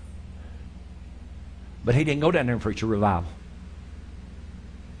 But he didn't go down there and preach a revival.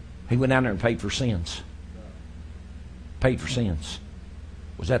 He went down there and paid for sins. Paid for sins.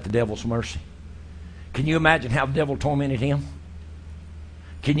 Was that the devil's mercy? Can you imagine how the devil tormented him?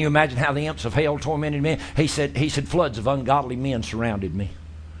 Can you imagine how the imps of hell tormented me? He said, floods of ungodly men surrounded me.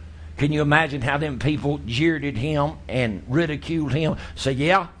 Can you imagine how them people jeered at him and ridiculed him? Say,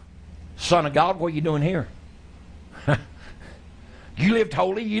 yeah, Son of God, what are you doing here? You lived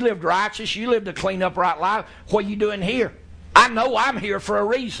holy, you lived righteous, you lived a clean, upright life. What are you doing here? I know I'm here for a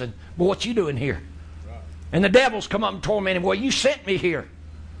reason, but what you doing here? And the devil's come up and tormented him. Well, you sent me here.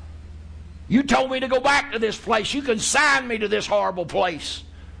 You told me to go back to this place. You consigned me to this horrible place.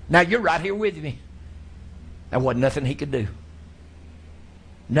 Now you're right here with me. There wasn't nothing he could do.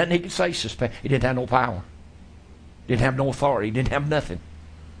 Nothing he could say suspect. He didn't have no power. Didn't have no authority. He didn't have nothing.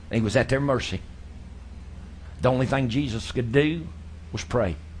 And he was at their mercy. The only thing Jesus could do was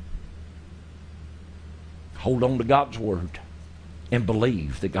pray. Hold on to God's word and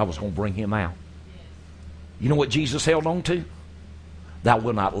believe that God was going to bring him out. You know what Jesus held on to? Thou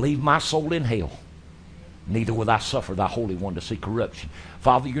wilt not leave my soul in hell, neither will I suffer thy Holy One to see corruption.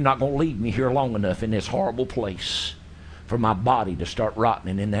 Father, you're not going to leave me here long enough in this horrible place for my body to start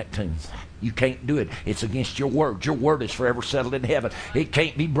rotting in that tomb. You can't do it. It's against your word. Your word is forever settled in heaven. It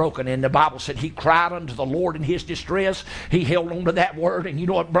can't be broken. And the Bible said he cried unto the Lord in his distress. He held on to that word, and you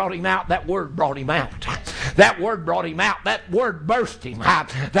know what brought him out? That word brought him out. That word brought him out. That word birthed him.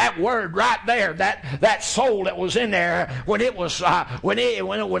 That word right there, that soul that was in there when it was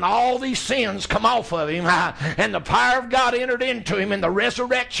when all these sins come off of him, and the power of God entered into him in the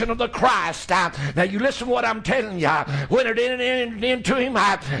resurrection of the Christ. Now you listen to what I'm telling you. When it entered into him,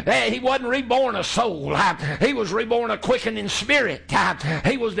 he wasn't reborn a soul. He was reborn a quickening spirit.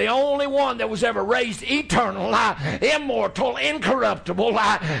 He was the only one that was ever raised eternal, immortal, incorruptible,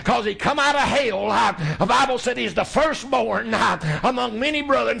 because he come out of hell. The Bible said he's the firstborn among many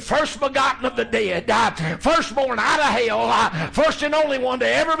brethren, first begotten of the dead, firstborn out of hell, first and only one to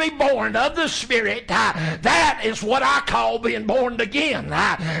ever be born of the Spirit. That is what I call being born again.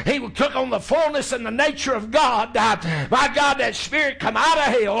 He took on the fullness and the nature of God. My God, that Spirit come out of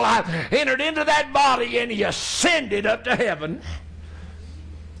hell, entered into that body, and he ascended up to heaven.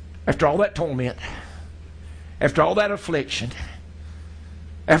 After all that torment, after all that affliction,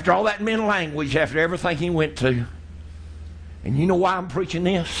 after all that mental anguish, after everything he went through. And you know why I'm preaching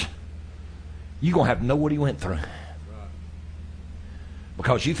this? You're going to have to know what he went through.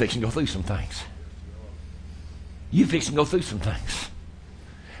 Because you fixing to go through some things. You fixing to go through some things.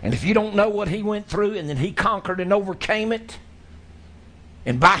 And if you don't know what he went through and then he conquered and overcame it,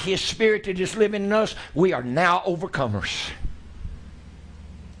 and by his Spirit that is living in us, we are now overcomers.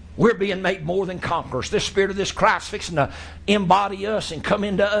 We're being made more than conquerors. This Spirit of this Christ fixing to embody us and come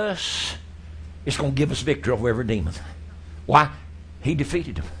into us. It's going to give us victory over every demon. Why? He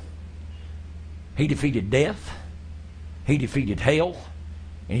defeated them. He defeated death. He defeated hell.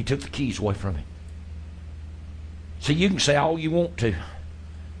 And he took the keys away from him. See, you can say all you want to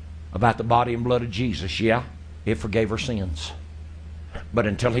about the body and blood of Jesus. Yeah, it forgave our sins. But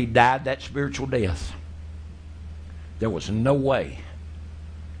until he died that spiritual death, there was no way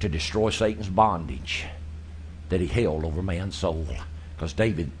to destroy Satan's bondage that he held over man's soul. Because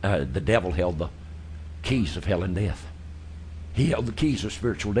the devil held the keys of hell and death. He held the keys of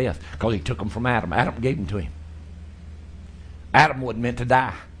spiritual death because he took them from Adam. Adam gave them to him. Adam wasn't meant to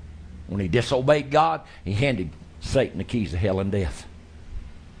die. When he disobeyed God, he handed Satan the keys of hell and death.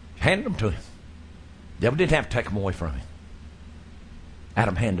 Handed them to him. The devil didn't have to take them away from him.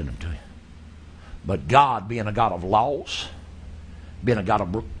 Adam handed them to him. But God, being a God of laws, being a God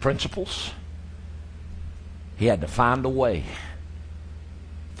of principles, he had to find a way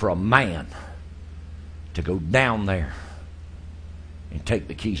for a man to go down there and take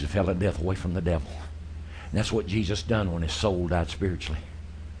the keys of hell and death away from the devil. And that's what Jesus done when his soul died spiritually.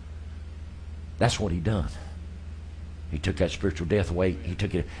 That's what he done. He took that spiritual death away. He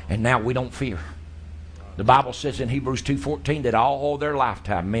took it. And now we don't fear. The Bible says in Hebrews 2:14 that all their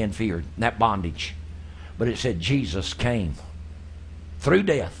lifetime men feared that bondage. But it said Jesus came through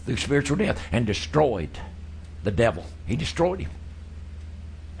death, through spiritual death, and destroyed the devil. He destroyed him.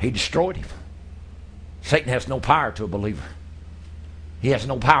 He destroyed him. Satan has no power to a believer. He has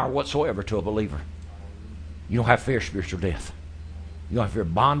no power whatsoever to a believer. You don't have to fear spiritual death. You don't have to fear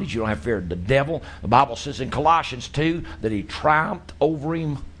bondage. You don't have to fear the devil. The Bible says in Colossians 2 that he triumphed over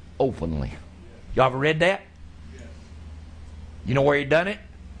him openly. Y'all ever read that? You know where he done it?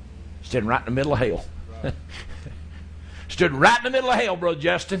 Stood right in the middle of hell. Stood right in the middle of hell, Brother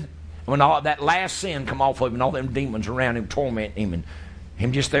Justin. When all that last sin come off of him and all them demons around him tormenting him and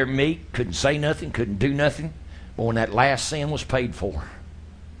him just there meek, couldn't say nothing, couldn't do nothing. But when that last sin was paid for,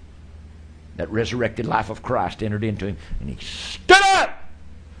 that resurrected life of Christ entered into him, and he stood up.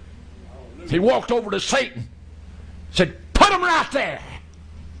 He walked over to Satan, said, "Put him right there."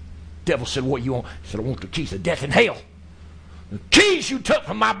 The devil said, "What you want?" He said, "I want the keys of death and hell. The keys you took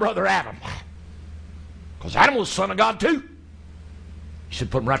from my brother Adam." Because Adam was the son of God too. He said,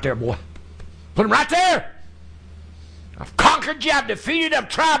 "Put him right there, boy. Put him right there. I've conquered you. I've defeated you. I've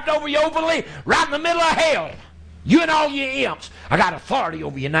triumphed over you openly, right in the middle of hell. You and all your imps. I got authority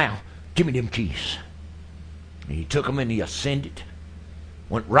over you now. Give me them keys." And he took them and he ascended.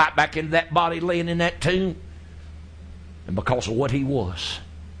 Went right back into that body laying in that tomb. And because of what he was,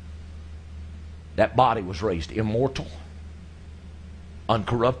 that body was raised immortal,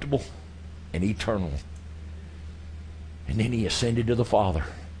 uncorruptible, and eternal. And then he ascended to the Father.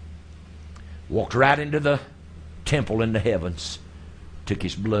 Walked right into the temple in the heavens. Took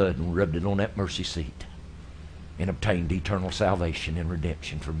his blood and rubbed it on that mercy seat. And obtained eternal salvation and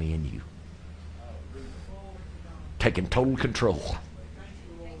redemption for me and you. Taking total control.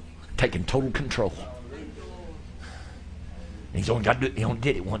 Taking total control. And he's only got to do it. He only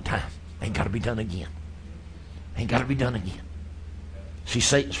did it one time. Ain't got to be done again. Ain't got to be done again. See,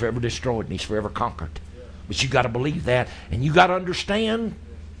 Satan's forever destroyed and he's forever conquered. But you got to believe that. And you got to understand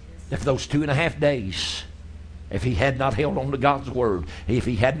that for those 2.5 days, if he had not held on to God's word, if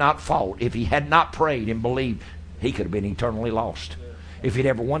he had not fought, if he had not prayed and believed, he could have been eternally lost. If he'd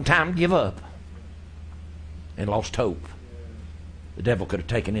ever one time give up and lost hope, the devil could have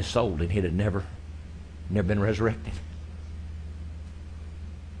taken his soul and he'd have never been resurrected.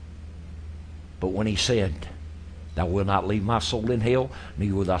 But when he said, "Thou wilt not leave my soul in hell,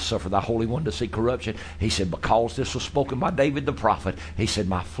 neither will thou suffer thy Holy One to see corruption," he said, because this was spoken by David the prophet, he said,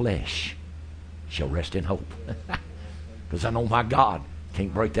 "My flesh shall rest in hope." Because I know my God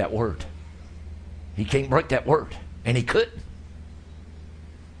can't break that word. He can't break that word. And he couldn't.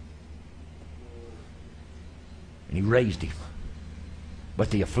 And he raised him.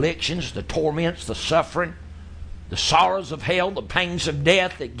 But the afflictions, the torments, the suffering, the sorrows of hell, the pangs of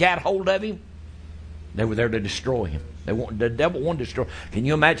death that got hold of him, they were there to destroy him. The devil wanted to destroy. Can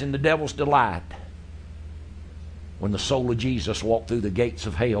you imagine the devil's delight when the soul of Jesus walked through the gates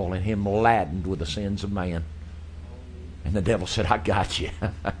of hell and him ladened with the sins of man? And the devil said, "I got you."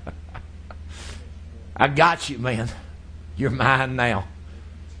 "I got you, man. You're mine now."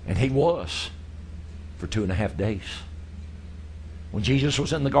 And he was for 2.5 days. When Jesus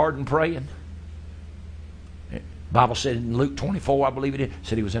was in the garden praying, the Bible said in Luke 24, I believe it is,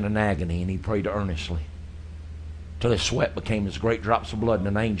 said he was in an agony and he prayed earnestly till his sweat became as great drops of blood and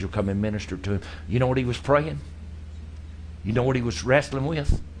an angel come and ministered to him. You know what he was praying? You know what he was wrestling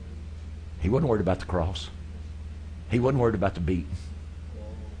with? He wasn't worried about the cross. He wasn't worried about the beating.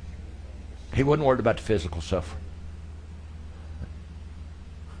 He wasn't worried about the physical suffering.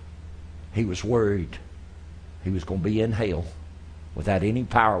 He was worried he was going to be in hell without any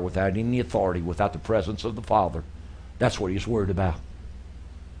power, without any authority, without the presence of the Father. That's what he was worried about.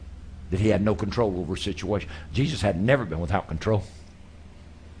 That he had no control over a situation. Jesus had never been without control.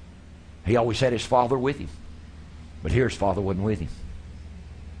 He always had his Father with him. But here his Father wasn't with him.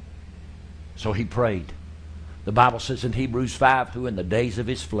 So he prayed. The Bible says in Hebrews 5, who in the days of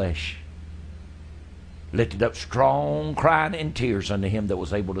his flesh lifted up strong crying and tears unto him that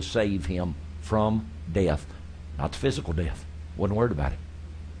was able to save him from death. Not the physical death. Wasn't worried about it.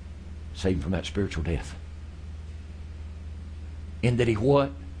 Saved him from that spiritual death. In that he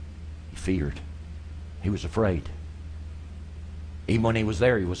what? He feared. He was afraid. Even when he was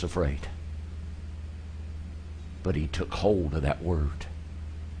there, he was afraid. But he took hold of that word.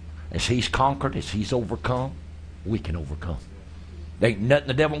 As he's conquered, as he's overcome, we can overcome. There ain't nothing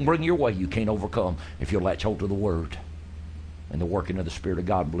the devil can bring your way you can't overcome if you'll latch hold of the word and the working of the Spirit of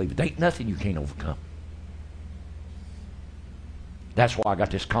God and believe it. There ain't nothing you can't overcome. That's why I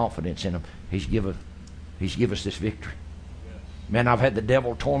got this confidence in him. He's give us this victory. Man, I've had the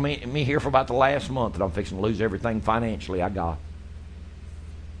devil tormenting me here for about the last month, and I'm fixing to lose everything financially I got.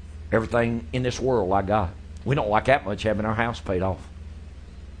 Everything in this world I got. We don't like that much having our house paid off.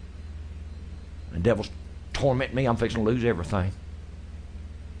 The devil's tormenting me. I'm fixing to lose everything.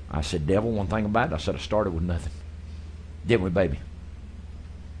 I said, devil, one thing about it, I said, I started with nothing. Didn't we, baby?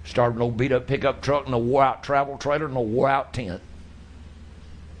 Started with an old beat-up pickup truck and a wore-out travel trailer and a wore-out tent.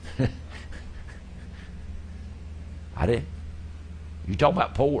 I did. You talk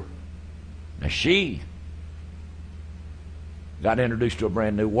about poor. Now she got introduced to a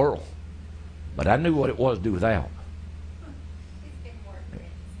brand new world. But I knew what it was to do without.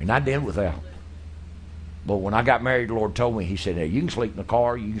 And I did without. But when I got married, the Lord told me, he said, hey, you can sleep in the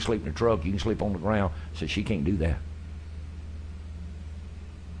car, you can sleep in the truck, you can sleep on the ground. I said, she can't do that.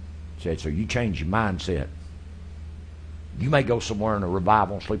 He said, so you change your mindset. You may go somewhere in a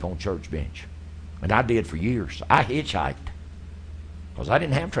revival and sleep on a church bench. And I did for years. I hitchhiked. Because I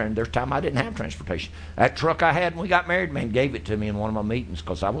didn't have there's time I didn't have transportation. That truck I had when we got married, man, gave it to me in one of my meetings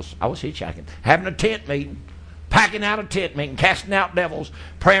because I was hitchhiking. Having a tent meeting, packing out a tent meeting, casting out devils,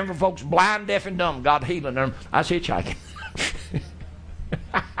 praying for folks blind, deaf, and dumb, God healing them. I was hitchhiking.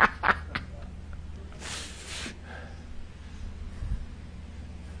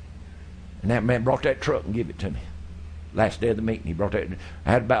 And that man brought that truck and gave it to me. Last day of the meeting, he brought that.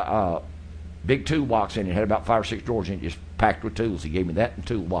 I had about big toolbox in it. It had about 5 or 6 drawers in it, just packed with tools. He gave me that and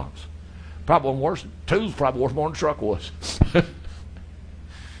toolbox. Probably worse. Tools probably worth more than the truck was.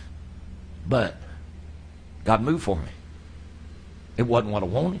 But God moved for me. It wasn't what I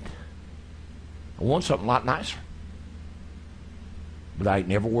wanted. I wanted something a lot nicer. But I ain't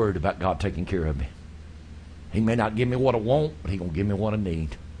never worried about God taking care of me. He may not give me what I want, but He's going to give me what I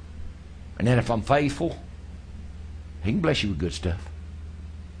need. And then if I'm faithful, He can bless you with good stuff.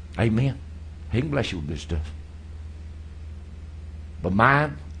 Amen. He can bless you with good stuff. But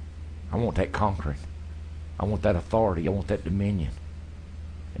mine, I want that conquering. I want that authority. I want that dominion.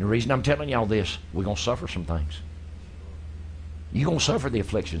 And the reason I'm telling y'all this, we're going to suffer some things. You're going to suffer the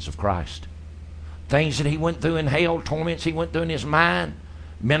afflictions of Christ. Things that He went through in hell, torments He went through in His mind,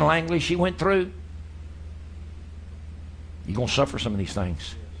 mental anguish He went through. You're going to suffer some of these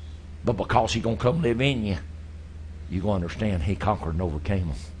things. But because He's going to come live in you, you're going to understand He conquered and overcame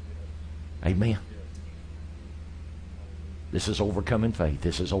them. Amen. This is overcoming faith.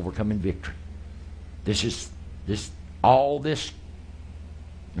 This is overcoming victory. All this.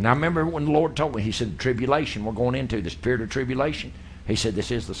 And I remember when the Lord told me, He said, the tribulation we're going into, the spirit of tribulation, He said,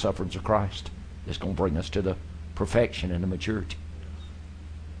 this is the sufferings of Christ. It's going to bring us to the perfection and the maturity.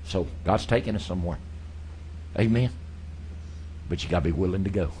 So God's taking us somewhere. Amen. But you got to be willing to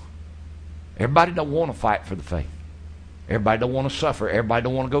go. Everybody don't want to fight for the faith. Everybody don't want to suffer. Everybody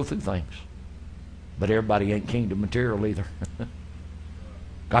don't want to go through things. But everybody ain't kingdom material either.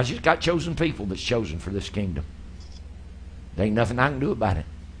 God's just got chosen people that's chosen for this kingdom. There ain't nothing I can do about it.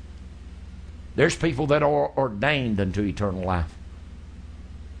 There's people that are ordained unto eternal life.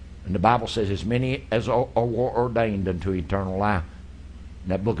 And the Bible says as many as are ordained unto eternal life.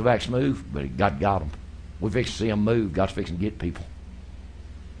 And that book of Acts moved, but God got them. We're fixing to see them move. God's fixing to get people.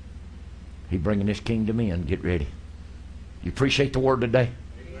 He's bringing this kingdom in. Get ready. You appreciate the word today?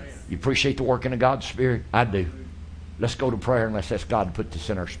 Amen. You appreciate the working of God's Spirit? I do. Let's go to prayer and let's ask God to put this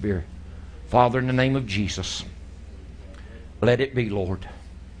in our spirit. Father, in the name of Jesus, let it be, Lord,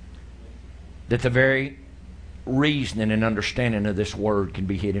 that the very reasoning and understanding of this word can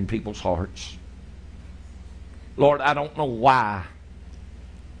be hid in people's hearts. Lord, I don't know why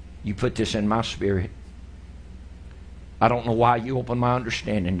you put this in my spirit. I don't know why you open my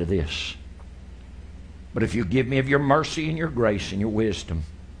understanding to this. But if you give me of your mercy and your grace and your wisdom,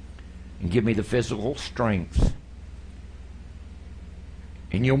 and give me the physical strength,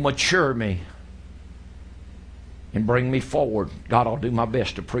 and you'll mature me and bring me forward, God, I'll do my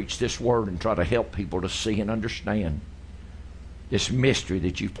best to preach this word and try to help people to see and understand this mystery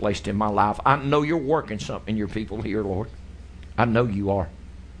that you've placed in my life. I know you're working something in your people here, Lord. I know you are.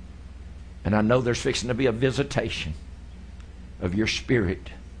 And I know there's fixing to be a visitation of your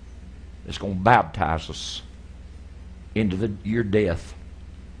Spirit that's going to baptize us into your death.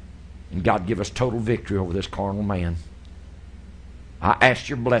 And God, give us total victory over this carnal man. I ask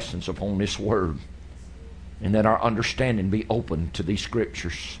your blessings upon this word. and that our understanding be open to these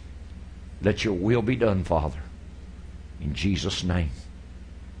scriptures. Let your will be done, Father. In Jesus' name,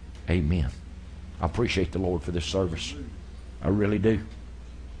 amen. I appreciate the Lord for this service. I really do.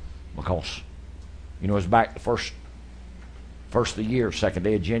 Because, it's back the first of the year, second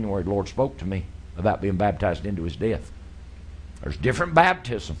day of January, the Lord spoke to me about being baptized into His death. There's different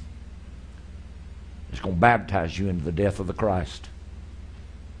baptism. It's going to baptize you into the death of the Christ.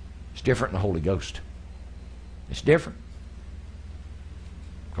 It's different in the Holy Ghost. It's different.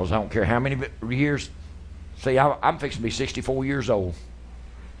 Because I don't care how many years. See, I'm fixing to be 64 years old.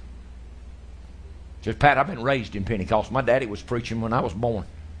 Just, Pat, I've been raised in Pentecost. My daddy was preaching when I was born.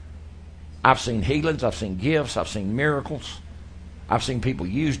 I've seen healings. I've seen gifts. I've seen miracles. I've seen people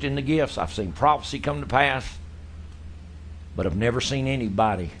used in the gifts. I've seen prophecy come to pass. But I've never seen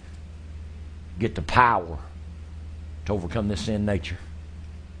anybody get the power to overcome this sin nature.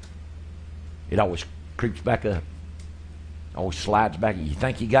 It always creeps back up. Always slides back. You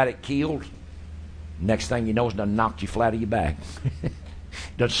think you got it killed. Next thing you know, it's done knocked you flat of your back.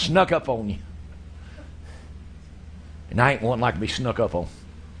 Done snuck up on you. And I ain't one like to be snuck up on.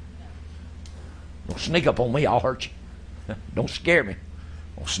 Don't sneak up on me, I'll hurt you. Don't scare me.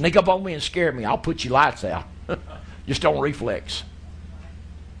 Don't sneak up on me and scare me. I'll put your lights out. Just on reflex.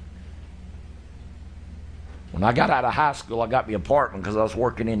 When I got out of high school, I got me an apartment because I was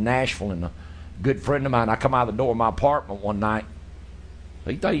working in Nashville, and a good friend of mine, I come out of the door of my apartment one night.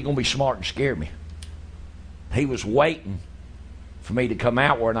 He thought he was going to be smart and scare me. He was waiting for me to come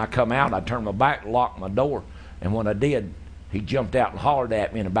out. When I come out, I turned my back and locked my door. And when I did, he jumped out and hollered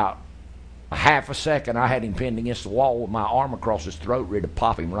at me. In about a half a second, I had him pinned against the wall with my arm across his throat, ready to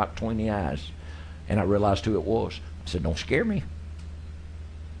pop him right between the eyes. And I realized who it was. I said, don't scare me.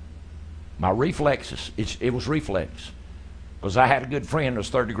 My reflexes, it was reflex. Because I had a good friend who was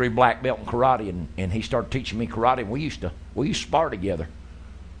third-degree black belt in karate, and he started teaching me karate, and we used to spar together.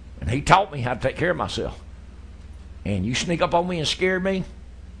 And he taught me how to take care of myself. And you sneak up on me and scare me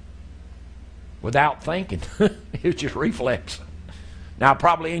without thinking. It was just reflex. Now, I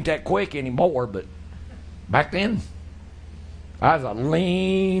probably ain't that quick anymore, but back then, I was a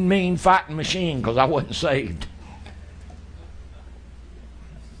lean, mean fighting machine because I wasn't saved.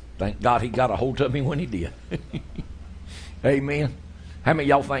 Thank God he got a hold of me when he did. Amen. How many of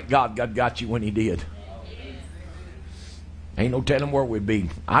y'all thank God got you when He did? Ain't no telling where we'd be.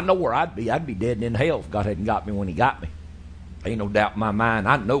 I know where I'd be. I'd be dead and in hell if God hadn't got me when He got me. Ain't no doubt in my mind.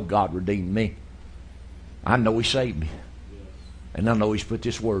 I know God redeemed me. I know He saved me. And I know He's put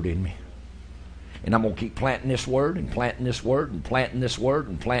this word in me. And I'm going to keep planting this word and planting this word and planting this word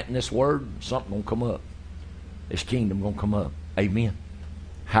and planting this word. Something going to come up. This kingdom going to come up. Amen.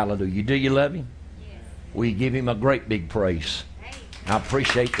 Hallelujah. Do you love Him? Yes. Will you give Him a great big praise? I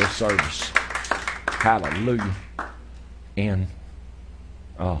appreciate this service. Hallelujah. And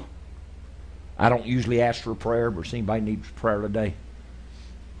I don't usually ask for a prayer, but if anybody needs prayer today,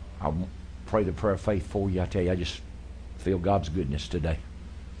 I'll pray the prayer of faith for you. I tell you, I just feel God's goodness today.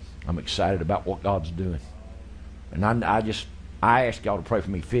 I'm excited about what God's doing. And I ask y'all to pray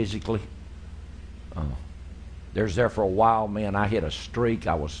for me physically. There's there for a while, man, I hit a streak.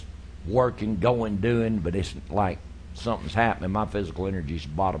 I was working, going, doing, but it's like something's happening. My physical energy's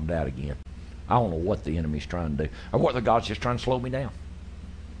bottomed out again. I don't know what the enemy's trying to do. Or what God's just trying to slow me down.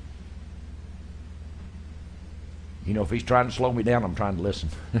 If He's trying to slow me down, I'm trying to listen.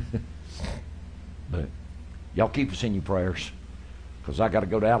 But y'all keep us in your prayers. Because I got to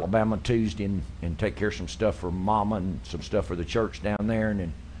go to Alabama Tuesday and take care of some stuff for Mama and some stuff for the church down there. And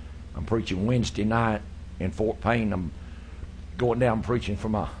then I'm preaching Wednesday night in Fort Payne. I'm going down preaching for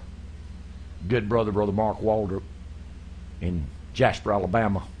my good brother, Brother Mark Waldrop, in Jasper,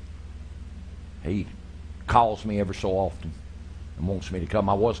 Alabama. He calls me every so often and wants me to come.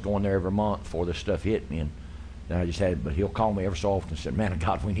 I was going there every month before this stuff hit me, and then I just had, but he'll call me every so often and say, man of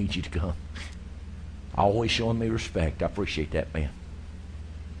God, we need you to come. Always showing me respect. I appreciate that man.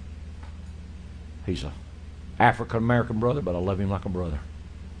 He's a African-American brother, but I love him like a brother.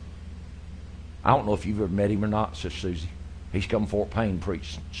 I don't know if you've ever met him or not, Sister Susie. He's come to Fort Payne and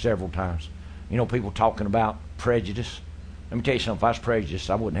preached several times. People talking about prejudice. Let me tell you something. If I was prejudiced,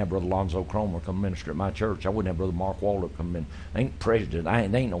 I wouldn't have Brother Lonzo Cromer come minister at my church. I wouldn't have Brother Mark Waldrop come in. There ain't prejudice. There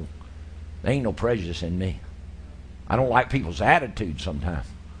ain't no prejudice in me. I don't like people's attitude sometimes.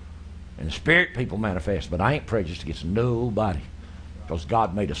 And the spirit people manifest, but I ain't prejudiced against nobody. Because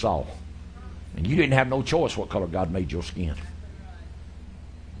God made us all. And you didn't have no choice what color God made your skin.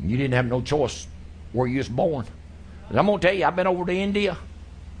 And you didn't have no choice where you was born. And I'm going to tell you, I've been over to India,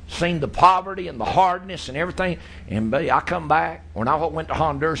 seen the poverty and the hardness and everything. And I come back, when I went to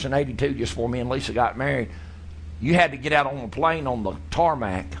Honduras in 82, just before me and Lisa got married, You had to get out on the plane on the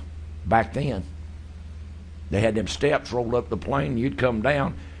tarmac back then. They had them steps rolled up the plane. You'd come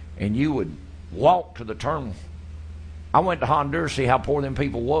down, and you would walk to the terminal. I went to Honduras to see how poor them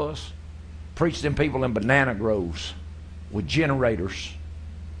people was. Preached them people in banana groves with generators.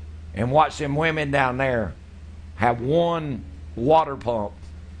 And watched them women down there have one water pump.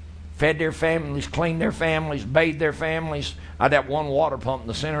 Fed their families, cleaned their families, bathed their families. I had that one water pump in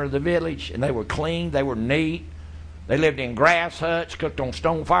the center of the village, and they were clean, they were neat. They lived in grass huts, cooked on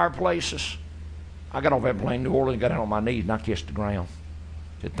stone fireplaces. I got off that plane in New Orleans, got down on my knees, and I kissed the ground.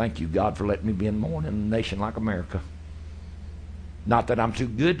 Said, thank you, God, for letting me be born in a nation like America. Not that I'm too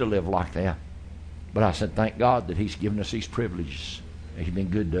good to live like that, but I said, thank God that He's given us these privileges. He's been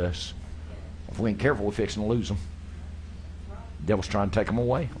good to us. If we ain't careful, we're fixing to lose them. The devil's trying to take them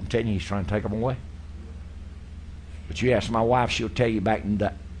away. I'm telling you, he's trying to take them away. But you ask my wife, she'll tell you back in the,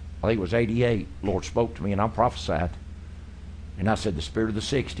 I think it was 88, the Lord spoke to me and I prophesied. And I said, the spirit of the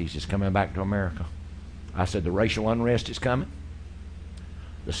 60s is coming back to America. I said, the racial unrest is coming.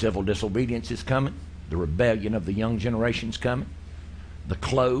 The civil disobedience is coming. The rebellion of the young generation is coming. The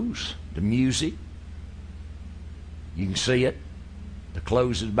clothes, the music. You can see it. The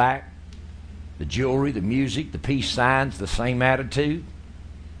clothes is back. The jewelry, the music, the peace signs, the same attitude.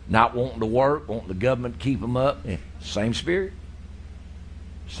 Not wanting to work, wanting the government to keep them up. Yeah, same spirit.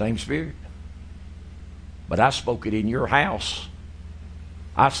 Same spirit. But I spoke it in your house.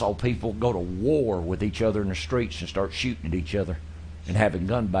 I saw people go to war with each other in the streets and start shooting at each other and having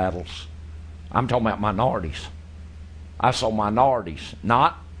gun battles. I'm talking about minorities. I saw minorities,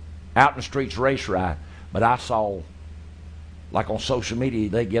 not out in the streets race riot, but I saw, like on social media,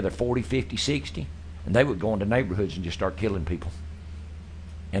 they gather 40, 50, 60, and they would go into neighborhoods and just start killing people.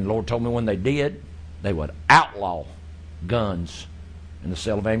 And the Lord told me when they did, they would outlaw guns and the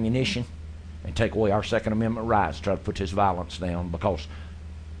sale of ammunition and take away our Second Amendment rights, try to put this violence down, because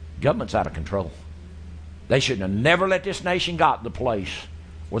government's out of control. They shouldn't have never let this nation got to the place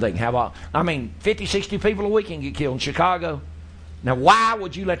where they can have 50, 60 people a week can get killed in Chicago. Now, why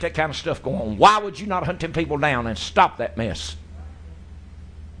would you let that kind of stuff go on? Why would you not hunt them people down and stop that mess?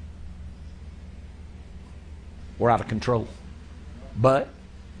 We're out of control. But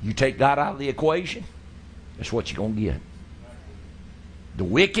you take God out of the equation, that's what you're going to get. The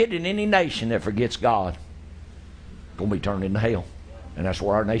wicked in any nation that forgets God going to be turned into hell. And that's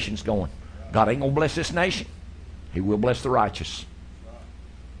where our nation's going. God ain't going to bless this nation. He will bless the righteous.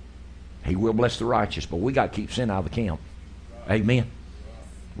 He will bless the righteous. But we got to keep sin out of the camp. Amen.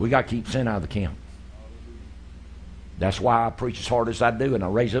 We got to keep sin out of the camp. That's why I preach as hard as I do, and I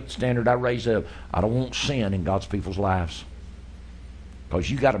raise up the standard I raise up. I don't want sin in God's people's lives.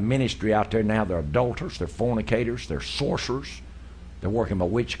 Because you got a ministry out there now. They're adulterers, they're fornicators, they're sorcerers. They're working by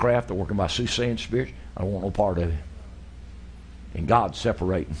witchcraft, they're working by soothsaying spirits. I don't want no part of it. And God's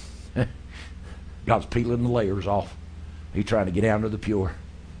separating. God's peeling the layers off. He's trying to get down to the pure.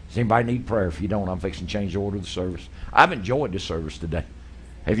 Does anybody need prayer? If you don't, I'm fixing to change the order of the service. I've enjoyed this service today.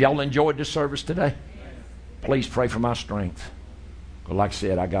 Have y'all enjoyed this service today? Please pray for my strength. But like I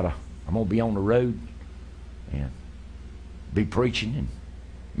said, I'm going to be on the road and be preaching. And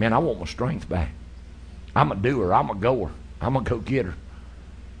man, I want my strength back. I'm a doer. I'm a goer. I'm a go-getter.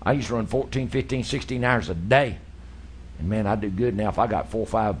 I used to run 14, 15, 16 hours a day. And man, I do good now if I got 4 or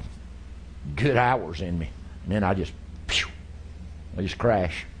 5 good hours in me. And then I just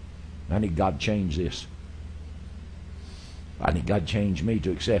crash. I need God to change this. I need God to change me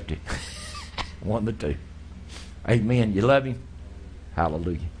to accept it. One of the two. Amen. You love Him?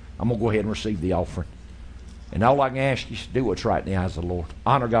 Hallelujah. I'm going to go ahead and receive the offering. And all I can ask you is do what's right in the eyes of the Lord.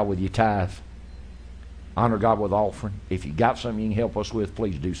 Honor God with your tithe. Honor God with offering. If you got something you can help us with,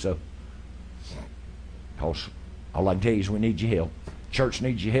 please do so. Because all I can tell you is we need your help. Church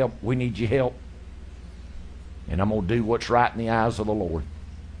needs your help. We need your help. And I'm going to do what's right in the eyes of the Lord.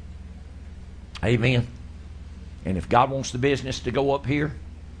 Amen. And if God wants the business to go up here,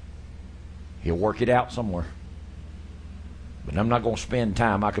 He'll work it out somewhere. But I'm not going to spend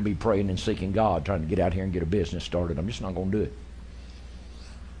time. I could be praying and seeking God, trying to get out here and get a business started. I'm just not going to do it.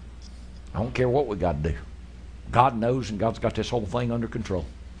 I don't care what we got to do. God knows, and God's got this whole thing under control.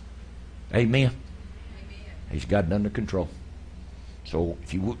 Amen. Amen. He's got it under control. So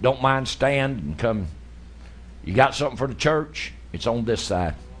if you don't mind, stand and come. You got something for the church? It's on this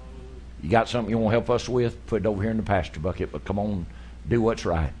side. You got something you want to help us with? Put it over here in the pasture bucket. But come on, do what's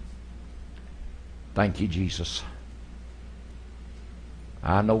right. Thank you, Jesus.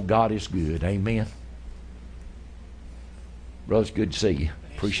 I know God is good. Amen. Brother, it's good to see you.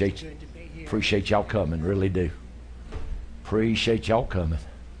 Appreciate y'all coming. Really do. Appreciate y'all coming.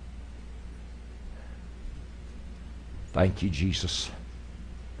 Thank you, Jesus.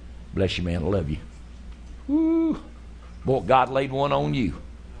 Bless you, man. I love you. Woo. Boy, God laid one on you.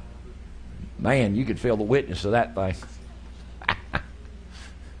 Man, you could feel the witness of that thing.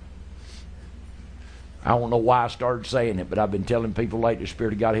 I don't know why I started saying it, but I've been telling people lately, the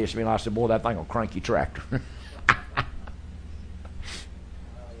Spirit of God hits me, and I said, boy, that thing will crank your tractor.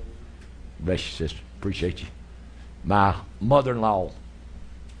 Bless you, sister. Appreciate you. My mother-in-law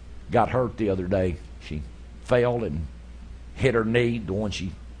got hurt the other day. She fell and hit her knee, the one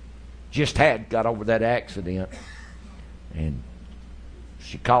she just had, got over that accident. And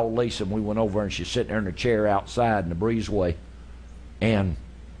she called Lisa, and we went over, and she's sitting there in a chair outside in the breezeway. And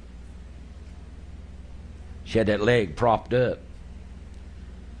she had that leg propped up.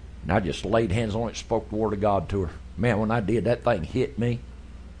 And I just laid hands on it and spoke the word of God to her. Man, when I did, that thing hit me.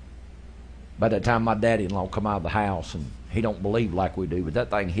 By that time, my daddy-in-law come out of the house, and he don't believe like we do, but that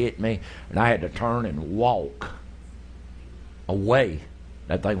thing hit me, and I had to turn and walk away.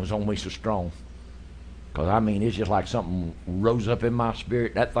 That thing was on me so strong. Because, I mean, it's just like something rose up in my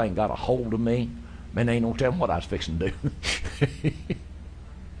spirit. That thing got a hold of me. Man, ain't no telling what I was fixing to do.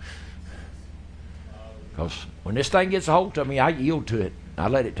 Because when this thing gets a hold of me, I yield to it. I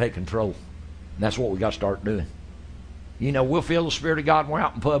let it take control. And that's what we got to start doing. You know, we'll feel the Spirit of God when we're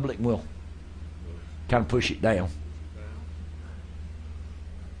out in public, and we'll kind of push it down.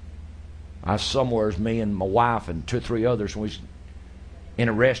 I was somewhere, as me and my wife and 2 or 3 others, and we was in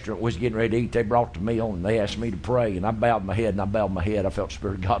a restaurant, we was getting ready to eat. They brought the meal, and they asked me to pray, and I bowed my head, and I bowed my head. I felt the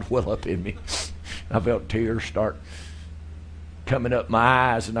Spirit of God well up in me. I felt tears start coming up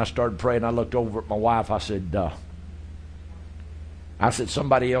my eyes, and I started praying. I looked over at my wife. I said,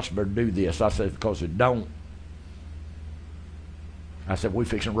 somebody else better do this. I said, because it don't. I said, we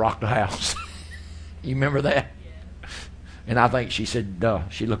fixing to rock the house. You remember that? Yeah. And I think she said,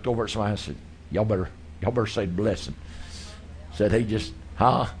 she looked over at somebody and said, y'all better say the blessing. Said he just,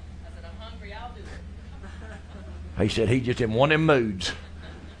 huh? I said, I'm hungry, I'll do it. He said he just in one of them moods.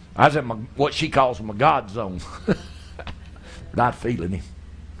 I was in what she calls my God zone. Not feeling him.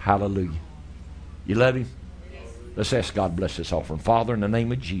 Hallelujah. You love him? Yes. Let's ask God bless this offering. Father, in the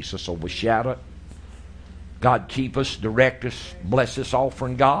name of Jesus, overshadow it. God, keep us, direct us, bless this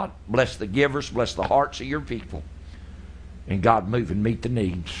offering, God. Bless the givers, bless the hearts of your people. And God, move and meet the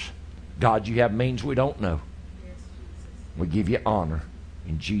needs. God, you have means we don't know. Yes, we give you honor.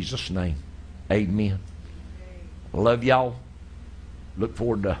 In Jesus' name, amen. I love y'all. Look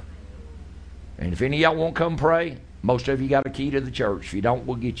forward to. And if any of y'all won't come pray, most of you got a key to the church. If you don't,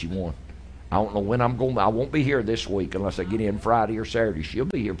 we'll get you one. I don't know when I'm going. I won't be here this week unless I get in Friday or Saturday. She'll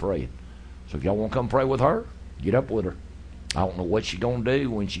be here praying. So if y'all want to come pray with her, get up with her. I don't know what she's going to do,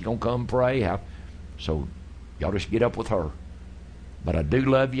 when she's going to come pray. So y'all just get up with her. But I do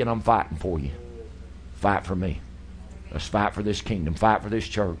love you, and I'm fighting for you. Fight for me. Let's fight for this kingdom. Fight for this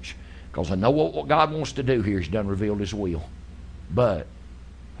church. Because I know what God wants to do here. He's done revealed his will. But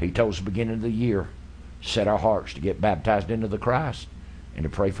he told us at the beginning of the year, set our hearts to get baptized into the Christ and to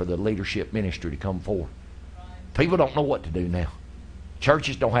pray for the leadership ministry to come forth. People don't know what to do now.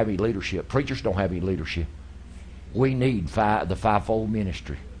 Churches don't have any leadership. Preachers don't have any leadership. We need the fivefold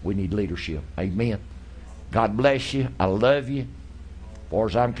ministry. We need leadership. Amen. God bless you. I love you. As far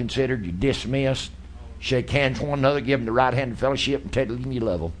as I'm considered, you're dismissed. Shake hands with one another. Give them the right hand of fellowship and tell them you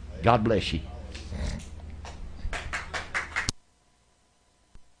love them. God bless you.